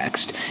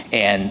context.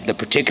 And the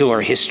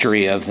particular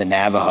history of the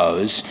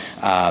Navajos,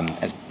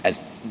 as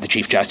the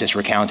Chief Justice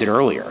recounted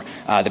earlier,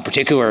 the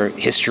particular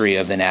history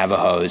of the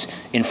Navajos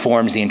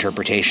informs the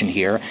interpretation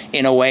here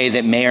in a way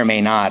that may or may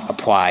not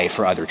apply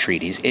for other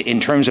treaties. In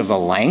terms of the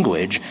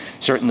language,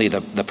 certainly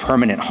the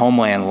permanent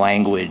homeland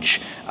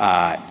language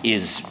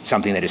is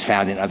something that is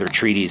found in other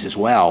treaties as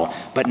well,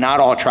 but not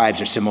all tribes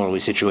are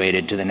similarly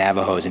situated to the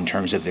Navajos in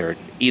terms of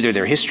either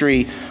their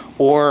history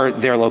or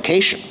their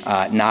location.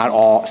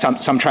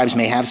 Some tribes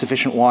may have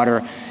sufficient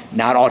water.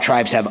 Not all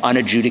tribes have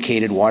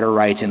unadjudicated water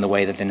rights in the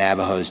way that the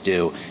Navajos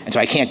do. And so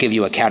I can't give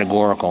you a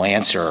categorical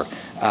answer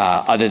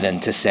other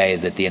than to say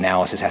that the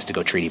analysis has to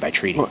go treaty by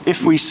treaty. Well,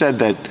 if we said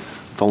that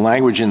the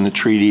language in the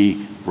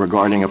treaty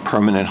regarding a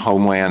permanent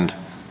homeland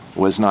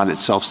was not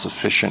itself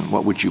sufficient,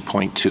 what would you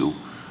point to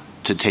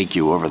take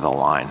you over the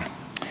line?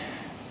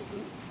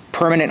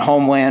 Permanent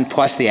homeland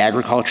plus the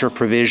agriculture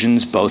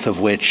provisions, both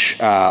of which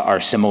are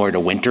similar to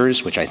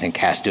Winters, which I think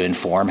has to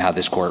inform how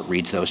this court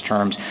reads those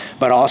terms,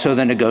 but also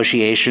the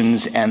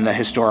negotiations and the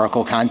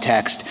historical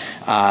context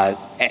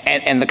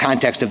and the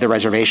context of the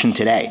reservation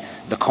today.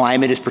 The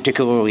climate is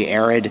particularly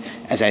arid.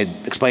 As I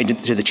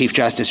explained to the Chief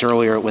Justice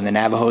earlier, when the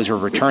Navajos were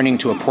returning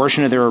to a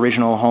portion of their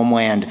original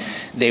homeland,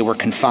 they were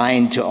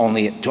confined to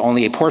only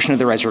a portion of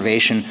the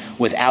reservation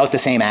without the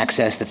same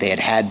access that they had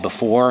had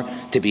before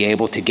to be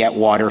able to get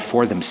water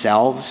for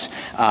themselves.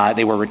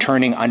 They were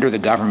returning under the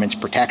government's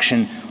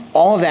protection.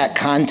 All of that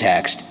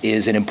context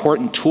is an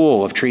important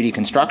tool of treaty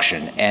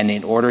construction, and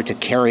in order to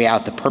carry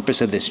out the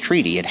purpose of this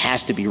treaty, it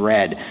has to be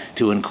read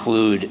to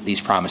include these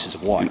promises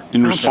of water.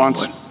 In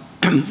response,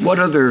 what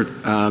other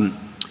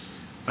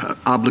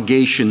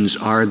obligations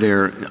are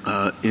there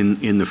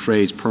in the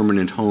phrase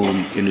permanent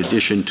home in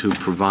addition to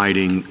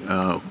providing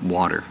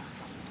water?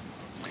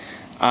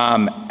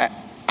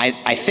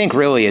 I think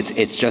really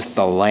it's just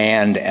the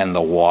land and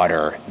the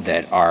water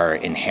that are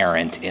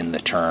inherent in the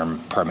term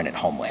permanent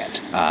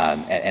homeland.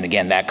 And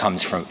again, that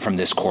comes from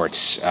this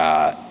court's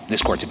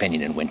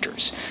opinion in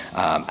Winters.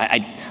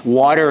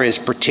 Water is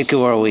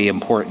particularly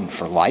important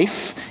for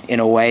life in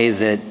a way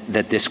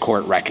that this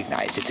court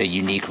recognized. It's a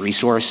unique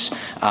resource.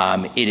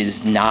 It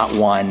is not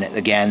one,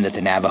 again, that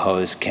the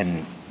Navajos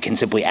can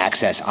simply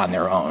access on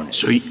their own.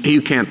 So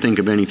you can't think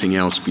of anything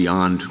else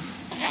beyond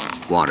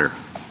water,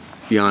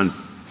 beyond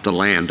the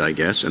land, I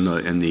guess,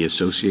 and the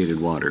associated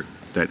water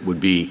that would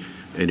be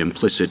an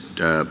implicit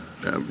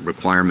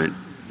requirement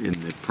in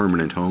the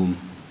permanent home?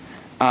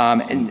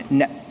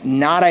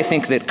 Not, I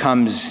think, that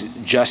comes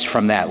just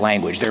from that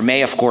language. There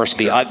may, of course,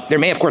 be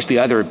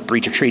other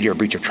breach of treaty or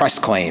breach of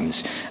trust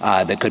claims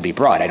that could be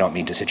brought. I don't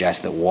mean to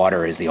suggest that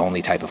water is the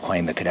only type of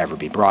claim that could ever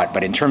be brought,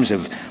 but in terms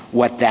of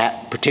what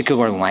that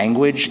particular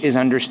language is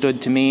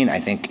understood to mean,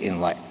 I think in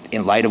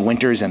light of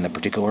Winters and the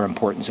particular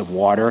importance of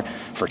water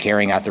for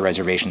carrying out the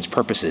reservation's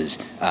purposes,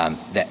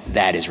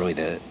 that is really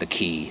the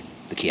key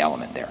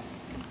element there.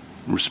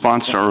 In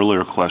response to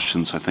earlier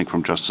questions, I think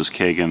from Justice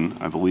Kagan,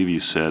 I believe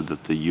you said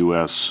that the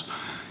U.S.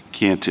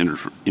 can't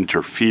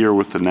interfere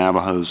with the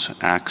Navajos'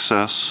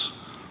 access,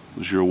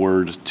 was your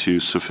word, to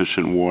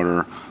sufficient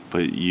water,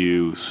 but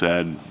you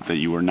said that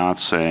you were not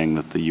saying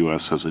that the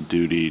U.S. has a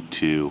duty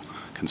to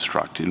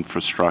construct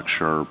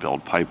infrastructure,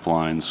 build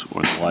pipelines,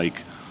 or the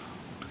like.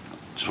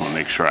 Just want to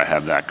make sure I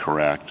have that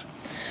correct.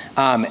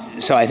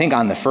 So I think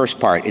on the first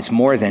part, it's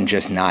more than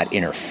just not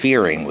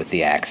interfering with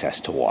the access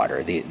to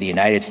water. The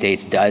United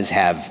States does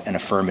have an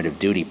affirmative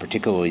duty,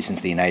 particularly since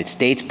the United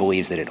States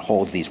believes that it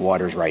holds these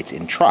waters rights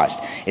in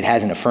trust. It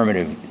has an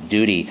affirmative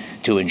duty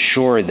to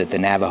ensure that the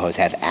Navajos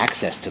have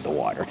access to the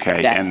water.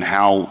 Okay, and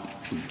how?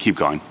 Keep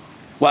going.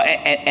 Well,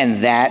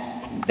 and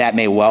that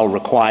may well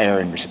require,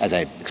 and as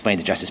I explained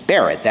to Justice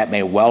Barrett, that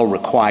may well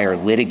require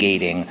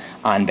litigating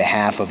on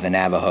behalf of the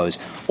Navajos,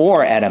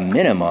 or at a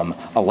minimum,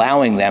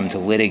 allowing them to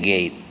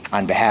litigate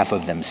on behalf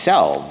of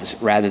themselves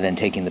rather than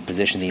taking the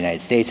position the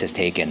United States has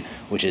taken,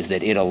 which is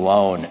that it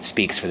alone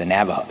speaks for the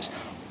Navajos.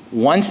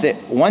 Once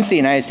the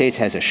United States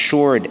has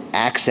assured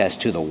access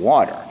to the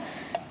water,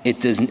 it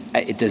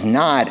does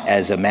not,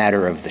 as a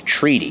matter of the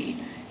treaty,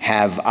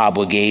 have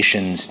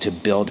obligations to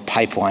build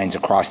pipelines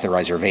across the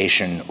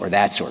reservation or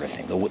that sort of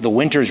thing. The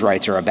Winters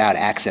rights are about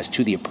access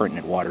to the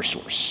pertinent water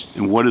source.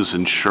 And what does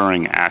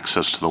ensuring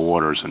access to the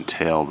waters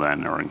entail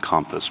then, or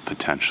encompass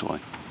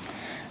potentially?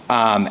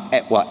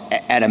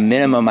 At a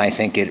minimum, I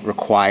think it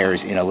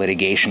requires, in a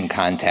litigation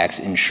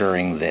context,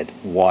 ensuring that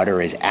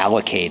water is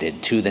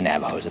allocated to the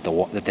Navajos,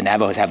 that the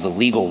Navajos have the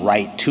legal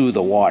right to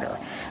the water.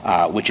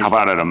 Which is how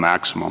about at a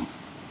maximum?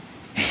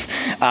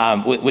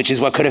 Which is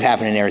what could have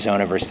happened in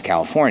Arizona versus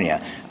California.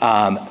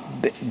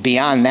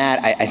 Beyond that,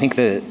 I think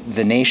the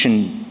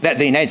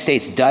United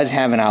States does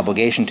have an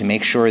obligation to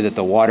make sure that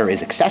the water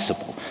is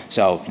accessible.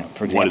 So,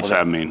 for example, what does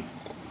that mean?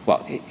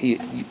 Well,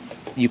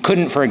 you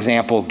couldn't, for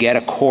example, get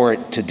a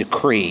court to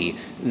decree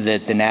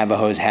that the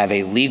Navajos have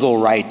a legal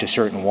right to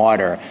certain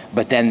water,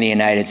 but then the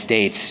United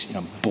States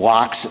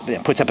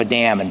puts up a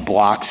dam and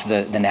blocks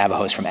the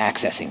Navajos from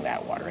accessing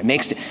that water.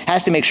 It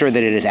has to make sure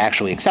that it is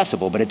actually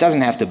accessible, but it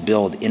doesn't have to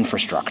build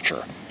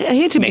infrastructure. I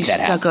hate to be stuck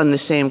happen. On the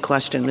same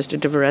question, Mr.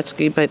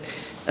 Dvoretsky, but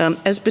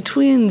as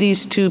between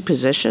these two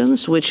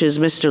positions, which is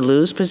Mr.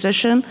 Liu's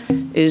position,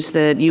 is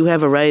that you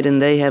have a right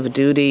and they have a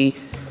duty,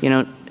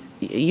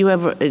 they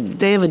have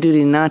a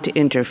duty not to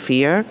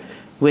interfere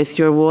with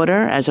your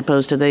water, as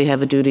opposed to they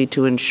have a duty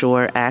to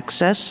ensure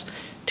access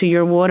to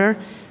your water.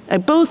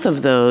 Both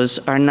of those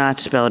are not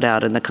spelled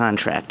out in the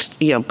contract.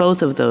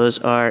 Both of those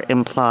are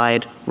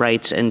implied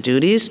rights and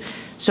duties.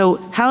 So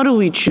how do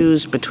we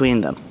choose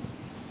between them?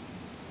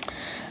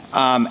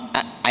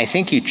 I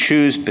think you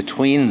choose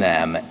between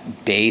them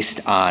based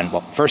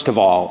on, first of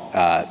all,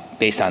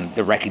 based on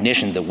the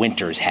recognition that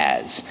Winters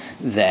has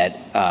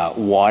that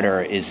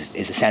water is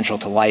essential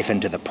to life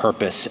and to the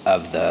purpose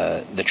of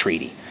the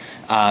treaty.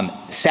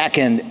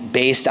 Second,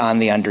 based on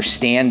the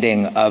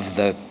understanding of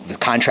the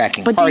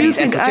contracting parties. But do you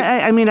think,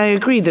 I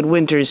agree that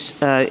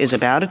Winters is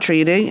about a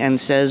treaty and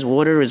says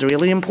water is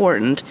really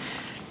important,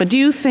 but do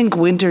you think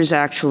Winters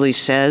actually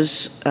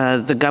says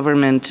the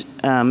government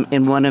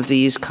in one of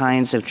these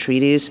kinds of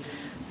treaties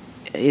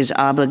is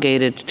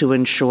obligated to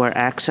ensure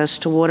access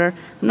to water?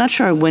 I'm not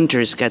sure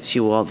Winters gets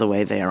you all the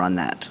way there on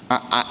that.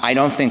 I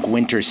don't think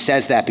Winters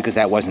says that because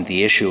that wasn't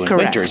the issue in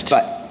Winters.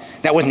 But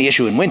that wasn't the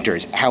issue in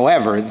Winters.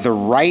 However, the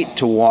right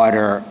to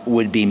water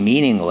would be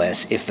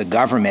meaningless if the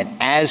government,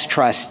 as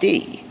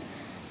trustee,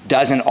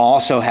 doesn't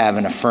also have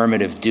an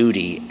affirmative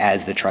duty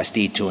as the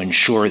trustee to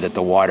ensure that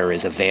the water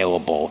is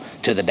available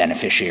to the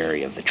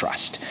beneficiary of the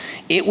trust.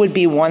 It would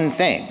be one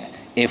thing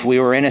if we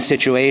were in a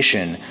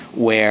situation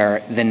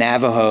where the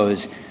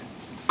Navajos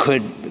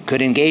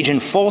could engage in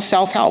full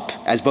self-help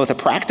as both a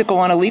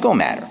practical and a legal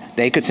matter.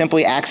 They could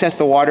simply access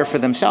the water for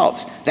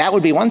themselves. That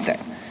would be one thing.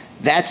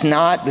 That's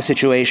not the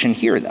situation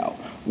here, though,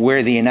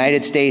 where the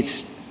United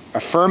States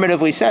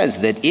affirmatively says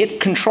that it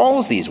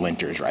controls these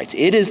winters' rights.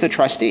 It is the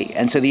trustee.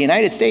 And so the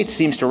United States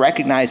seems to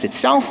recognize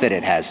itself that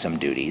it has some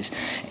duties.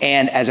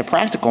 And as a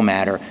practical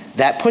matter,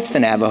 that puts the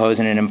Navajos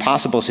in an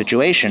impossible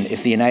situation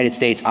if the United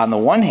States, on the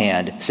one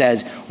hand,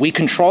 says, we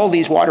control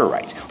these water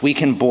rights. We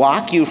can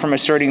block you from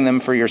asserting them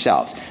for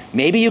yourselves.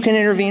 Maybe you can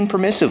intervene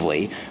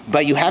permissively,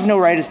 but you have no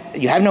right,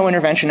 you have no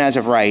intervention as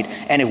of right,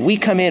 and if we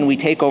come in, we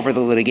take over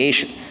the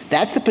litigation.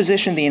 That's the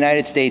position the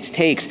United States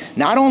takes,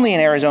 not only in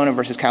Arizona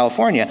versus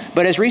California,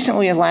 but as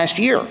recently as last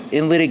year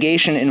in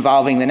litigation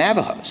involving the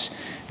Navajos.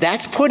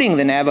 That's putting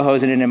the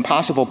Navajos in an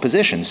impossible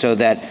position so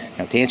that,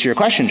 to answer your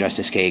question,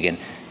 Justice Kagan,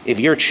 if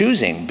you're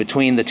choosing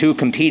between the two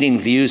competing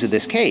views of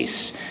this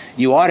case,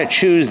 you ought to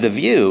choose the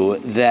view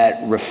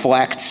that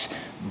reflects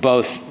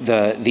both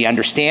the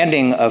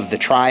understanding of the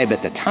tribe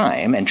at the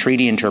time, and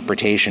treaty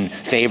interpretation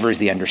favors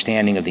the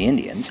understanding of the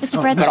Indians.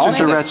 Mr.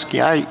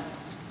 Zaretsky,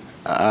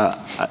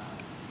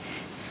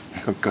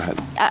 go ahead.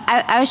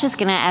 I was just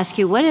going to ask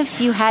you, what if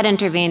you had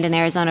intervened in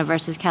Arizona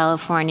versus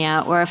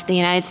California, or if the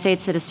United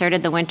States had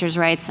asserted the winters'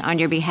 rights on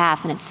your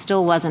behalf and it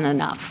still wasn't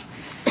enough?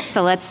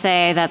 So let's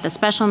say that the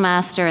special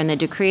master and the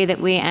decree that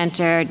we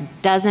entered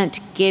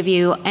doesn't give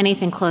you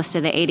anything close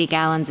to the 80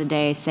 gallons a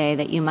day, say,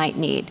 that you might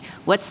need.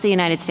 What's the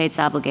United States'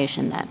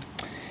 obligation then?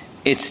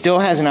 It still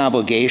has an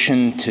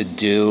obligation to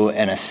do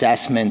an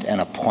assessment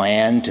and a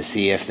plan to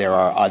see if there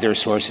are other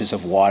sources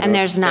of water. And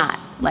there's not.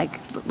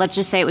 Like, let's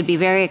just say it would be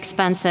very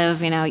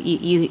expensive.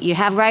 You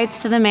have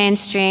rights to the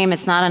mainstream.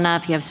 It's not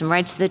enough. You have some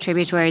rights to the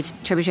tributaries,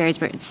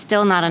 but it's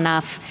still not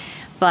enough.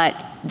 But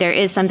there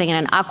is something in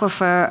an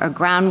aquifer or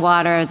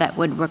groundwater that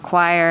would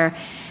require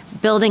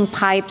building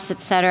pipes, et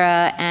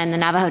cetera, and the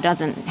Navajo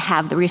doesn't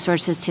have the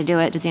resources to do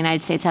it. Does the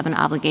United States have an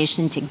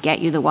obligation to get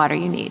you the water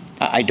you need?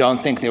 I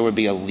don't think there would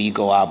be a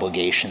legal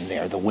obligation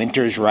there. The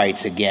winters'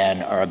 rights,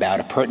 again, are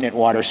about pertinent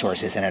water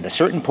sources, and at a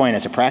certain point,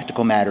 as a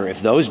practical matter,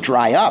 if those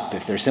dry up,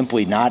 if they're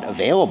simply not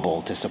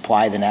available to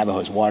supply the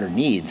Navajos' water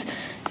needs,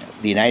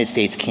 the United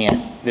States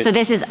can't. So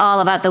this is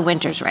all about the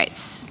winters'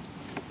 rights?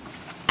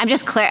 I'm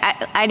just clear.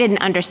 I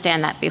didn't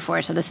understand that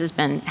before, so this has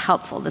been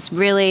helpful. This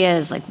really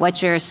is like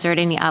what you're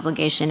asserting the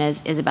obligation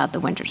is about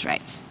the winters'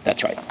 rights.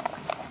 That's right.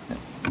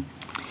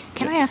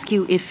 Can I ask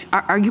you,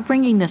 are you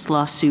bringing this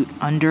lawsuit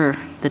under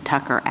the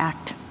Tucker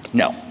Act?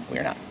 No,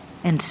 we're not.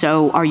 And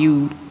so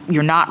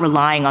you're not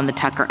relying on the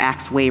Tucker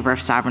Act's waiver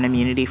of sovereign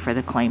immunity for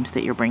the claims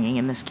that you're bringing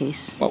in this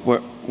case?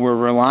 Well, we're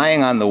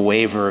relying on the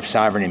waiver of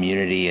sovereign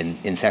immunity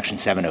in Section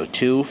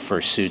 702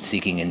 for suits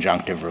seeking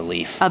injunctive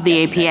relief of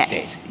the APA. United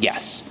States.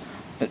 Yes.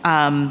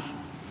 All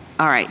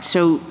right.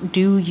 So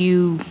do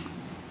you?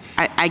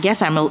 I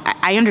guess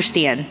I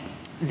understand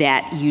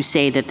that you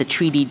say that the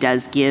treaty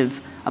does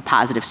give a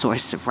positive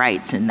source of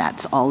rights, and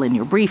that's all in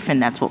your brief,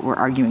 and that's what we're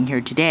arguing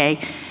here today.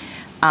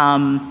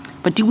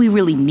 But do we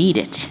really need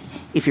it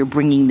if you're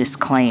bringing this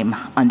claim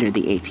under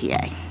the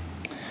APA?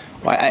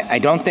 Well, I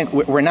don't think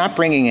we're not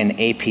bringing an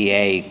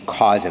APA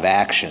cause of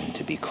action,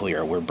 to be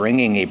clear. We're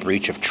bringing a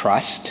breach of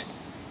trust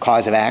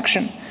cause of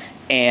action.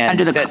 And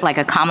under like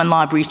a common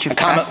law breach of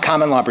trust?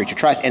 Common law breach of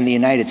trust. And the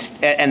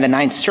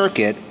Ninth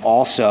Circuit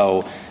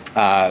also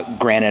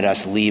granted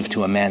us leave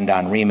to amend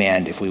on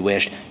remand, if we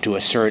wished, to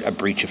assert a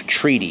breach of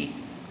treaty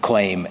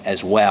claim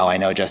as well. I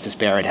know Justice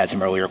Barrett had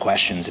some earlier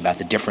questions about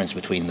the difference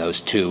between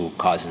those two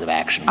causes of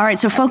action. All right,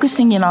 so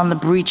focusing in on the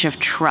breach of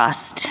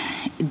trust,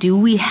 do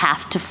we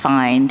have to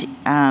find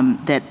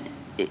that,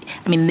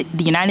 the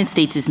United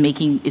States is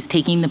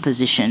taking the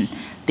position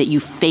that you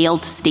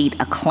failed to state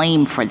a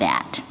claim for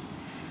that.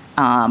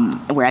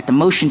 We're at the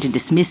motion to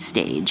dismiss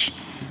stage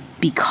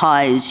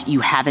because you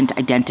haven't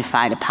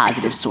identified a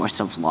positive source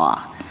of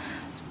law.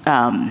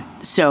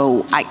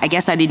 So I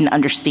guess I didn't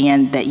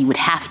understand that you would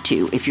have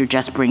to if you're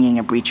just bringing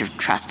a breach of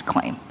trust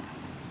claim.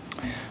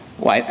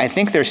 Well, I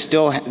think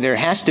there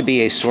has to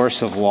be a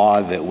source of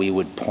law that we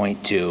would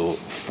point to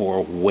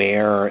for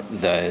where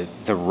the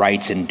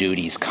rights and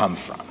duties come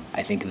from.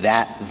 I think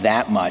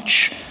that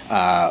much.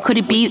 Could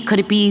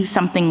it be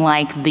something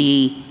like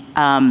the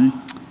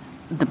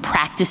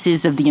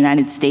practices of the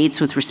United States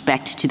with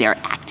respect to their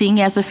acting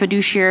as a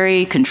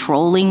fiduciary,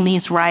 controlling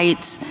these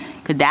rights?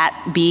 Could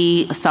that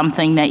be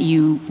something that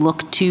you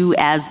look to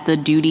as the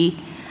duty?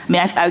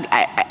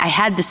 I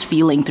had this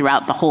feeling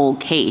throughout the whole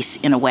case,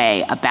 in a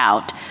way,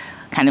 about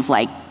kind of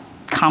like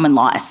common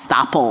law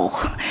estoppel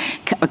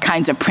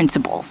kinds of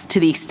principles. To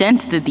the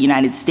extent that the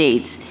United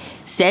States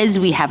says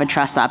we have a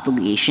trust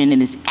obligation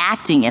and is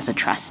acting as a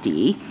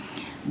trustee,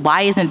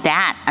 why isn't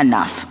that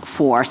enough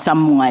for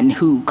someone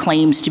who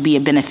claims to be a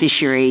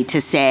beneficiary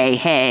to say,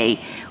 hey,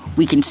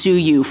 we can sue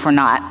you for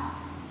not,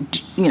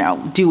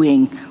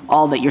 doing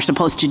all that you're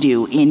supposed to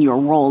do in your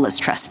role as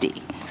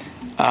trustee?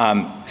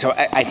 So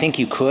I think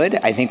you could.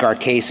 I think our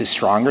case is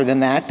stronger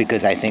than that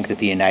because I think that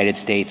the United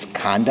States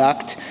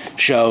conduct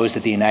shows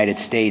that the United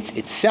States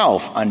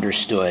itself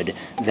understood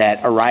that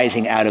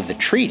arising out of the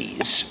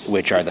treaties,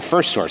 which are the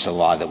first source of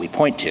law that we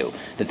point to,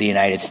 that the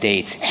United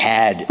States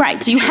had.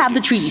 Right, so you have the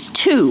treaties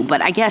too,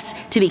 but I guess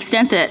to the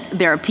extent that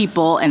there are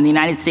people and the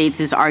United States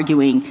is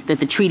arguing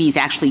that the treaties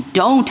actually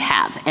don't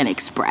have an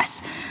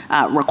express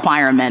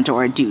requirement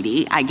or a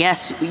duty, I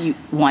guess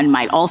one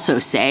might also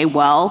say,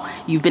 well,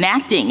 you've been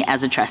acting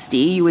as a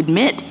trustee, you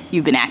admit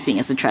you've been acting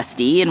as a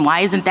trustee, and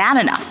why isn't that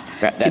enough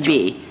to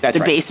be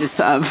the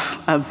basis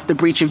of the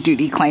breach of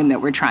duty claim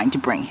that we're trying to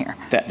bring here?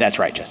 That's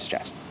right, Justice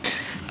Jackson.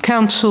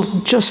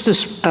 Counsel,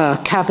 Justice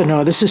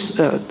Kavanaugh,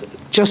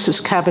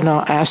 Justice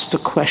Kavanaugh asked a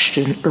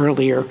question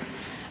earlier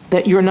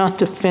that you're not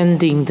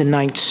defending the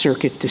Ninth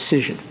Circuit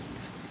decision.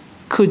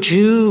 Could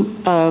you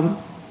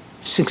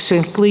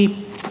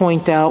succinctly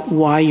point out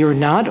why you're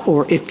not,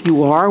 or if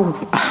you are,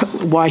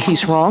 why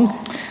he's wrong,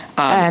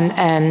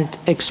 and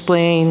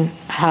explain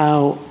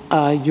how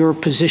your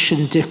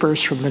position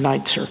differs from the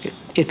Ninth Circuit,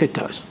 if it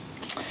does?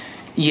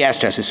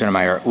 Yes, Justice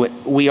Sotomayor.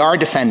 We are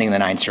defending the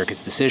Ninth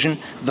Circuit's decision.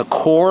 The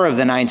core of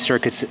the Ninth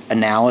Circuit's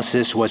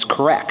analysis was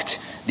correct.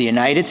 The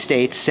United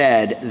States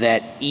said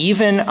that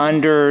even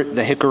under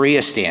the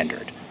Hickory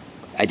standard,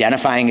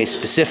 identifying a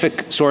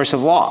specific source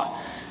of law,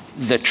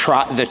 the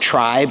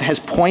tribe has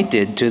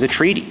pointed to the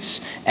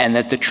treaties, and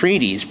that the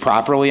treaties,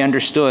 properly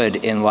understood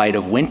in light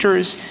of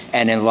Winters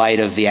and in light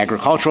of the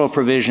agricultural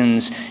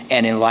provisions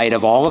and in light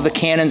of all of the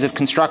canons of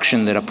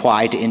construction that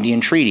apply to Indian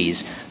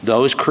treaties,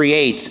 those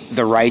create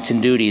the rights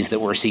and duties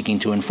that we're seeking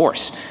to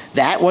enforce.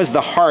 That was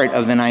the heart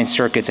of the Ninth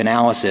Circuit's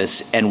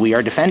analysis, and we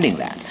are defending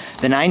that.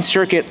 The Ninth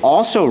Circuit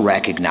also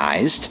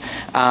recognized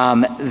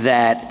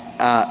that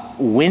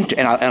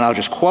and I'll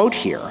just quote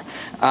here,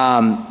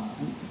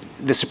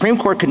 the Supreme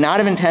Court could not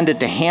have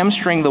intended to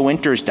hamstring the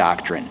Winters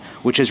Doctrine,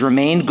 which has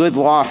remained good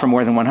law for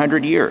more than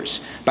 100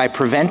 years, by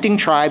preventing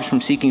tribes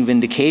from seeking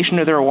vindication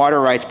of their water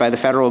rights by the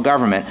federal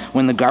government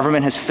when the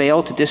government has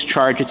failed to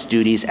discharge its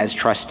duties as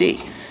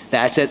trustee.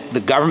 That's at the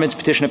government's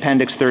petition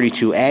appendix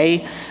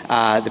 32A.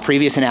 The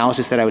previous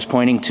analysis that I was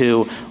pointing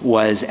to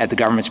was at the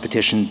government's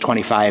petition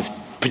appendix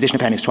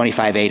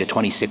 25A to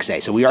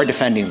 26A. So we are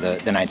defending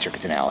the Ninth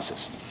Circuit's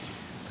analysis.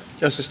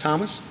 Justice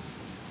Thomas?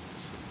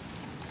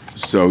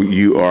 So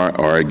you are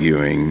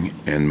arguing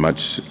in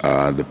much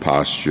the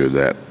posture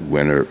that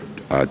Winter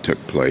took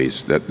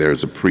place, that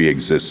there's a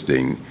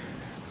pre-existing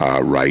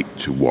right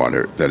to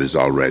water that is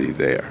already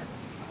there.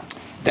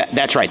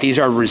 That's right. These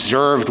are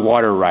reserved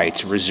water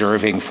rights,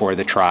 reserving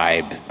the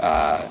tribe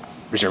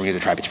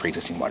its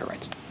pre-existing water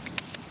rights.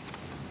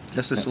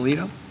 Justice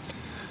Alito?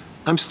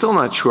 I'm still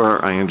not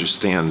sure I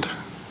understand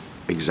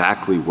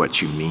exactly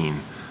what you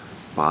mean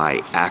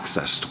by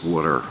access to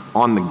water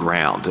on the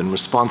ground. In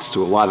response to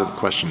a lot of the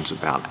questions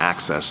about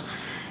access,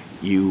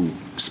 you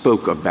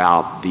spoke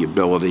about the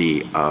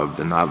ability of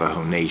the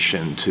Navajo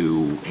Nation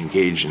to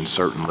engage in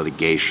certain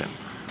litigation.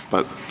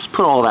 But let's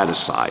put all that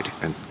aside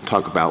and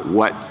talk about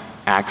what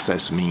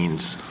access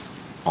means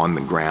on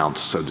the ground,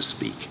 so to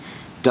speak.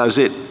 Does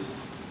it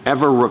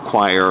ever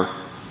require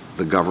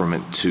the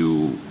government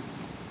to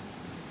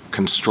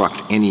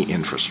construct any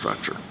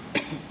infrastructure?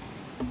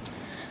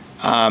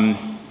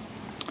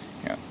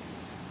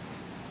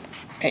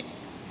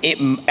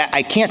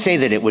 I can't say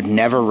that it would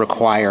never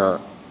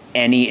require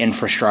any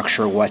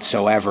infrastructure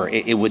whatsoever.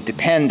 It would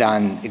depend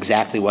on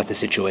exactly what the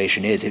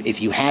situation is. If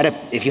you had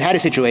a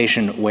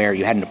situation where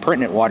you had an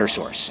appurtenant water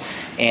source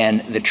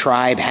and the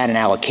tribe had an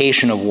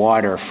allocation of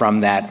water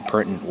from that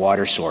appurtenant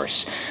water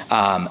source,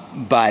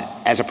 but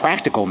as a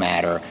practical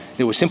matter,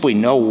 there was simply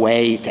no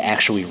way to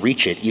actually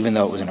reach it, even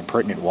though it was an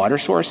appurtenant water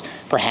source,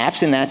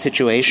 perhaps in that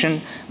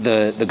situation,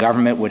 the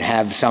government would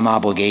have some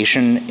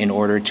obligation in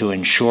order to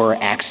ensure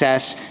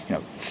access,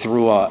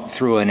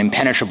 through an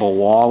impenetrable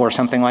wall or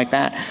something like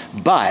that.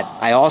 But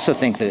I also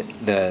think that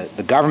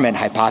the government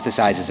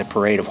hypothesizes a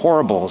parade of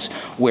horribles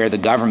where the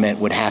government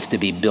would have to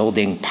be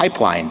building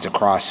pipelines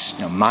across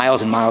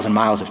miles and miles and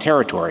miles of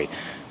territory.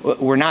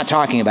 We're not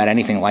talking about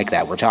anything like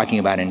that. We're talking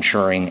about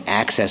ensuring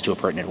access to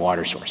appurtenant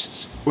water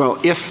sources. Well,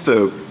 if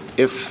the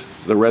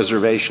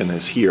reservation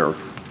is here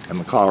and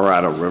the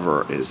Colorado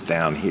River is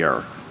down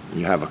here, and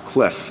you have a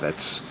cliff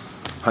that's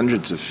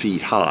hundreds of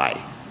feet high,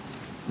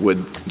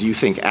 do you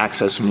think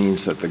access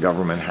means that the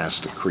government has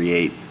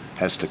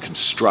to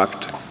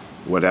construct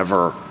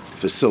whatever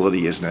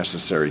facility is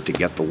necessary to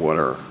get the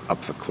water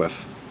up the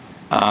cliff?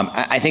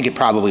 I think it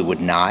probably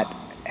would not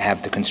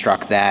have to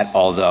construct that,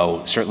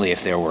 although certainly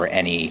if there were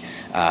any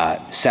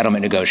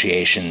settlement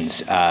negotiations,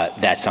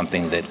 that's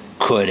something that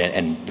could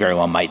and very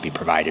well might be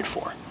provided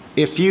for.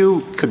 If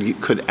you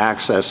could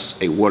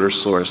access a water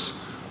source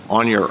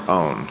on your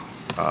own,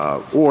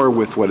 or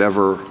with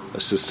whatever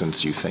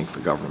assistance you think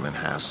the government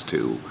has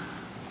to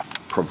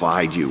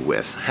provide you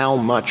with, how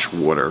much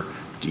water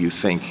do you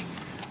think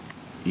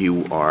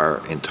you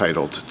are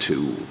entitled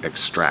to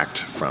extract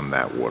from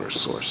that water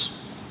source?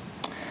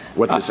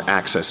 What does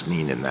access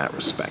mean in that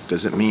respect?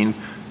 Does it mean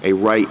a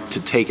right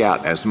to take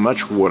out as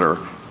much water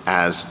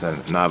as the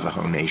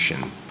Navajo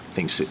Nation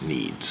thinks it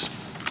needs?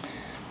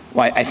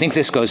 Well, I think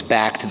this goes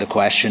back to the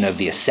question of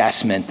the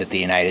assessment that the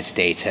United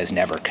States has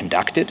never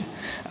conducted.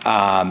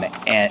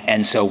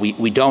 And so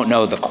we don't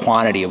know the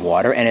quantity of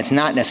water, and it's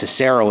not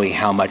necessarily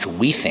how much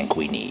we think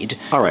we need.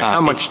 All right, how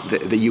much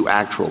that you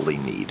actually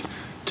need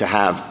to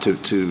have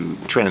to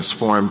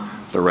transform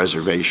the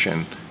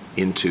reservation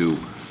into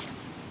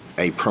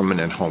a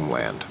permanent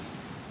homeland,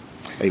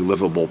 a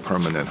livable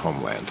permanent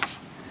homeland?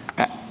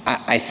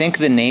 I think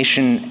the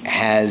nation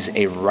has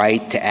a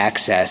right to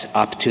access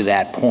up to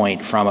that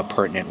point from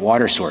appurtenant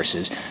water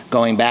sources.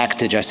 Going back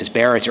to Justice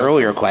Barrett's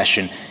earlier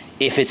question,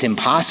 if it's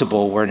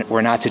impossible,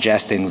 we're not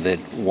suggesting that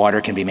water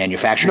can be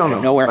manufactured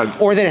nowhere,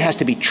 or that it has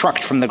to be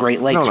trucked from the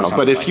Great Lakes.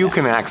 But if you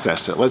can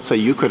access it, let's say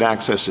you could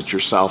access it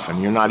yourself,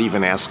 and you're not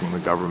even asking the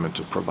government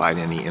to provide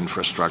any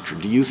infrastructure,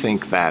 do you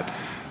think that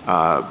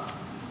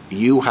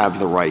you have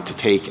the right to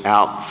take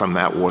out from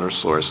that water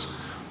source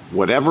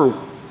whatever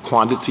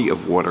quantity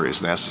of water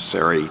is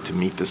necessary to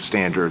meet the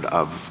standard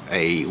of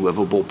a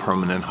livable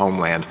permanent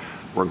homeland,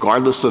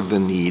 regardless of the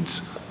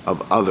needs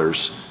of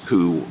others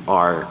who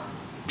are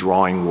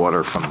drawing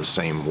water from the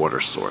same water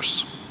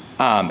source?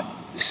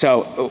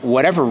 So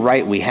whatever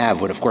right we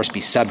have would, of course,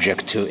 be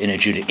subject to, in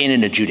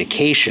an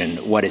adjudication,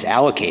 what is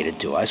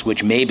allocated to us,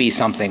 which may be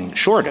something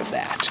short of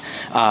that.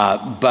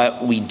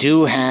 But we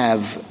do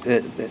have,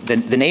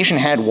 the nation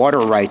had water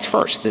rights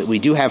first. That we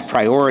do have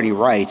priority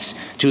rights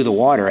to the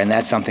water, and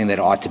that's something that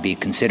ought to be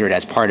considered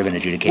as part of an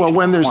adjudication. Well,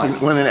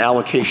 when an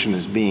allocation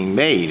is being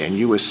made, and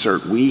you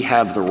assert we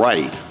have the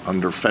right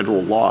under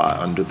federal law,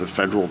 under the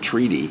federal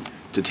treaty,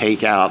 to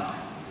take out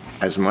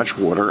as much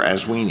water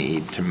as we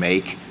need to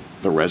make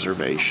the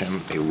reservation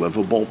a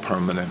livable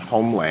permanent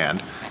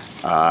homeland.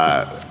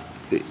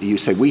 You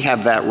say we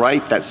have that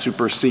right, that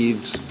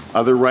supersedes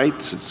other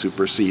rights, it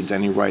supersedes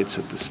any rights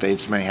that the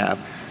states may have.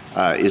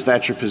 Is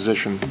that your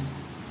position?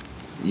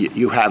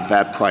 You have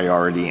that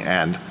priority,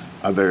 and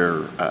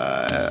other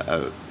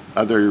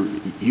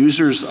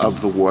users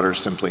of the water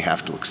simply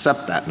have to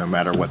accept that, no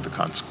matter what the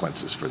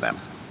consequences for them.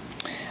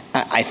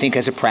 I think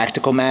as a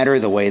practical matter,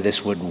 the way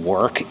this would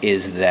work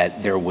is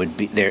that there would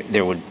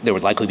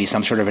likely be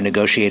some sort of a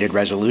negotiated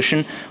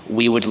resolution.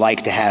 We would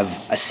like to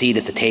have a seat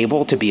at the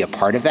table to be a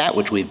part of that,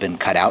 which we've been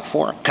cut out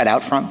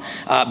from.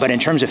 But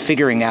in terms of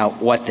figuring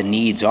out what the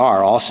needs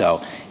are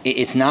also,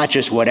 it's not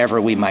just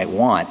whatever we might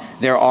want.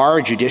 There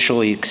are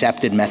judicially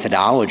accepted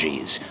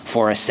methodologies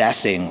for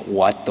assessing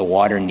what the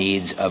water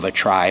needs of a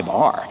tribe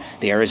are.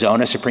 The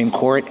Arizona Supreme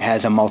Court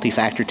has a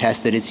multi-factor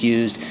test that it's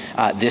used.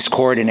 This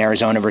court in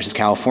Arizona versus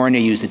California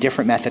used a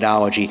different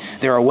methodology.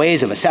 There are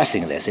ways of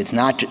assessing this. It's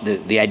not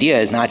the idea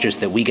is not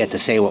just that we get to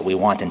say what we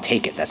want and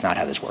take it. That's not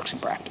how this works in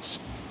practice.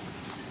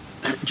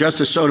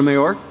 Justice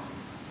Sotomayor?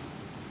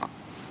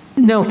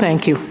 No,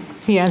 thank you.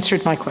 He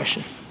answered my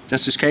question.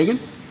 Justice Kagan?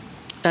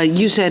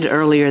 You said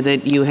earlier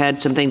that you had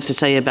some things to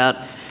say about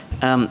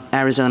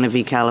Arizona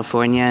v.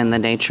 California and the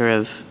nature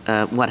of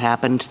what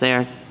happened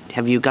there.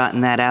 Have you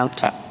gotten that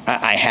out?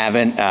 I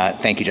haven't.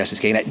 Thank you, Justice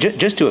Kagan.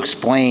 Just to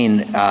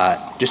explain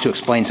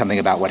something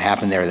about what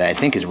happened there that I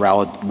think is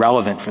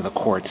relevant for the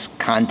court's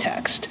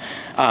context.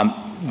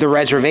 The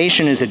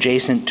reservation is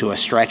adjacent to a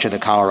stretch of the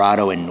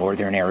Colorado in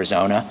northern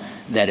Arizona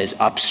that is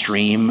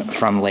upstream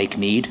from Lake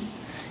Mead.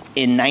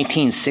 In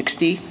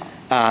 1960,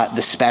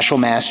 the special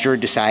master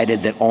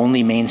decided that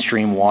only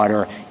mainstream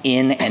water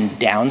in and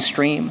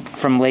downstream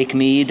from Lake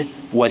Mead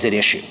was at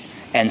issue.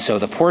 And so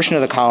the portion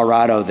of the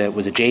Colorado that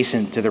was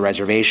adjacent to the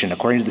reservation,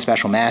 according to the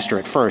special master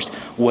at first,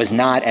 was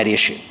not at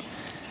issue.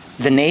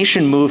 The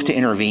nation moved to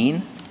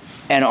intervene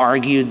and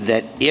argued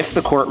that if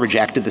the court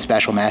rejected the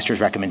special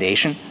master's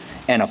recommendation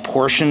and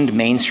apportioned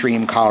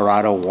mainstream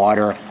Colorado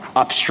water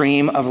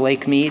upstream of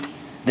Lake Mead,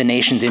 the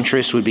nation's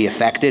interests would be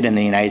affected and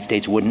the United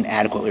States wouldn't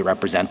adequately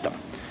represent them.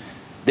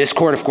 This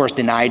court, of course,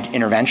 denied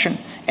intervention,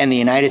 and the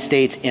United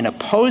States, in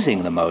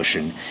opposing the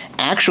motion,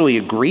 actually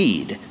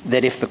agreed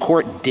that if the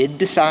court did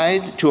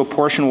decide to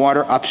apportion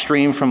water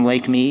upstream from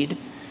Lake Mead,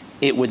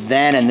 it would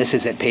then, and this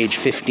is at page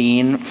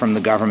 15 from the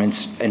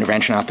government's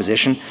intervention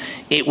opposition,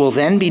 it will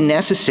then be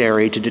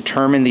necessary to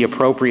determine the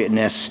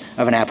appropriateness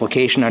of an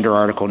application under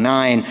Article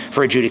 9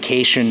 for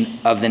adjudication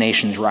of the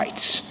nation's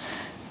rights.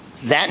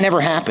 That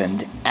never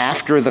happened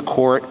after the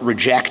court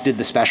rejected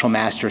the special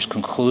master's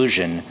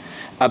conclusion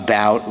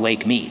about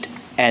Lake Mead.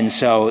 And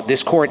so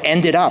this court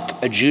ended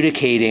up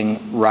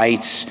adjudicating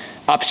rights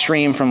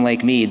upstream from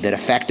Lake Mead that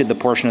affected the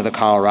portion of the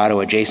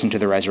Colorado adjacent to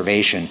the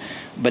reservation.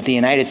 But the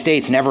United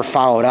States never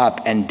followed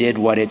up and did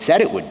what it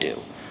said it would do,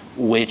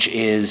 which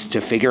is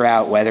to figure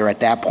out whether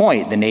at that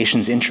point the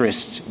nation's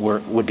interests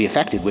would be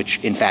affected, which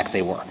in fact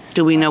they were.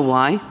 Do we know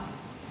why?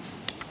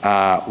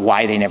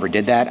 Why they never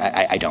did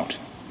that, I don't.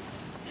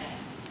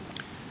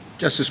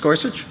 Justice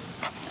Gorsuch?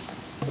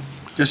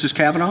 Justice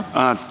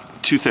Kavanaugh?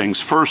 Two things.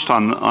 First,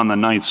 on the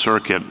Ninth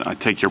Circuit, I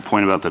take your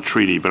point about the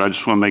treaty, but I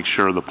just want to make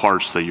sure the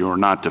parts that you're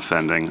not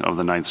defending of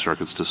the Ninth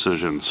Circuit's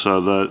decision.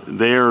 So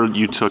there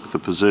you took the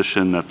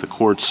position that the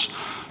court's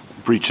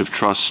breach of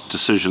trust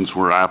decisions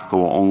were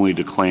applicable only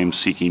to claims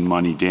seeking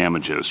money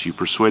damages. You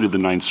persuaded the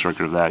Ninth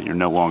Circuit of that. You're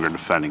no longer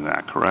defending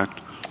that, correct?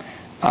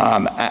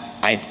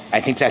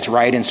 I think that's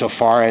right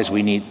insofar as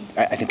we need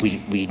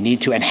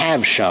to and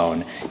have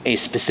shown a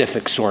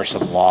specific source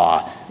of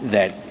law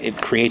that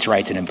it creates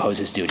rights and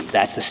imposes duties.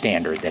 That's the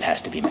standard that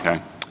has to be met.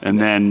 Okay. And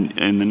then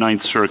in the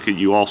Ninth Circuit,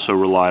 you also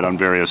relied on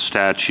various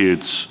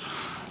statutes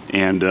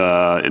and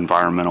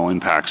environmental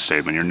impact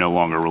statement. You're no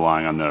longer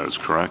relying on those,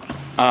 correct?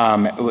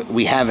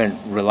 We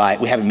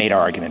haven't made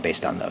our argument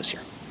based on those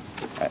here.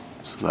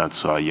 So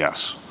that's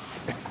yes.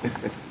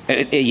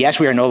 Yes,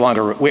 we are no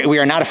longer. We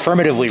are not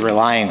affirmatively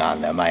relying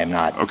on them. I am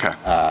not. Okay.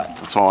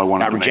 That's all I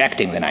wanted. Not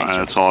rejecting the Ninth Circuit.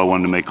 That's all I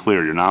wanted to make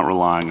clear. You're not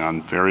relying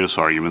on various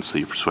arguments that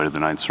you persuaded the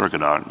Ninth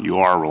Circuit on. You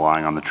are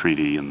relying on the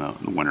treaty and the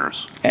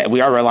winners.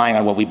 We are relying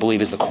on what we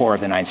believe is the core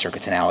of the Ninth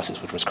Circuit's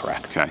analysis, which was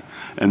correct. Okay.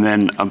 And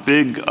then a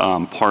big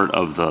part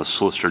of the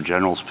Solicitor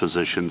General's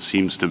position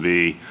seems to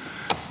be,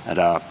 at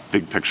a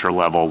big picture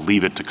level,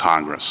 leave it to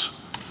Congress.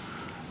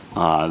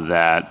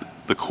 That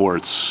the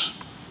courts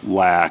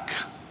lack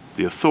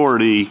the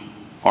authority,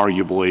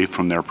 arguably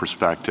from their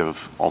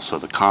perspective, also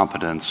the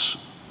competence,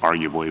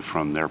 arguably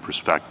from their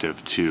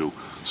perspective, to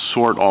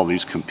sort all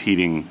these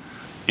competing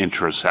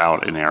interests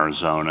out in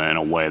Arizona in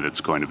a way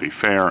that's going to be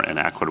fair and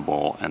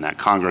equitable, and that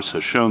Congress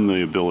has shown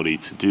the ability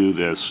to do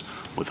this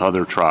with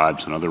other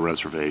tribes and other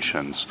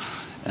reservations,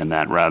 and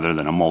that rather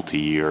than a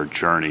multi-year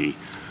journey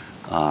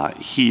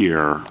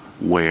here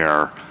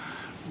where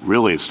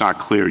really it's not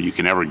clear you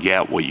can ever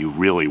get what you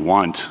really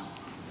want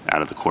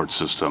out of the court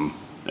system,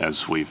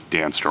 as we've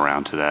danced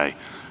around today,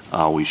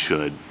 we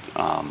should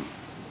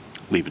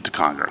leave it to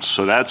Congress.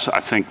 So that's, I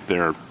think,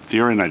 their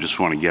theory, and I just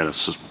want to get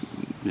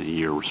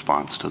your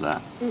response to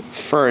that.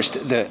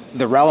 First,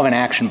 the relevant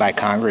action by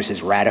Congress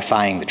is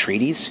ratifying the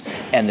treaties,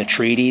 and the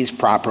treaties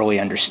properly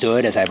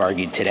understood, as I've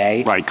argued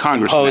today. Right,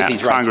 Congress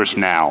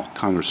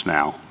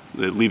now.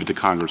 Leave it to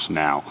Congress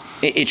now.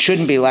 It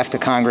shouldn't be left to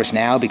Congress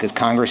now, because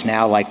Congress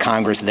now, like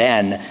Congress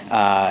then,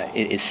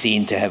 is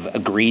seen to have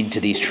agreed to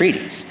these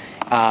treaties.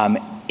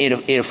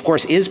 It, of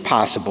course, is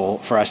possible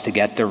for us to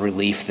get the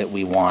relief that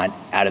we want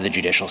out of the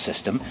judicial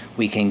system.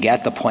 We can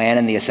get the plan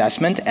and the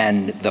assessment,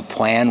 and the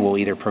plan will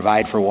either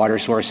provide for water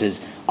sources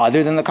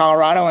other than the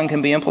Colorado and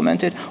can be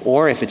implemented,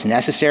 or if it's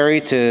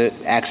necessary to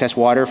access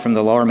water from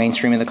the lower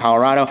mainstream of the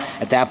Colorado,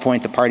 at that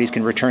point the parties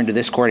can return to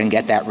this court and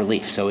get that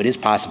relief. So it is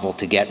possible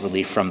to get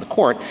relief from the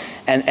court.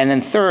 And then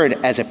third,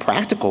 as a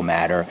practical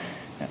matter,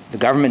 the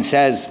government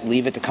says,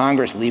 leave it to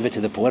Congress, leave it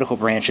to the political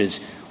branches.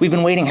 We've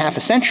been waiting half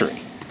a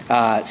century.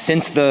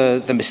 Since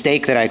the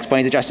mistake that I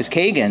explained to Justice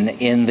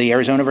Kagan in the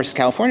Arizona versus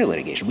California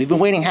litigation. We've been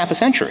waiting half a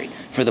century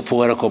for the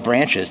political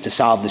branches to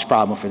solve this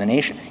problem for the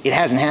nation. It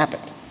hasn't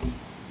happened.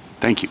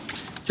 Thank you.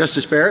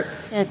 Justice Barrett?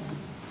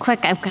 Quick,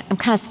 I'm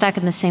kind of stuck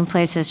in the same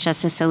place as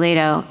Justice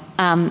Alito.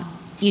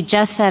 You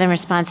just said in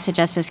response to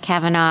Justice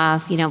Kavanaugh,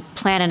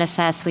 plan and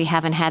assess, we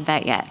haven't had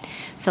that yet.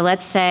 So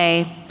let's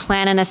say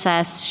plan and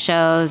assess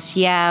shows,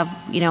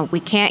 we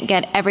can't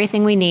get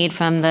everything we need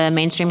from the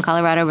mainstream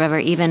Colorado River,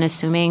 even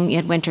assuming you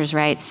had winter's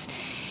rights.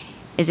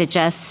 Is it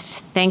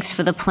just, thanks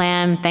for the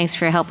plan, thanks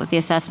for your help with the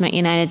assessment,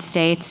 United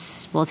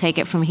States, we'll take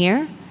it from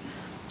here?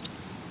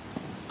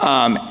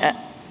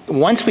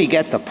 Once we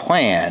get the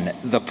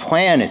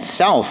plan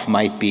itself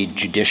might be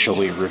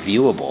judicially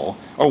reviewable,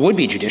 or would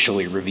be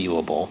judicially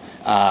reviewable,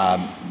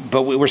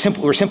 but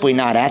we're simply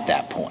not at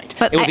that point.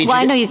 But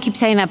I know you keep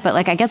saying that, but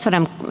I guess what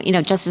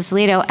Justice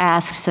Alito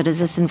asked, so does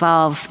this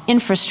involve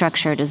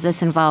infrastructure? Does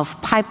this involve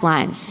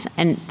pipelines?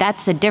 And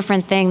that's a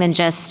different thing than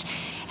just,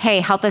 hey,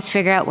 help us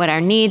figure out what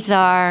our needs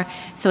are,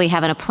 so we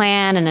have a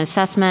plan, an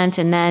assessment,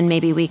 and then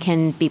maybe we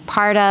can be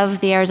part of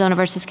the Arizona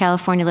versus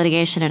California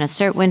litigation and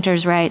assert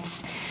winter's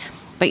rights.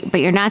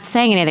 But you're not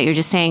saying any of that. You're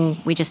just saying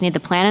we just need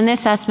the plan and the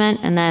assessment,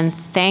 and then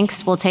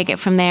thanks, we'll take it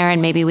from there,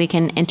 and maybe we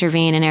can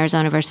intervene in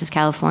Arizona versus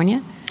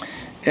California?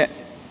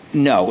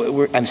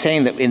 No, I'm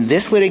saying that in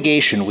this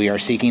litigation, we are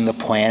seeking the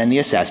plan and the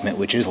assessment,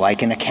 which is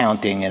like an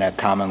accounting in a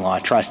common law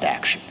trust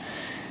action.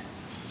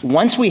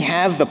 Once we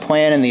have the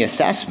plan and the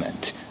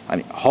assessment,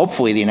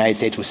 hopefully the United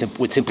States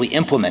would simply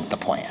implement the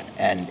plan.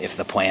 And if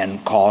the plan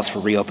calls for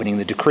reopening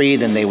the decree,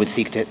 then they would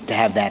seek to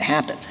have that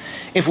happen.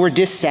 If we're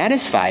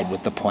dissatisfied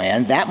with the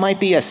plan, that might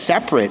be a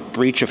separate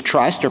breach of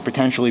trust or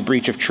potentially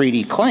breach of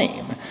treaty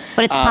claim.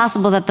 But it's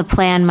possible that the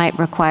plan might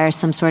require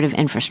some sort of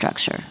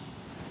infrastructure,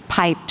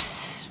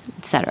 pipes,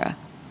 et cetera.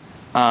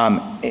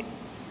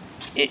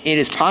 It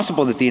is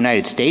possible that the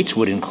United States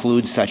would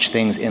include such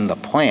things in the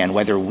plan,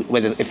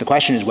 if the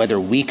question is whether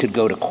we could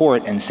go to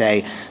court and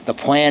say the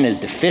plan is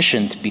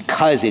deficient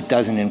because it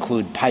doesn't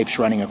include pipes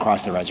running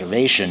across the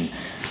reservation.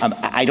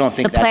 I don't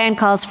think the plan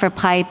calls for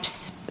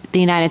pipes. The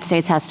United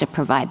States has to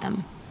provide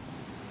them.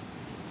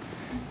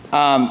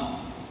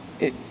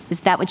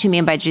 Is that what you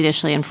mean by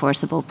judicially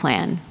enforceable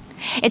plan?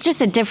 It's just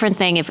a different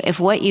thing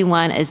if what you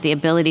want is the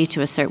ability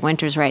to assert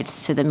winter's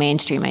rights to the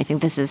mainstream. I think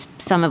this is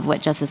some of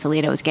what Justice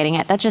Alito was getting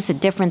at. That's just a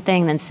different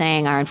thing than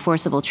saying our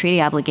enforceable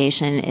treaty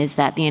obligation is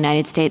that the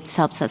United States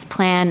helps us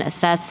plan,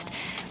 assess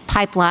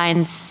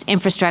pipelines,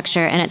 infrastructure,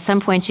 and at some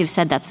points you've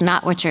said that's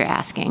not what you're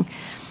asking.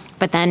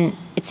 But then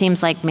it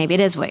seems like maybe it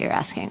is what you're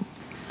asking.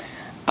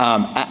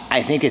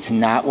 I think it's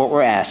not what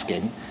we're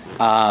asking.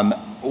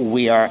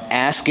 We are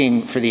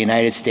asking for the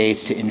United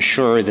States to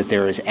ensure that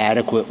there is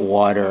adequate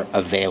water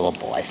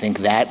available. I think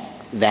that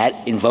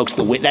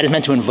is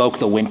meant to invoke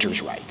the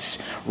winter's rights.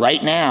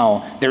 Right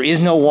now, there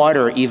is no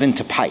water even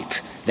to pipe.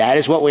 That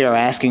is what we are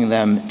asking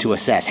them to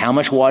assess. How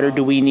much water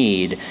do we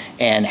need,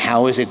 and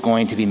how is it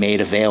going to be made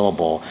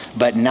available,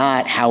 but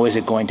not how is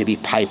it going to be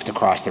piped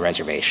across the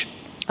reservation.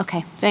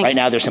 Okay, thanks. Right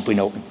now, there's simply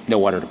no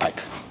water to pipe.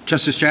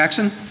 Justice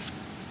Jackson?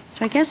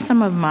 So I guess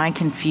some of my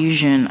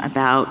confusion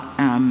about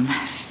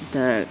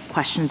the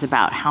questions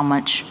about how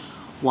much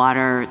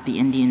water the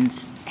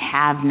Indians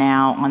have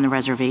now on the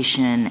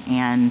reservation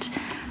and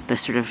the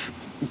sort of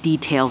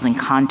details and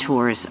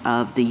contours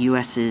of the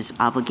U.S.'s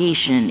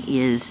obligation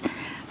is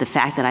the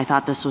fact that I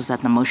thought this was at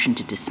the motion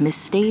to dismiss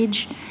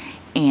stage,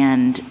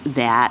 and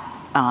that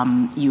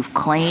you've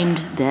claimed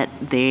that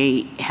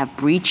they have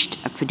breached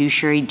a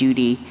fiduciary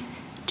duty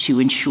to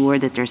ensure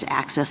that there's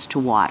access to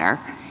water.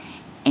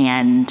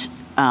 And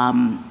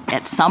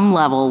at some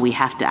level, we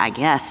have to, I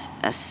guess,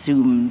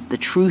 assume the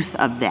truth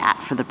of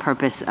that for the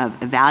purpose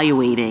of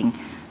evaluating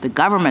the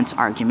government's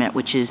argument,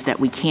 which is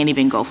that we can't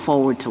even go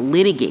forward to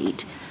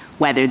litigate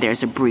whether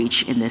there's a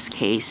breach in this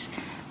case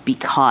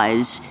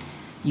because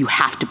you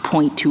have to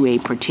point to a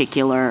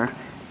particular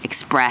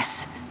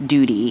express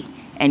duty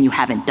and you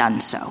haven't done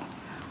so.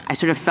 I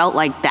sort of felt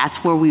like that's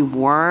where we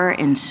were,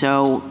 and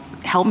so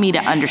help me to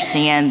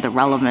understand the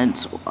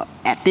relevance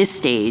at this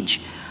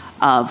stage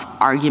of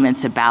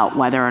arguments about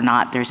whether or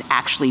not there's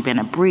actually been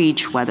a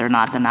breach, whether or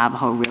not the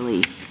Navajo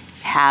really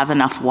have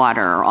enough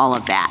water, or all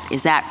of that.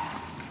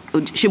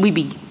 Should we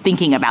be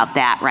thinking about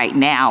that right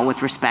now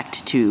with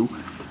respect to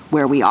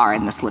where we are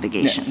in this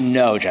litigation?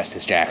 No,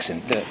 Justice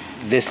Jackson.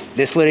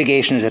 This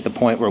litigation is at the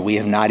point where we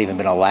have not even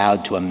been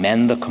allowed to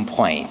amend the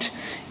complaint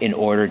in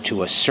order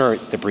to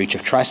assert the breach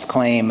of trust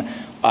claim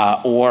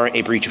or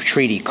a breach of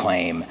treaty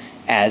claim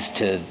as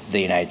to the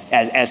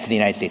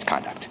United States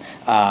conduct.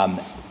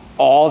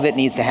 All that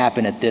needs to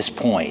happen at this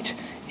point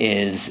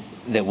is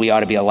that we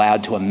ought to be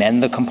allowed to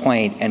amend the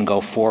complaint and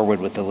go forward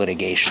with the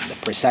litigation. The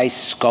precise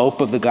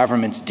scope of the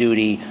government's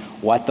duty,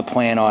 what the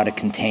plan ought to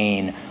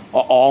contain,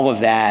 all of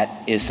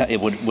that would happen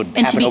over the course of the litigation.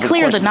 And to be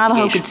clear, the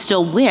Navajo could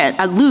still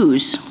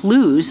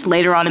lose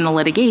later on in the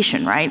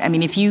litigation, right? I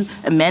mean, if you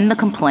amend the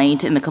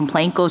complaint and the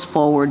complaint goes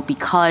forward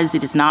because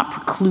it is not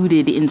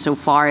precluded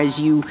insofar as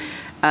you,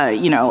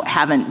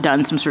 haven't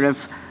done some sort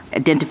of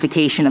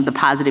identification of the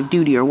positive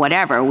duty or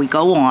whatever, we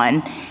go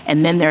on,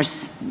 and then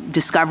there's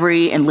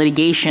discovery and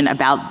litigation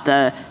about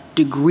the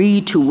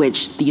degree to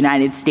which the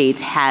United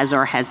States has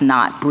or has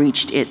not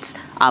breached its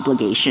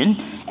obligation,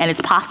 and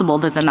it's possible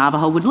that the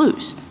Navajo would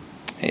lose.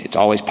 It's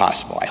always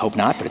possible. I hope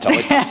not, but it's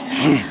always possible.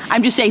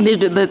 I'm just saying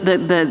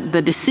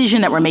the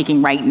decision that we're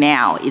making right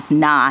now is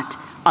not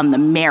on the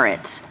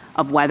merits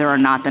of whether or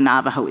not the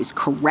Navajo is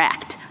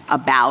correct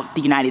about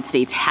the United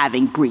States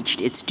having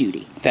breached its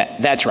duty.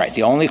 That's right.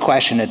 The only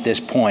question at this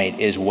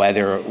point is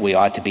whether we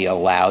ought to be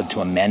allowed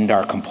to amend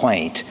our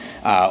complaint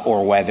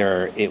or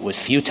whether it was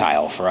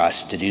futile for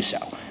us to do so,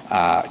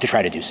 to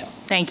try to do so.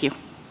 Thank you.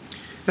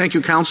 Thank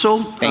you,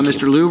 counsel. Thank you.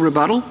 Mr. Liu,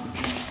 rebuttal.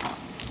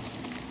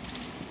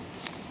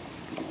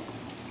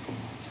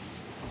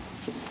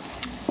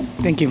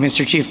 Thank you,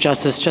 Mr. Chief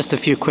Justice. Just a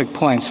few quick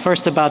points.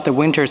 First, about the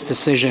Winters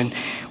decision.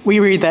 We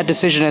read that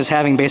decision as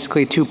having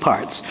basically two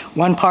parts.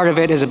 One part of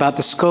it is about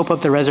the scope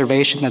of the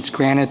reservation that's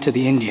granted to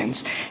the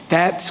Indians.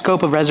 That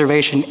scope of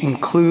reservation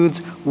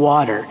includes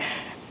water.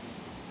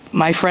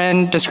 My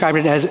friend described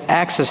it as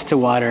access to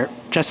water.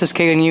 Justice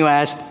Kagan, you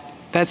asked,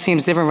 that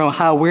seems different from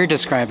how we're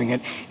describing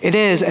it. It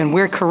is, and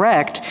we're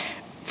correct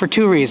for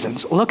two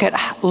reasons. Look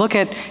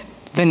at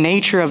the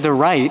nature of the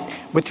right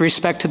with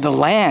respect to the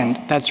land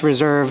that's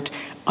reserved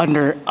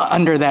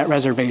under that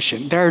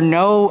reservation. There are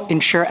no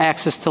ensure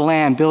access to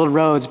land, build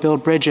roads,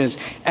 build bridges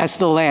as to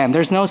the land.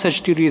 There's no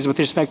such duties with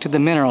respect to the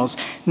minerals,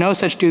 no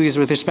such duties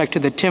with respect to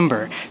the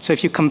timber. So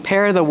if you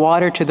compare the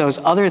water to those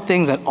other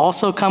things that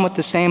also come with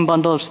the same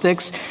bundle of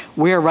sticks,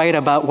 we're right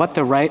about what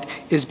the right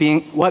is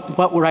being,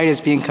 what right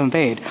is being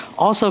conveyed.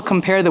 Also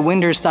compare the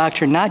Winters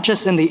Doctrine, not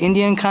just in the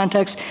Indian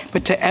context,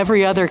 but to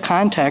every other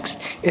context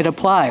it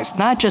applies,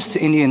 not just to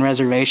Indian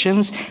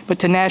reservations, but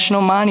to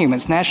national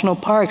monuments, national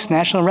parks,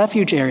 national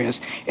refuge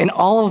areas. In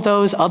all of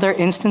those other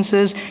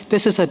instances,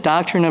 this is a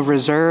doctrine of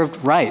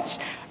reserved rights.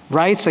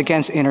 Rights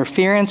against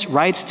interference,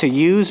 rights to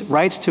use,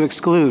 rights to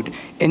exclude.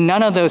 In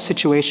none of those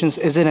situations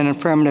is it an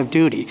affirmative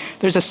duty.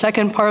 There's a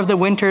second part of the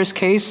Winters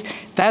case.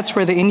 That's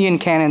where the Indian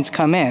canons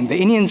come in. The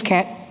Indians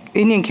can't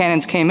Indian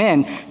canons came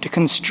in to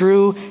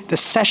construe the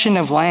cession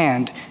of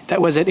land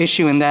that was at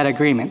issue in that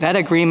agreement. That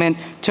agreement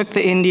took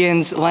the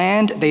Indians'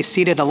 land, they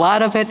ceded a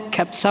lot of it,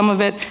 kept some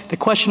of it. The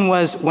question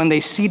was, when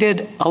they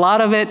ceded a lot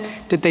of it,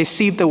 did they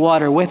cede the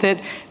water with it?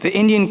 The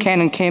Indian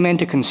canon came in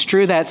to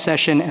construe that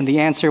cession, and the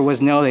answer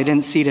was no, they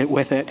didn't cede it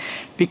with it.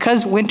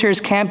 Because Winters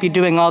can't be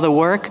doing all the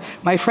work,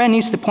 my friend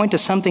needs to point to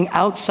something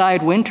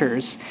outside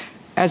Winters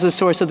as the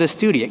source of this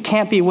duty. It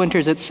can't be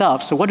Winters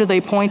itself. So what do they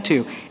point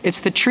to?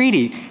 It's the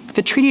treaty. But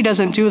the treaty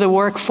doesn't do the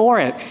work for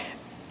it.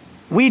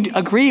 We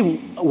agree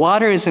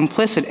water is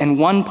implicit in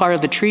one part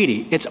of the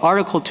treaty. It's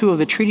Article 2 of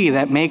the treaty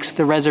that makes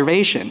the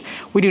reservation.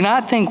 We do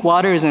not think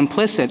water is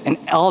implicit in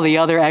all the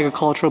other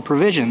agricultural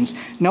provisions.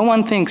 No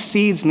one thinks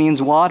seeds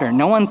means water.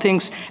 No one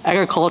thinks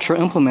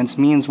agricultural implements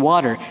means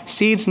water.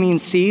 Seeds mean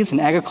seeds,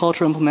 and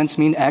agricultural implements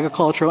mean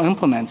agricultural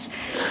implements.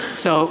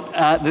 So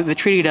the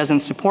treaty doesn't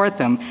support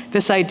them.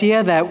 This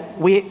idea that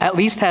we at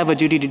least have a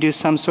duty to do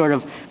some sort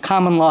of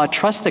common law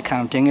trust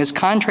accounting is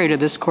contrary to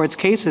this court's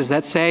cases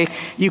that say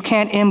you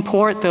can't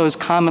import those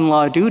common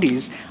law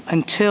duties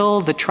until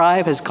the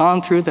tribe has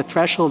gone through the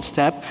threshold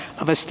step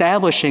of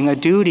establishing a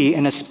duty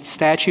in a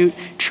statute,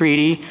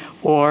 treaty,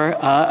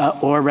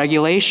 or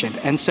regulation.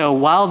 And so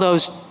while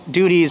those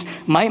duties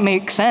might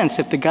make sense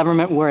if the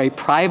government were a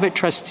private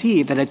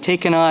trustee that had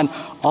taken on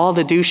all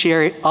the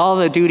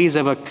duties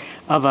of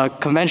a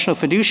conventional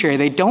fiduciary,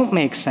 they don't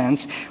make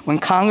sense when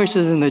Congress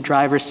is in the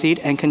driver's seat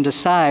and can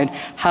decide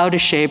how to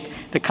shape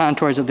the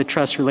contours of the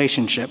trust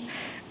relationship.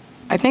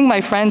 I think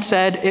my friend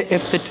said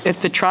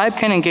if the tribe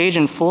can engage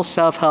in full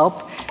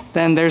self-help,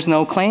 then there's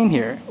no claim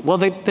here. Well,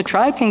 the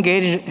tribe can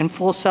engage in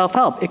full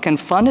self-help. It can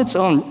fund its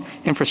own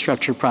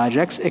infrastructure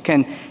projects. It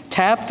can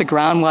tap the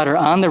groundwater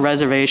on the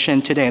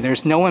reservation today.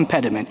 There's no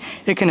impediment.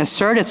 It can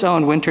assert its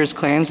own Winters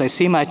claims. I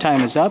see my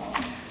time is up.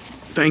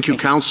 Thank you,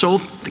 counsel.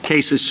 The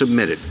case is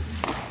submitted.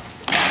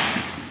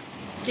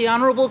 The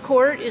Honorable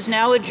Court is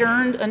now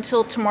adjourned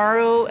until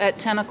tomorrow at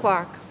 10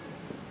 o'clock.